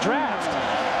players to the draft.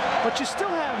 But you still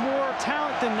have more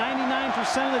talent than 99%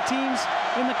 of the teams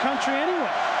in the country anyway.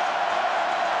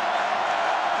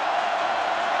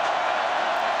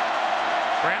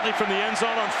 Brantley from the end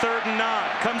zone on 3rd and 9.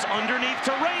 Comes underneath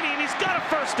to Rainey, and he's got a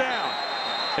first down.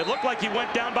 It looked like he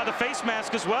went down by the face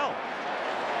mask as well.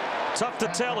 Tough to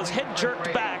tell. His head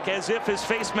jerked back as if his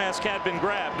face mask had been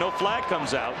grabbed. No flag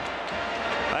comes out.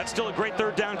 That's still a great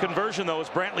 3rd down conversion, though, as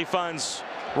Brantley finds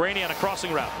Rainey on a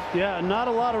crossing route. Yeah, not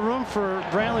a lot of room for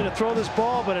Brantley to throw this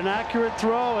ball, but an accurate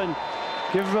throw, and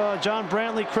give John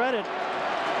Brantley credit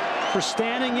for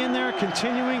standing in there,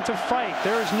 continuing to fight.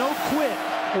 There is no quit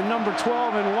in number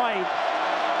 12 in white,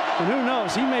 and who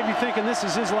knows, he may be thinking this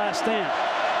is his last stand.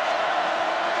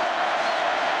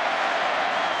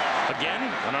 Again,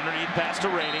 an underneath pass to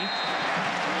Rainey.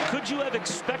 Could you have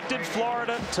expected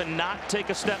Florida to not take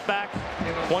a step back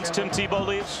once Tim Tebow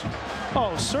leaves?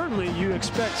 Oh, certainly you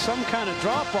expect some kind of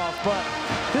drop-off, but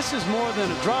this is more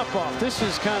than a drop-off. This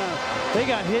is kind of, they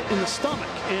got hit in the stomach,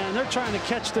 and they're trying to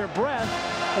catch their breath.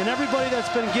 And everybody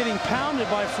that's been getting pounded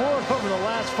by Florida over the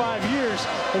last 5 years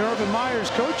in Urban Meyer's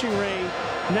coaching reign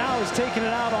now is taking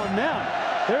it out on them.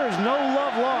 There is no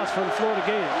love lost for the Florida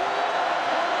Gators.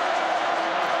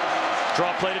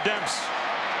 Draw play to Demps.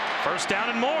 First down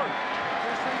and more.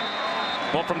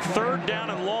 Well, from 3rd down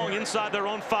and long inside their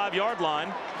own 5-yard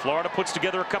line, Florida puts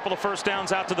together a couple of first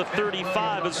downs out to the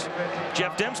 35 as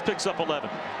Jeff Demps picks up 11.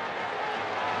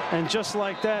 And just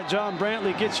like that, John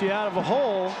Brantley gets you out of a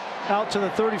hole out to the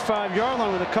 35-yard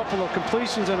line with a couple of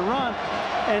completions and a run,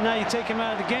 and now you take him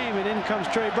out of the game, and in comes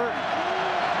Trey Burton.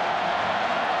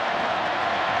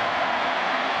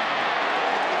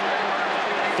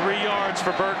 Three yards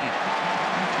for Burton.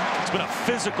 It's been a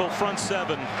physical front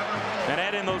 7, and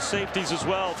add in those safeties as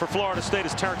well for Florida State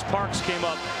as Terrence Parks came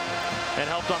up and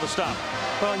helped on the stop.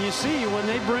 Well, and you see when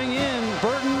they bring in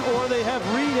Burton or they have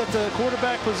Reed at the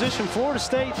quarterback position, Florida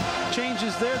State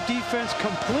changes their defense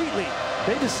completely.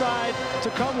 They decide to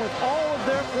come with all of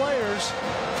their players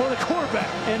for the quarterback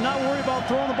and not worry about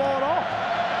throwing the ball at all.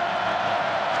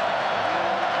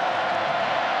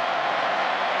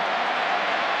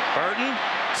 Burton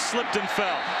slipped and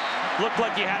fell. Looked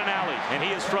like he had an alley, and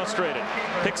he is frustrated.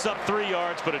 Picks up 3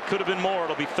 yards, but it could have been more.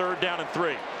 It'll be 3rd down and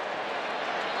 3.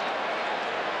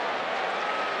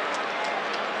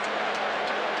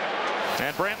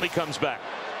 And Brantley comes back.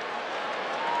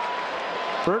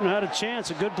 Burton had a chance,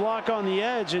 a good block on the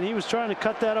edge, and he was trying to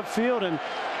cut that upfield. And,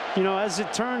 you know, as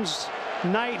it turns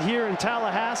night here in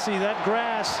Tallahassee, that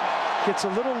grass gets a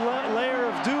little layer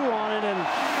of dew on it, and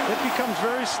it becomes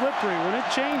very slippery. When it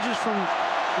changes from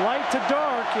light to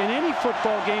dark in any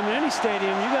football game in any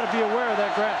stadium, you got to be aware of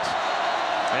that grass.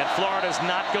 And Florida's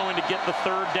not going to get the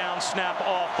 3rd down snap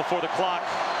off before the clock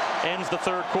ends the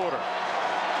 3rd quarter.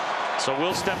 So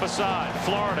we'll step aside.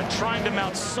 Florida trying to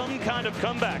mount some kind of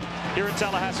comeback here in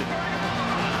Tallahassee.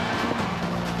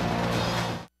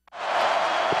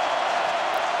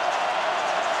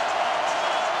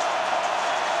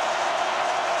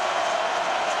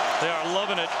 They are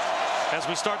loving it as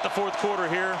we start the 4th quarter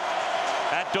here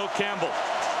at Doak Campbell.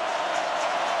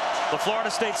 The Florida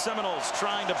State Seminoles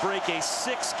trying to break a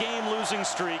 6-game losing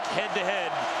streak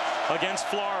head-to-head against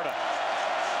Florida.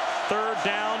 3rd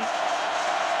down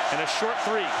and a short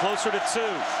 3, closer to 2.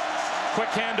 Quick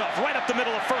handoff right up the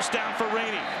middle of 1st down for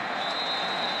Rainey.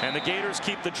 And the Gators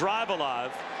keep the drive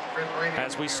alive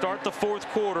as we start the 4th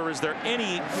quarter. Is there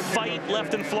any fight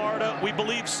left in Florida? We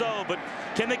believe so, but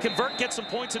can they convert, get some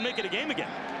points, and make it a game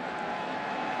again?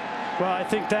 Well, I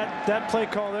think that play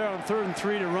call there on 3rd and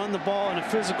 3 to run the ball in a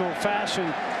physical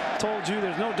fashion told you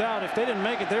there's no doubt if they didn't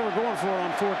make it, they were going for it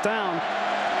on 4th down.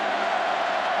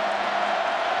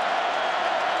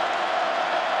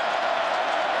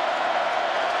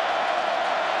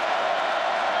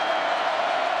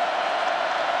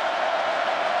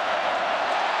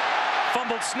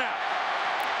 Scrambled snap.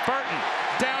 Burton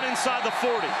down inside the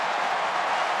 40.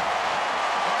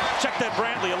 Check that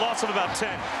Brantley, a loss of about 10.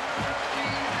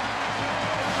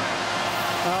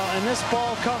 And this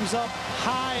ball comes up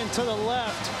high and to the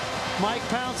left. Mike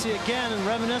Pouncey again, and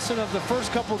reminiscent of the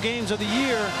first couple games of the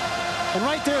year. And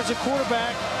right there as a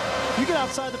quarterback, you get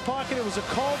outside the pocket, it was a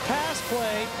called pass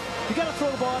play. You got to throw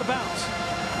the ball out of bounds.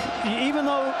 Even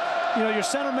though your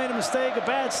center made a mistake, a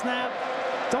bad snap,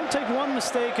 don't take one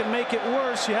mistake and make it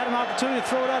worse. You had an opportunity to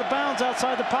throw it out of bounds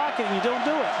outside the pocket, and you don't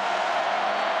do it.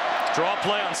 Draw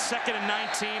play on 2nd and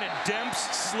 19, and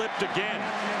Demps slipped again.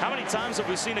 How many times have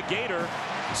we seen a Gator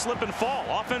slip and fall,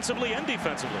 offensively and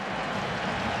defensively?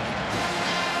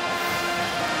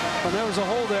 Well, there was a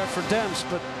hole there for Demps,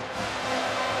 but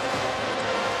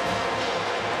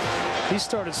he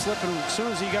started slipping as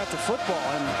soon as he got the football,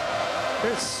 and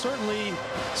it's certainly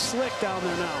slick down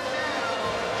there now.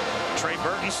 Trey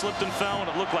Burton slipped and fell, and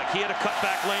it looked like he had a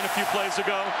cutback lane a few plays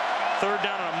ago. 3rd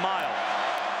down and a mile.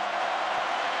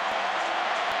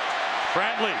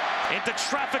 Brantley into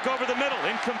traffic over the middle,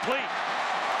 incomplete.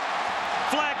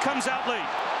 Flag comes out late.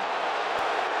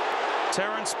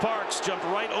 Terrence Parks jumped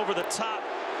right over the top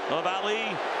of Ali.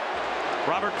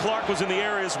 Robert Clark was in the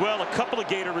area as well. A couple of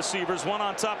Gator receivers, one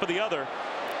on top of the other.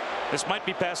 This might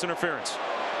be pass interference.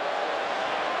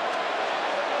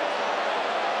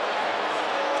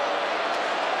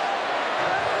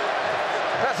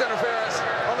 Pass interference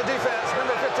on the defense,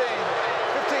 number 15.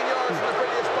 15 yards from the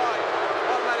previous spot.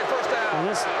 Automatic first down. And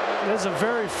this is a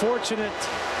very fortunate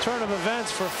turn of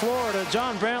events for Florida.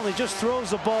 John Brantley just throws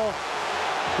the ball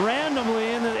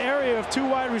randomly in the area of 2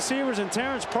 wide receivers, and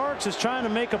Terrence Parks is trying to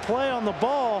make a play on the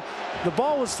ball. The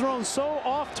ball was thrown so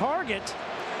off target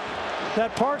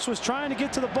that Parks was trying to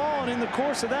get to the ball, and in the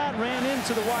course of that ran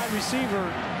into the wide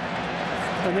receiver,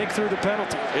 and they threw the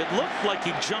penalty. It looked like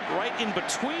he jumped right in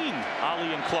between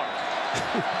Ali and Clark.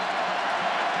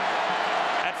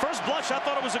 At first blush, I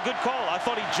thought it was a good call. I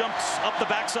thought he jumped up the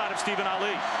backside of Stephen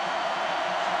Ali.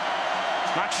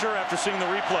 Not sure after seeing the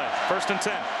replay. 1st and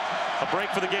 10. A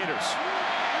break for the Gators.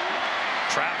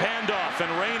 Trap handoff, and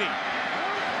Rainey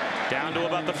down to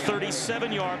about the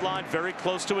 37-yard line, very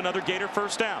close to another Gator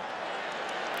first down.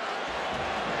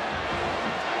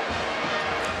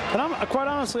 And quite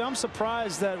honestly, I'm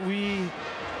surprised that we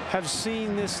have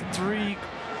seen this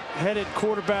 3-headed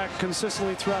quarterback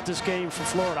consistently throughout this game for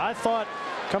Florida. I thought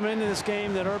coming into this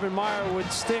game that Urban Meyer would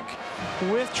stick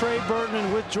with Trey Burton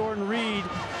and with Jordan Reed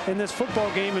in this football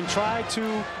game and try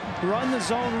to run the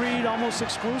zone read almost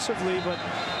exclusively. But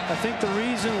I think the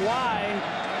reason why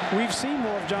we've seen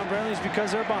more of John Brantley is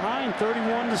because they're behind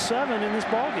 31-7 in this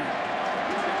ball game.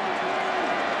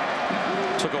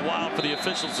 Took a while for the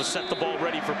officials to set the ball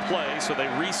ready for play, so they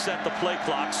reset the play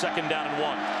clock. 2nd down and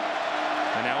 1.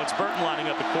 And now it's Burton lining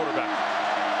up at quarterback.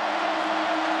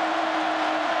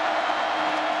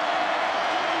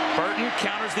 Burton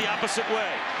counters the opposite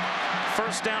way.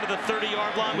 First down to the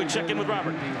 30-yard line. We check in with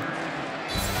Robert.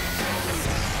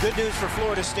 Good news for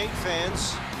Florida State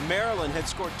fans. Maryland had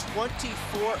scored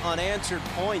 24 unanswered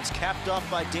points, capped off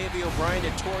by Davey O'Brien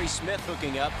and Torrey Smith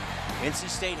hooking up. NC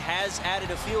State has added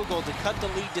a field goal to cut the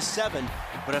lead to 7,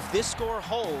 but if this score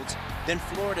holds, then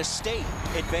Florida State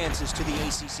advances to the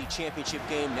ACC championship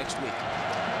game next week.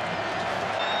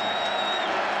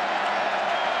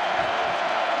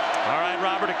 All right,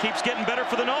 Robert, it keeps getting better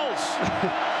for the Noles.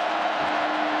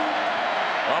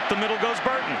 Up the middle goes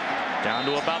Burton. Down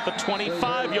to about the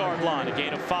 25-yard line, a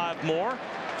gain of 5 more.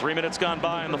 3 minutes gone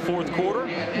by in the 4th quarter.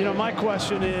 My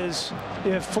question is,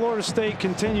 if Florida State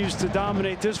continues to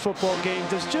dominate this football game,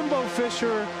 does Jimbo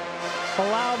Fisher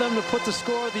allow them to put the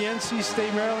score of the NC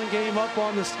State-Maryland game up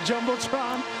on this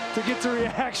Jumbotron to get the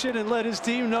reaction and let his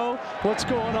team know what's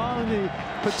going on in the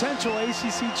potential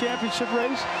ACC championship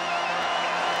race?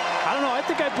 I don't know. I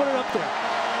think I'd put it up there.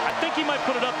 I think he might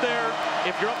put it up there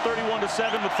if you're up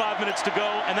 31-7 with 5 minutes to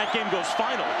go and that game goes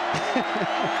final.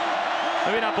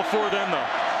 Maybe not before then, though.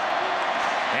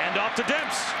 And off to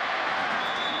Demps.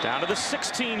 Down to the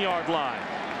 16-yard line.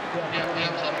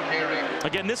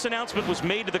 Again, this announcement was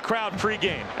made to the crowd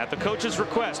pregame at the coach's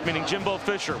request, meaning Jimbo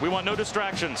Fisher. We want no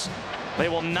distractions. They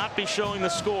will not be showing the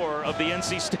score of the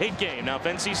NC State game. Now, if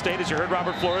NC State, as you heard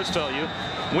Robert Flores tell you,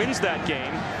 wins that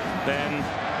game, then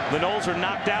the Noles are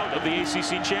knocked out of the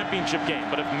ACC championship game.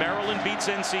 But if Maryland beats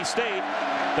NC State,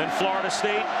 then Florida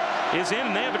State is in,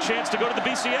 and they have a chance to go to the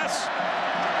BCS.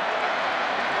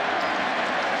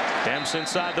 Demps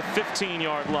inside the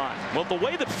 15-yard line. Well, the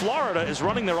way that Florida is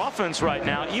running their offense right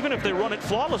now, even if they run it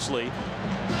flawlessly,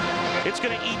 it's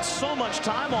going to eat so much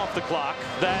time off the clock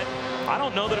that I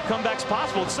don't know that a comeback's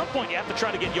possible. At some point, you have to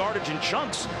try to get yardage in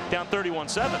chunks down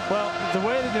 31-7. Well,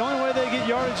 the only way they get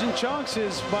yardage in chunks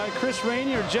is by Chris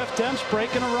Rainey or Jeff Demps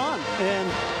breaking a run. And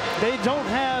they don't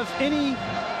have any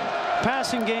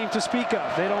passing game to speak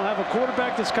of. They don't have a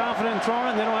quarterback that's confident in throwing it,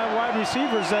 and they don't have wide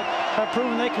receivers that have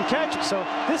proven they can catch it. So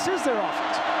this is their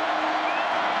offense.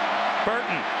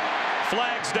 Burton,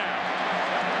 flags down.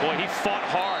 Boy, he fought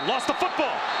hard. Lost the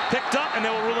football. Picked up, and they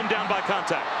will rule him down by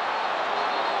contact.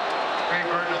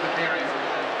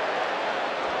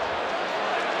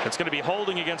 It's going to be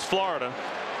holding against Florida.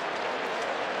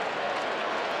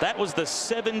 That was the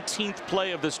 17th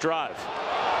play of this drive.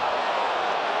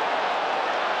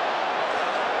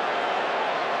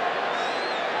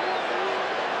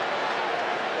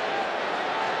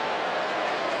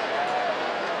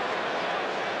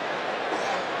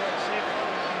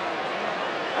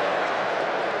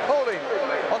 Holding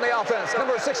on the offense,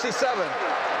 number 67.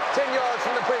 10 yards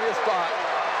from the previous spot.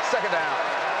 Second down.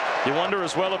 You wonder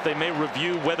as well if they may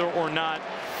review whether or not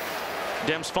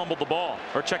Demps fumbled the ball,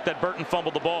 or check that Burton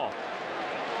fumbled the ball.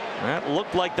 That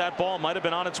looked like that ball might have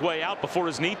been on its way out before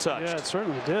his knee touched. Yeah, it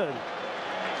certainly did.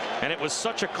 And it was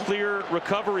such a clear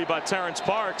recovery by Terrence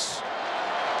Parks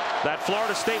that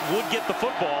Florida State would get the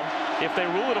football if they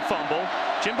rule it a fumble.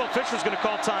 Jimbo Fisher's going to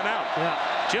call timeout. Yeah.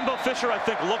 Jimbo Fisher, I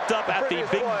think, looked up at the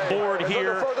big board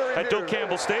here at Doak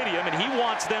Campbell Stadium, and he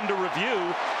wants them to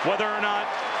review whether or not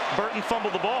Burton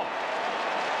fumbled the ball.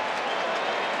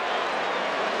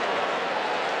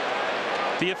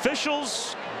 The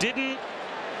officials didn't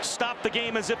stop the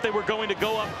game as if they were going to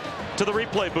go up to the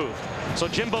replay booth. So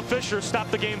Jimbo Fisher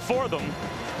stopped the game for them.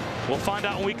 We'll find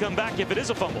out when we come back if it is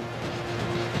a fumble.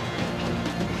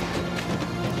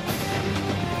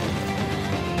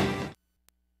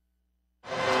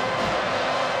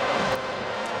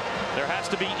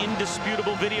 To be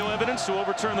indisputable video evidence to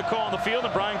overturn the call on the field,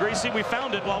 and Brian Gracie, we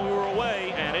found it while we were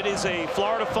away, and it is a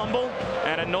Florida fumble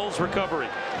and a Knowles recovery.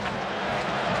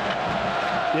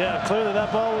 Yeah, clearly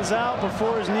that ball was out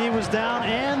before his knee was down,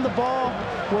 and the ball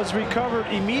was recovered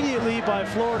immediately by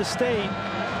Florida State.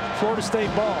 Florida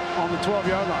State ball on the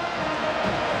 12-yard line.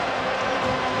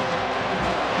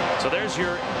 So there's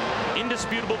your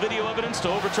indisputable video evidence to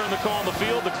overturn the call on the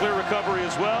field, the clear recovery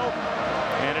as well,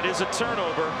 and it is a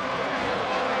turnover.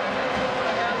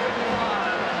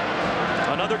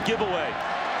 Another giveaway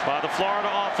by the Florida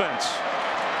offense.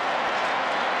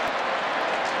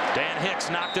 Dan Hicks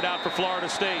knocked it out for Florida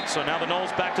State. So now the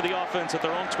Noles back to the offense at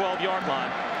their own 12-yard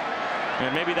line.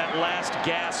 And maybe that last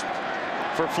gasp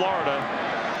for Florida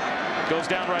goes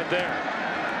down right there.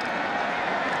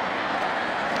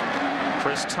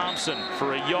 Chris Thompson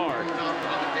for a yard.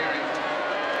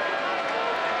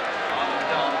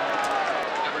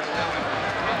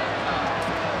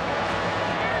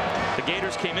 The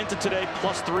Gators came into today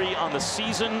 +3 on the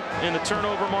season in the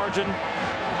turnover margin,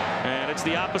 and it's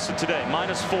the opposite today,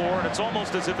 -4, and it's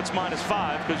almost as if it's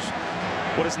 -5, because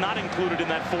what is not included in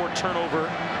that 4 turnover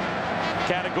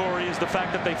category is the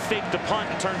fact that they faked a punt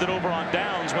and turned it over on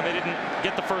downs when they didn't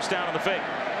get the first down on the fake.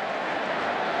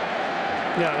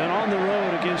 Yeah, and on the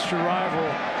road against your rival,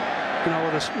 you know,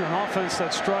 with an offense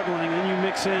that's struggling, and you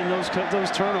mix in those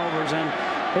turnovers, and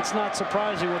it's not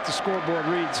surprising what the scoreboard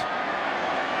reads.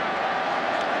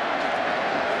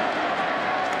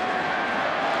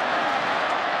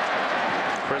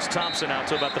 Chris Thompson out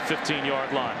to about the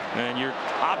 15-yard line. And you're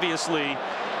obviously,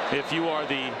 if you are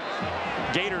the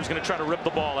Gators, going to try to rip the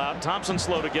ball out. Thompson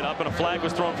slow to get up, and a flag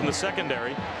was thrown from the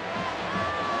secondary.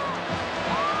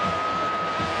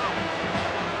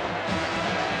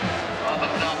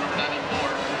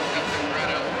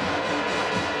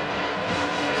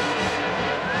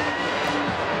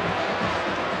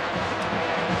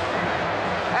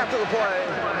 After the play,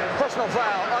 personal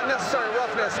foul, unnecessary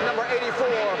roughness, number 84,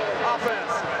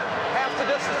 offense. Half the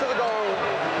distance to the goal.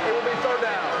 It will be third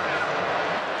down.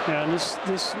 Yeah, and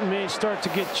this may start to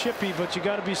get chippy, but you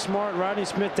got to be smart. Rodney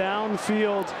Smith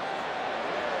downfield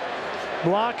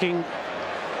blocking,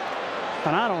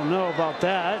 and I don't know about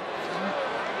that.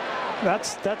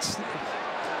 That's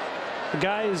the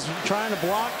guy is trying to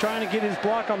block, trying to get his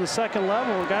block on the second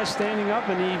level. The guy's standing up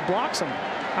and he blocks him.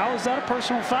 How is that a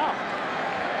personal foul?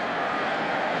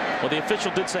 Well, the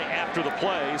official did say after the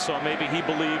play, so maybe he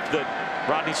believed that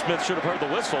Rodney Smith should have heard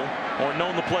the whistle or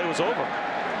known the play was over.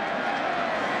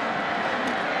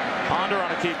 Ponder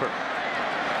on a keeper,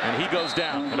 and he goes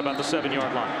down at about the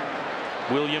 7-yard line.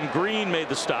 William Green made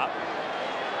the stop.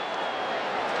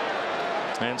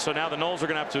 And so now the Noles are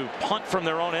going to have to punt from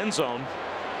their own end zone.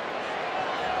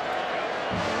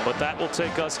 But that will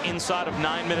take us inside of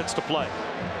 9 minutes to play.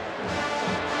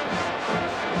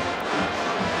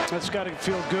 That's got to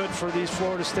feel good for these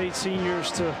Florida State seniors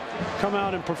to come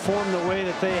out and perform the way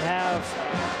that they have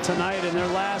tonight in their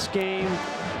last game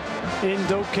in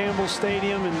Doak Campbell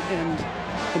Stadium and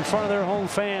in front of their home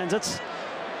fans.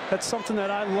 That's something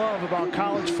that I love about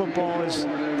college football, is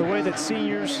the way that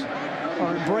seniors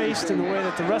are embraced and the way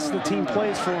that the rest of the team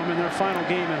plays for them in their final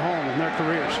game at home in their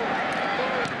careers.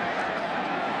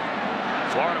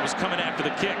 Florida was coming after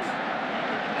the kick.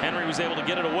 Henry was able to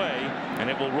get it away, and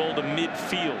it will roll to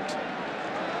midfield.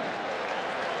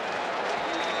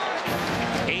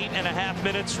 8.5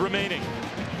 minutes remaining.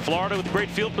 Florida with great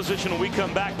field position when we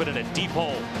come back, but in a deep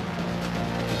hole.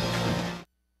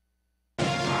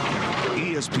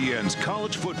 ESPN's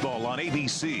College Football on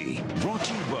ABC, brought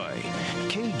to you by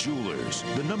K Jewelers,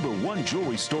 the #1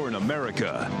 jewelry store in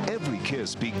America. Every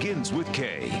kiss begins with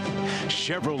K.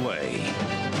 Chevrolet.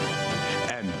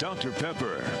 And Dr.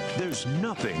 Pepper. There's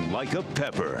nothing like a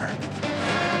pepper.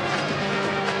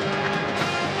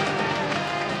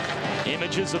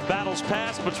 Images of battles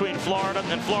past between Florida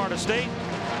and Florida State.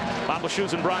 Bob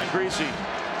Lachuse and Brian Greasy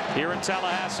here in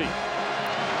Tallahassee.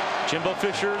 Jimbo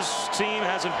Fisher's team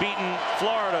hasn't beaten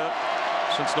Florida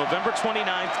since November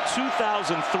 29th,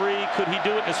 2003. Could he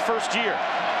do it in his first year?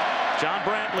 John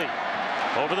Brantley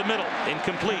over the middle,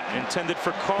 incomplete, intended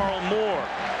for Carl Moore.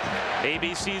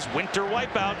 ABC's Winter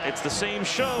Wipeout. It's the same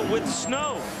show with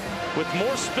snow, with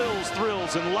more spills,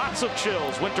 thrills, and lots of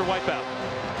chills. Winter Wipeout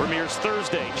premieres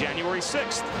Thursday, January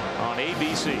 6th on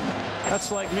ABC.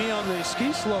 That's like me on the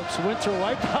ski slopes. Winter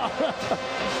Wipeout.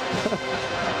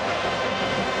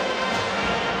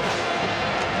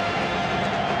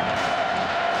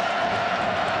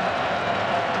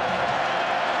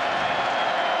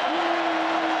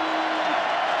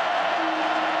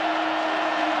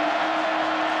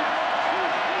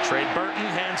 Trey Burton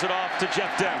hands it off to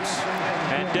Jeff Demps,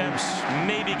 and Demps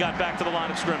maybe got back to the line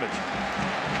of scrimmage.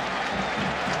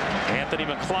 Anthony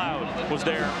McLeod was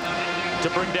there to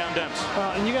bring down Demps.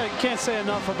 And you can't say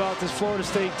enough about this Florida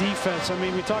State defense. I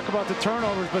mean, we talk about the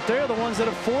turnovers, but they're the ones that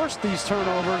have forced these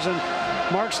turnovers. And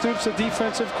Mark Stoops, the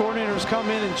defensive coordinator, has come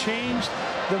in and changed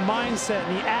the mindset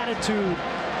and the attitude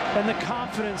and the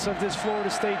confidence of this Florida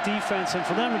State defense. And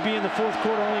for them to be in the fourth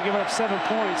quarter only giving up 7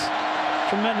 points,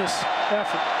 tremendous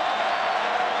effort.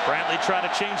 Brantley trying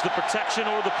to change the protection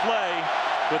or the play,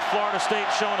 with Florida State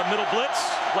showing a middle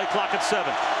blitz. Play clock at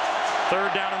 7.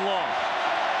 3rd down and long.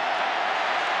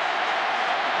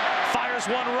 Fires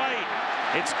one right.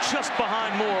 It's just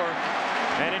behind Moore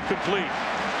and incomplete.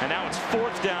 And now it's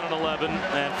 4th down and 11,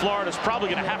 and Florida's probably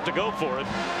going to have to go for it.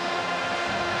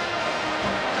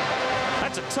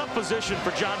 That's a tough position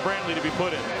for John Brantley to be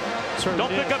put in.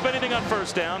 Don't pick up anything on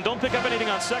 1st down. Don't pick up anything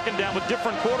on 2nd down with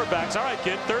different quarterbacks. All right,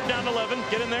 kid, 3rd down and 11.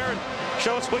 Get in there and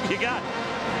show us what you got.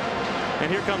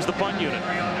 And here comes the punt unit.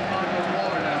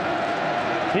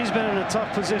 He's been in a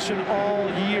tough position all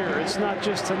year. It's not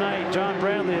just tonight. John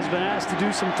Brantley has been asked to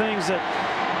do some things that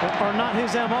are not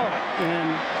his MO,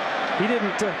 and he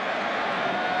didn't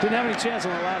have any chance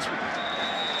on the last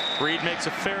one. Reed makes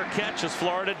a fair catch as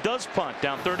Florida does punt,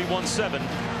 down 31-7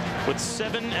 with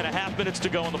 7.5 minutes to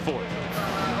go in the 4th.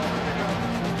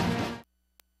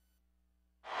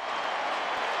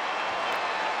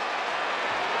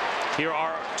 Here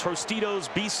are Tostitos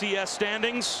BCS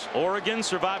standings. Oregon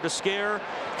survived a scare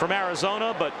from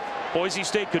Arizona, but Boise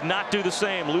State could not do the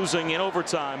same, losing in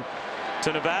overtime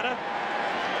to Nevada.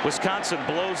 Wisconsin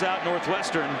blows out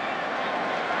Northwestern.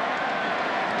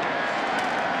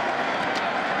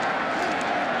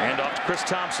 And off to Chris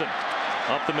Thompson.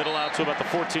 Up the middle out to about the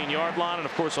 14-yard line. And,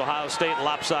 of course, Ohio State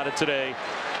lopsided today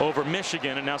over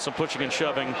Michigan. And now some pushing and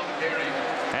shoving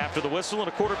after the whistle. And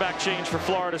a quarterback change for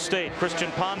Florida State.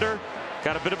 Christian Ponder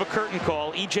got a bit of a curtain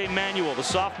call. E.J. Manuel, the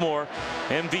sophomore,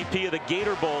 MVP of the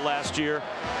Gator Bowl last year.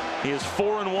 He is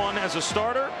 4-1 as a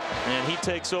starter, and he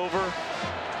takes over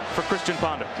for Christian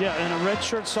Ponder. Yeah, and a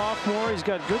redshirt sophomore. He's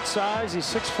got good size. He's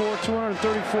 6'4",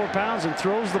 234 pounds, and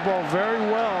throws the ball very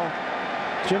well.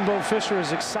 Jimbo Fisher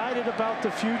is excited about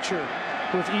the future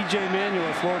with E.J. Manuel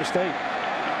at Florida State.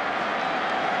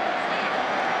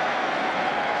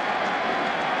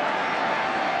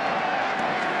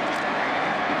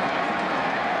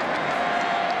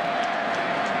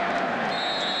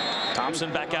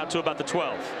 Thompson back out to about the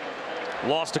 12.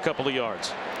 Lost a couple of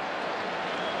yards.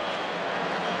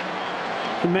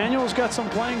 Emmanuel's got some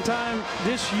playing time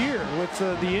this year with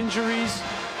the injuries,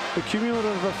 the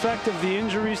cumulative effect of the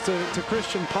injuries to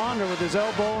Christian Ponder with his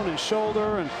elbow and his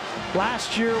shoulder. And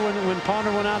last year when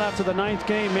Ponder went out after the 9th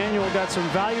game, Manuel got some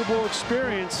valuable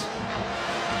experience.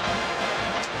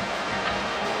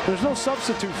 There's no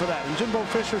substitute for that. And Jimbo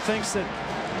Fisher thinks that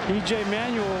E.J.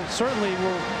 Manuel certainly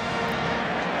will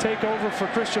take over for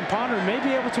Christian Ponder and may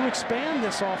be able to expand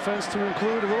this offense to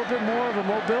include a little bit more of a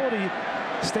mobility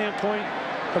standpoint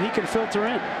that he can filter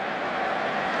in.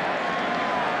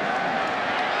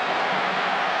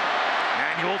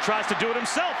 Manuel tries to do it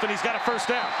himself, and he's got a first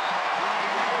down.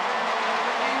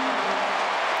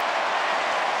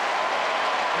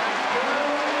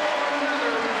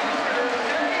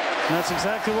 And that's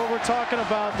exactly what we're talking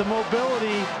about, the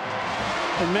mobility.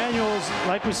 And Manuel's,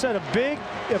 like we said, a big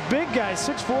guy,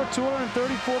 6'4",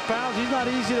 234 pounds. He's not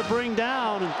easy to bring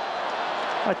down. And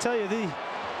I tell you,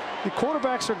 the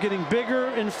quarterbacks are getting bigger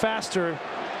and faster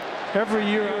every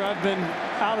year I've been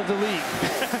out of the league.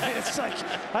 It's like,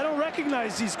 I don't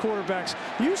recognize these quarterbacks.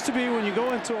 It used to be when you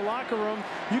go into a locker room,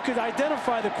 you could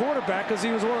identify the quarterback because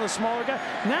he was one of the smaller guys.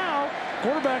 Now,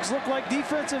 quarterbacks look like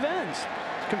defensive ends.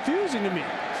 It's confusing to me.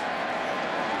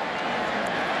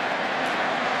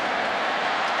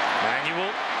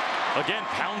 Manuel again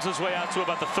pounds his way out to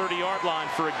about the 30-yard line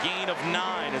for a gain of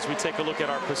 9 as we take a look at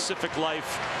our Pacific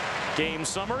Life game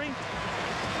summary.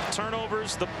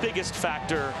 Turnovers, the biggest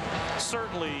factor,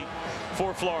 certainly,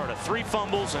 for Florida. 3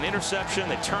 fumbles, an interception.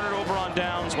 They turn it over on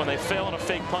downs when they fail on a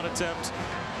fake punt attempt.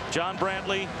 John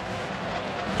Brantley,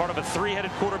 part of a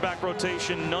 3-headed quarterback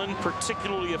rotation, none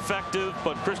particularly effective,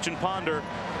 but Christian Ponder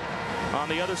on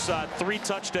the other side, 3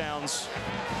 touchdowns.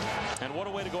 And what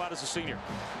a way to go out as a senior.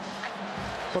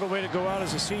 What a way to go out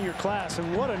as a senior class,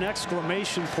 and what an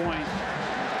exclamation point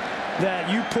that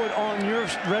you put on your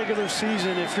regular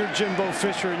season if you're Jimbo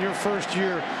Fisher in your first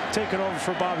year taking over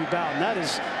for Bobby Bowden. That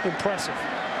is impressive.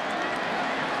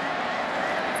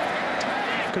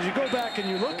 Because you go back and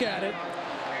you look at it,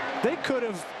 they could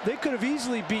have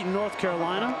easily beaten North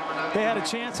Carolina. They had a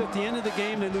chance at the end of the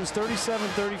game. They lose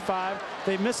 37-35.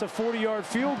 They miss a 40-yard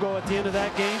field goal at the end of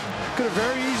that game. Could have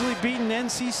very easily beaten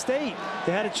NC State.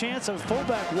 They had a chance of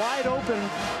fullback wide open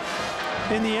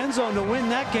in the end zone to win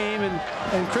that game,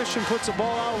 and Christian puts the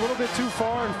ball out a little bit too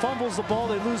far and fumbles the ball.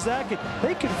 They lose that game.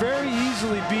 They could very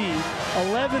easily be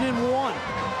 11-1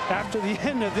 after the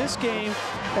end of this game,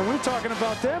 and we're talking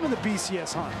about them in the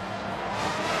BCS hunt.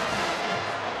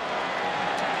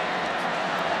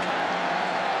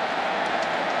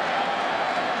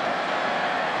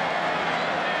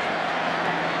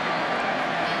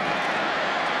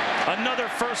 Another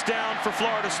first down for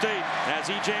Florida State as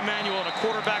E.J. Manuel in a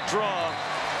quarterback draw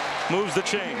moves the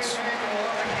chains.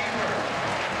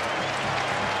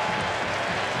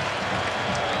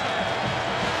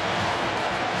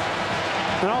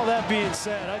 And all that being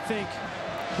said, I think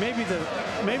maybe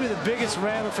the biggest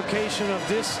ramification of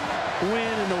this win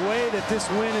and the way that this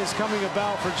win is coming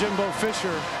about for Jimbo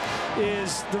Fisher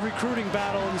is the recruiting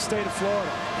battle in the state of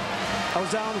Florida. I was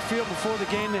down on the field before the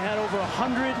game. They had over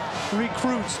 100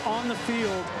 recruits on the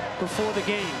field before the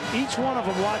game. Each one of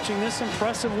them watching this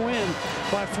impressive win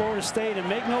by Florida State. And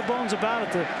make no bones about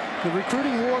it, the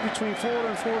recruiting war between Florida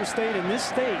and Florida State in this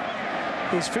state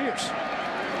is fierce.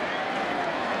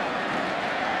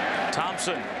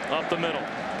 Thompson up the middle.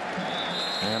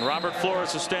 And Robert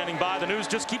Flores is standing by. The news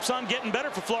just keeps on getting better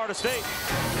for Florida State.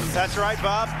 That's right,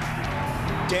 Bob.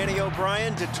 Danny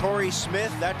O'Brien to Torrey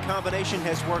Smith. That combination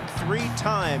has worked 3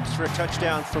 times for a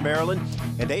touchdown for Maryland,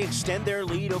 and they extend their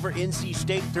lead over NC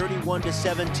State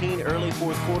 31-17 early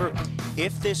 4th quarter.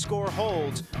 If this score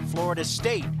holds, Florida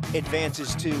State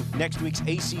advances to next week's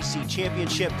ACC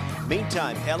championship.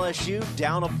 Meantime, LSU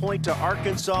down a point to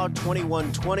Arkansas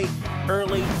 21-20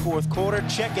 early 4th quarter.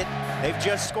 Check it. They've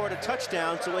just scored a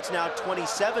touchdown, so it's now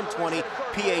 27-20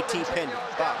 PAT pending.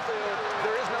 Bob.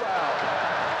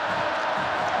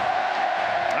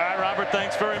 Robert,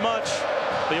 thanks very much.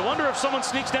 But you wonder if someone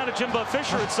sneaks down to Jimbo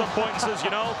Fisher at some point and says, you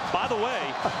know, by the way,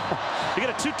 you got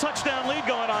a 2-touchdown lead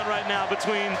going on right now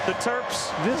between the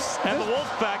Terps and the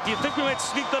Wolfpack. Do you think we might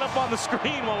sneak that up on the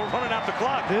screen while we're running out the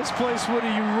clock? This place would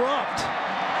erupt.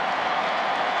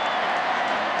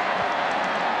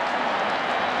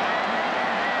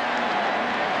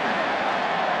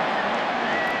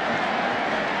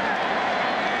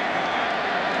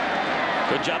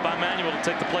 Good job by Manuel to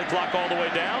take the play clock all the way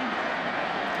down.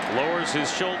 Lowers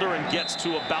his shoulder and gets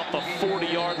to about the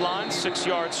 40-yard line, 6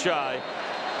 yards shy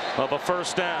of a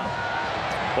first down.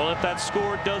 Well, if that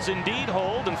score does indeed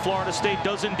hold and Florida State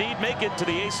does indeed make it to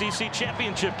the ACC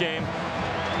championship game,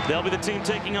 they'll be the team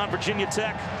taking on Virginia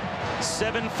Tech,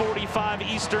 7:45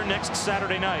 Eastern next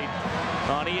Saturday night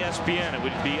on ESPN. It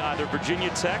would be either Virginia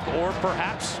Tech or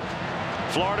perhaps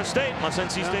Florida State, unless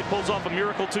NC State pulls off a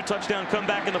miracle 2-touchdown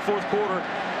comeback in the 4th quarter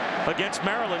against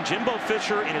Maryland. Jimbo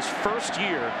Fisher in his first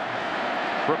year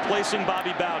replacing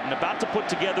Bobby Bowden, about to put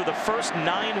together the first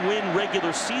 9-win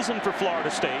regular season for Florida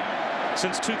State.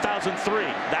 since 2003.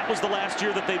 That was the last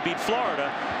year that they beat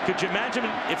Florida. Could you imagine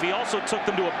if he also took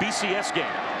them to a BCS game?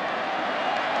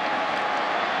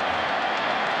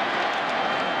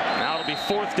 Now it'll be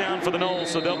 4th down for the Noles,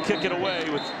 so they'll kick it away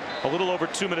with a little over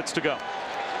 2 minutes to go.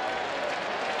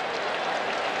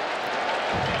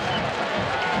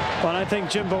 Well, I think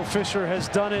Jimbo Fisher has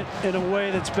done it in a way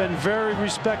that's been very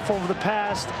respectful of the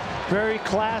past, very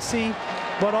classy,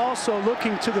 but also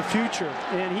looking to the future.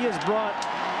 And he has brought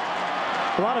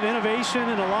a lot of innovation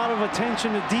and a lot of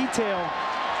attention to detail.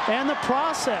 And the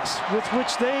process with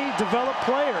which they develop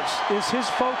players is his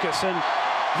focus. And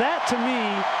that, to me,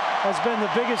 has been the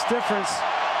biggest difference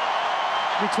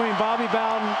between Bobby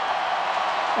Bowden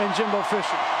and Jimbo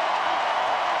Fisher.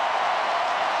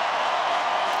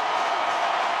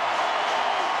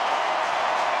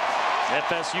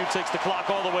 FSU takes the clock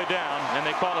all the way down, and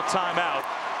they call a timeout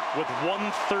with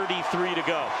 1:33 to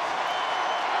go.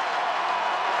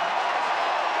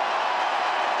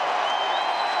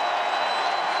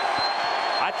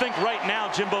 I think right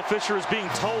now Jimbo Fisher is being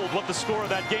told what the score of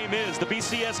that game is. The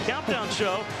BCS Countdown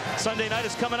Show Sunday night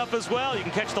is coming up as well. You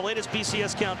can catch the latest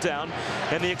BCS Countdown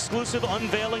and the exclusive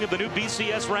unveiling of the new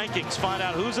BCS rankings. Find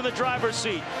out who's in the driver's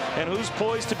seat and who's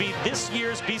poised to be this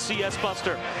year's BCS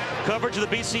Buster. Coverage of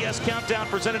the BCS Countdown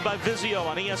presented by Vizio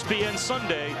on ESPN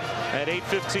Sunday at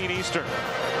 8:15 Eastern.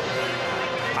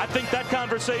 I think that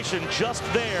conversation just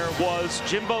there was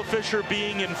Jimbo Fisher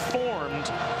being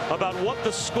informed about what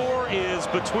the score is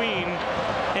between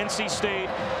NC State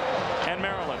and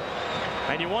Maryland.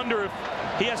 And you wonder if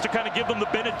he has to kind of give them the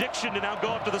benediction to now go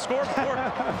up to the scoreboard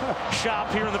shop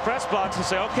here in the press box and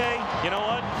say, okay, you know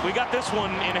what? We got this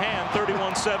one in hand,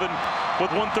 31-7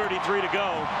 with 1:33 to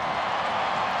go.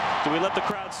 Do we let the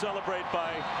crowd celebrate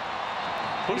by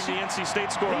pushing the NC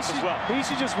State score up as well? He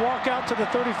should just walk out to the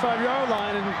 35-yard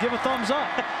line and give a thumbs up.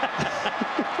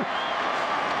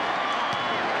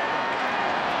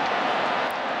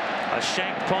 A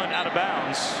shank punt out of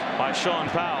bounds by Sean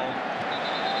Powell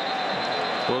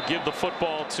will give the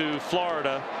football to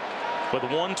Florida with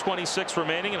 1:26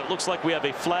 remaining, and it looks like we have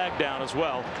a flag down as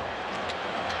well.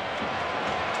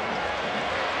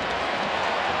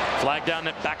 Flag down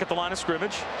back at the line of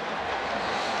scrimmage.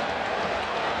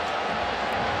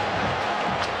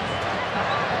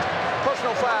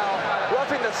 Personal foul,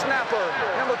 roughing the snapper,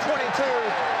 number 22,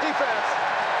 defense,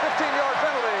 15-yard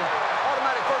penalty,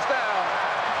 automatic first down.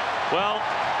 Well,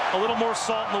 a little more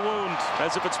salt in the wound,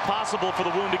 as if it's possible for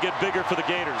the wound to get bigger for the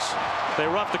Gators. They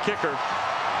rough the kicker.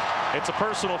 It's a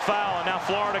personal foul, and now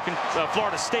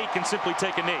Florida State can simply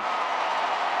take a knee.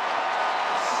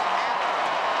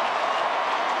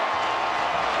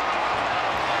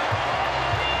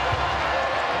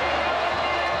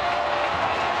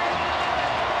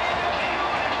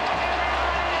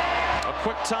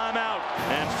 Quick timeout,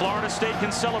 and Florida State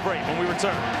can celebrate when we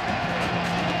return.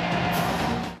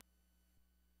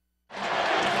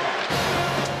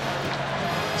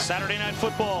 Saturday Night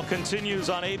Football continues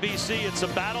on ABC. It's a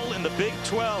battle in the Big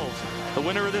 12. The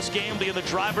winner of this game will be in the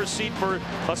driver's seat for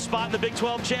a spot in the Big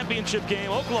 12 championship game.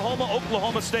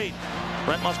 Oklahoma State.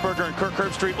 Brent Musburger and Kirk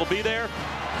Herbstreit will be there.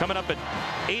 Coming up at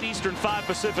 8 Eastern, 5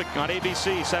 Pacific on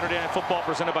ABC. Saturday Night Football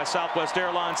presented by Southwest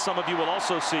Airlines. Some of you will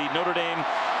also see Notre Dame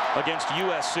against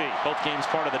USC. Both games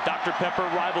part of the Dr. Pepper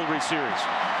rivalry series.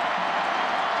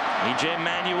 E.J.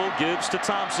 Manuel gives to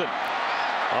Thompson.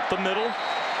 Up the middle.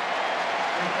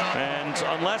 And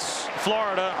unless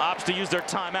Florida opts to use their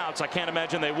timeouts, I can't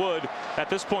imagine they would. At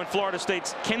this point, Florida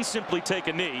State can simply take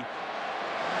a knee.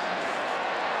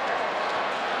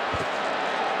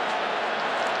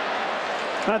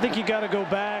 I think you got to go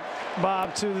back,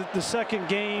 Bob, to the second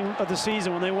game of the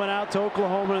season when they went out to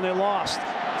Oklahoma and they lost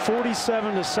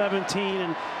 47-17.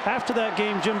 And after that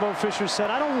game, Jimbo Fisher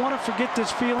said, I don't want to forget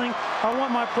this feeling. I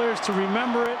want my players to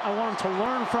remember it. I want them to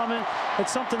learn from it.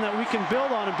 It's something that we can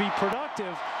build on and be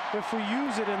productive if we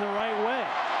use it in the right way.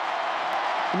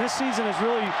 And this season has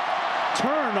really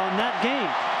turned on that game.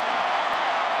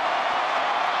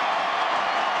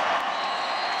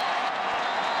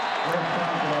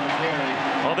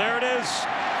 Well, there it is.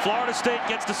 Florida State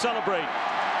gets to celebrate.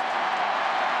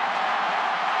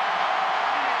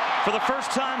 For the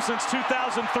first time since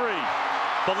 2003,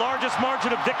 the largest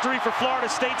margin of victory for Florida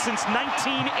State since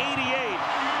 1988.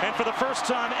 And for the first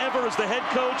time ever as the head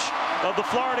coach of the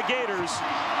Florida Gators,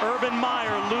 Urban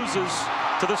Meyer loses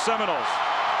to the Seminoles.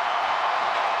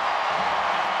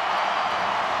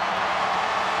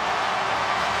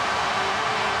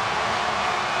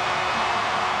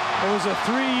 It was a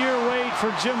 3-year wait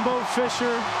for Jimbo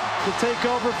Fisher to take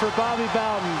over for Bobby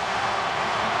Bowden.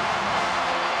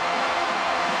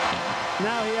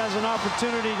 Now he has an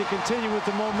opportunity to continue with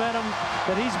the momentum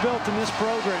that he's built in this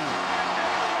program.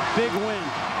 Big win.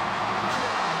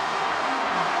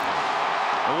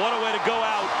 Well, what a way to go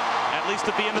out, at least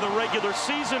at the end of the regular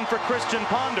season for Christian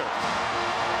Ponder.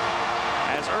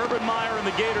 As Urban Meyer and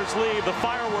the Gators leave, the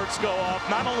fireworks go off.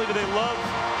 Not only do they love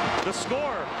the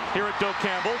score here at Doak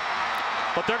Campbell,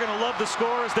 but they're going to love the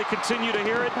score as they continue to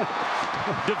hear it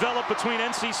develop between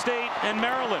NC State and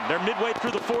Maryland. They're midway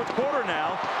through the fourth quarter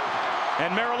now,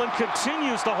 and Maryland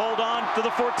continues to hold on to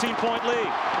the 14-point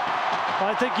lead.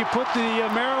 I think you put the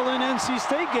Maryland-NC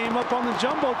State game up on the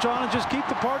Jumbotron and just keep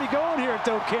the party going here at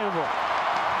Doak Campbell.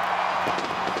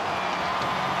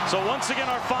 So once again,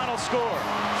 our final score,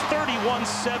 31-7.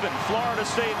 Florida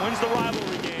State wins the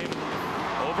rivalry game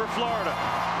over Florida.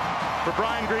 For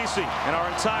Brian Greasy and our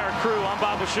entire crew, I'm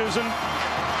Bob Wischusen.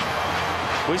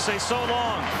 We say so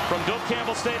long from Doak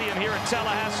Campbell Stadium here in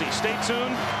Tallahassee. Stay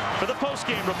tuned for the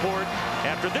post-game report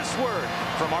after this word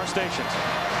from our stations.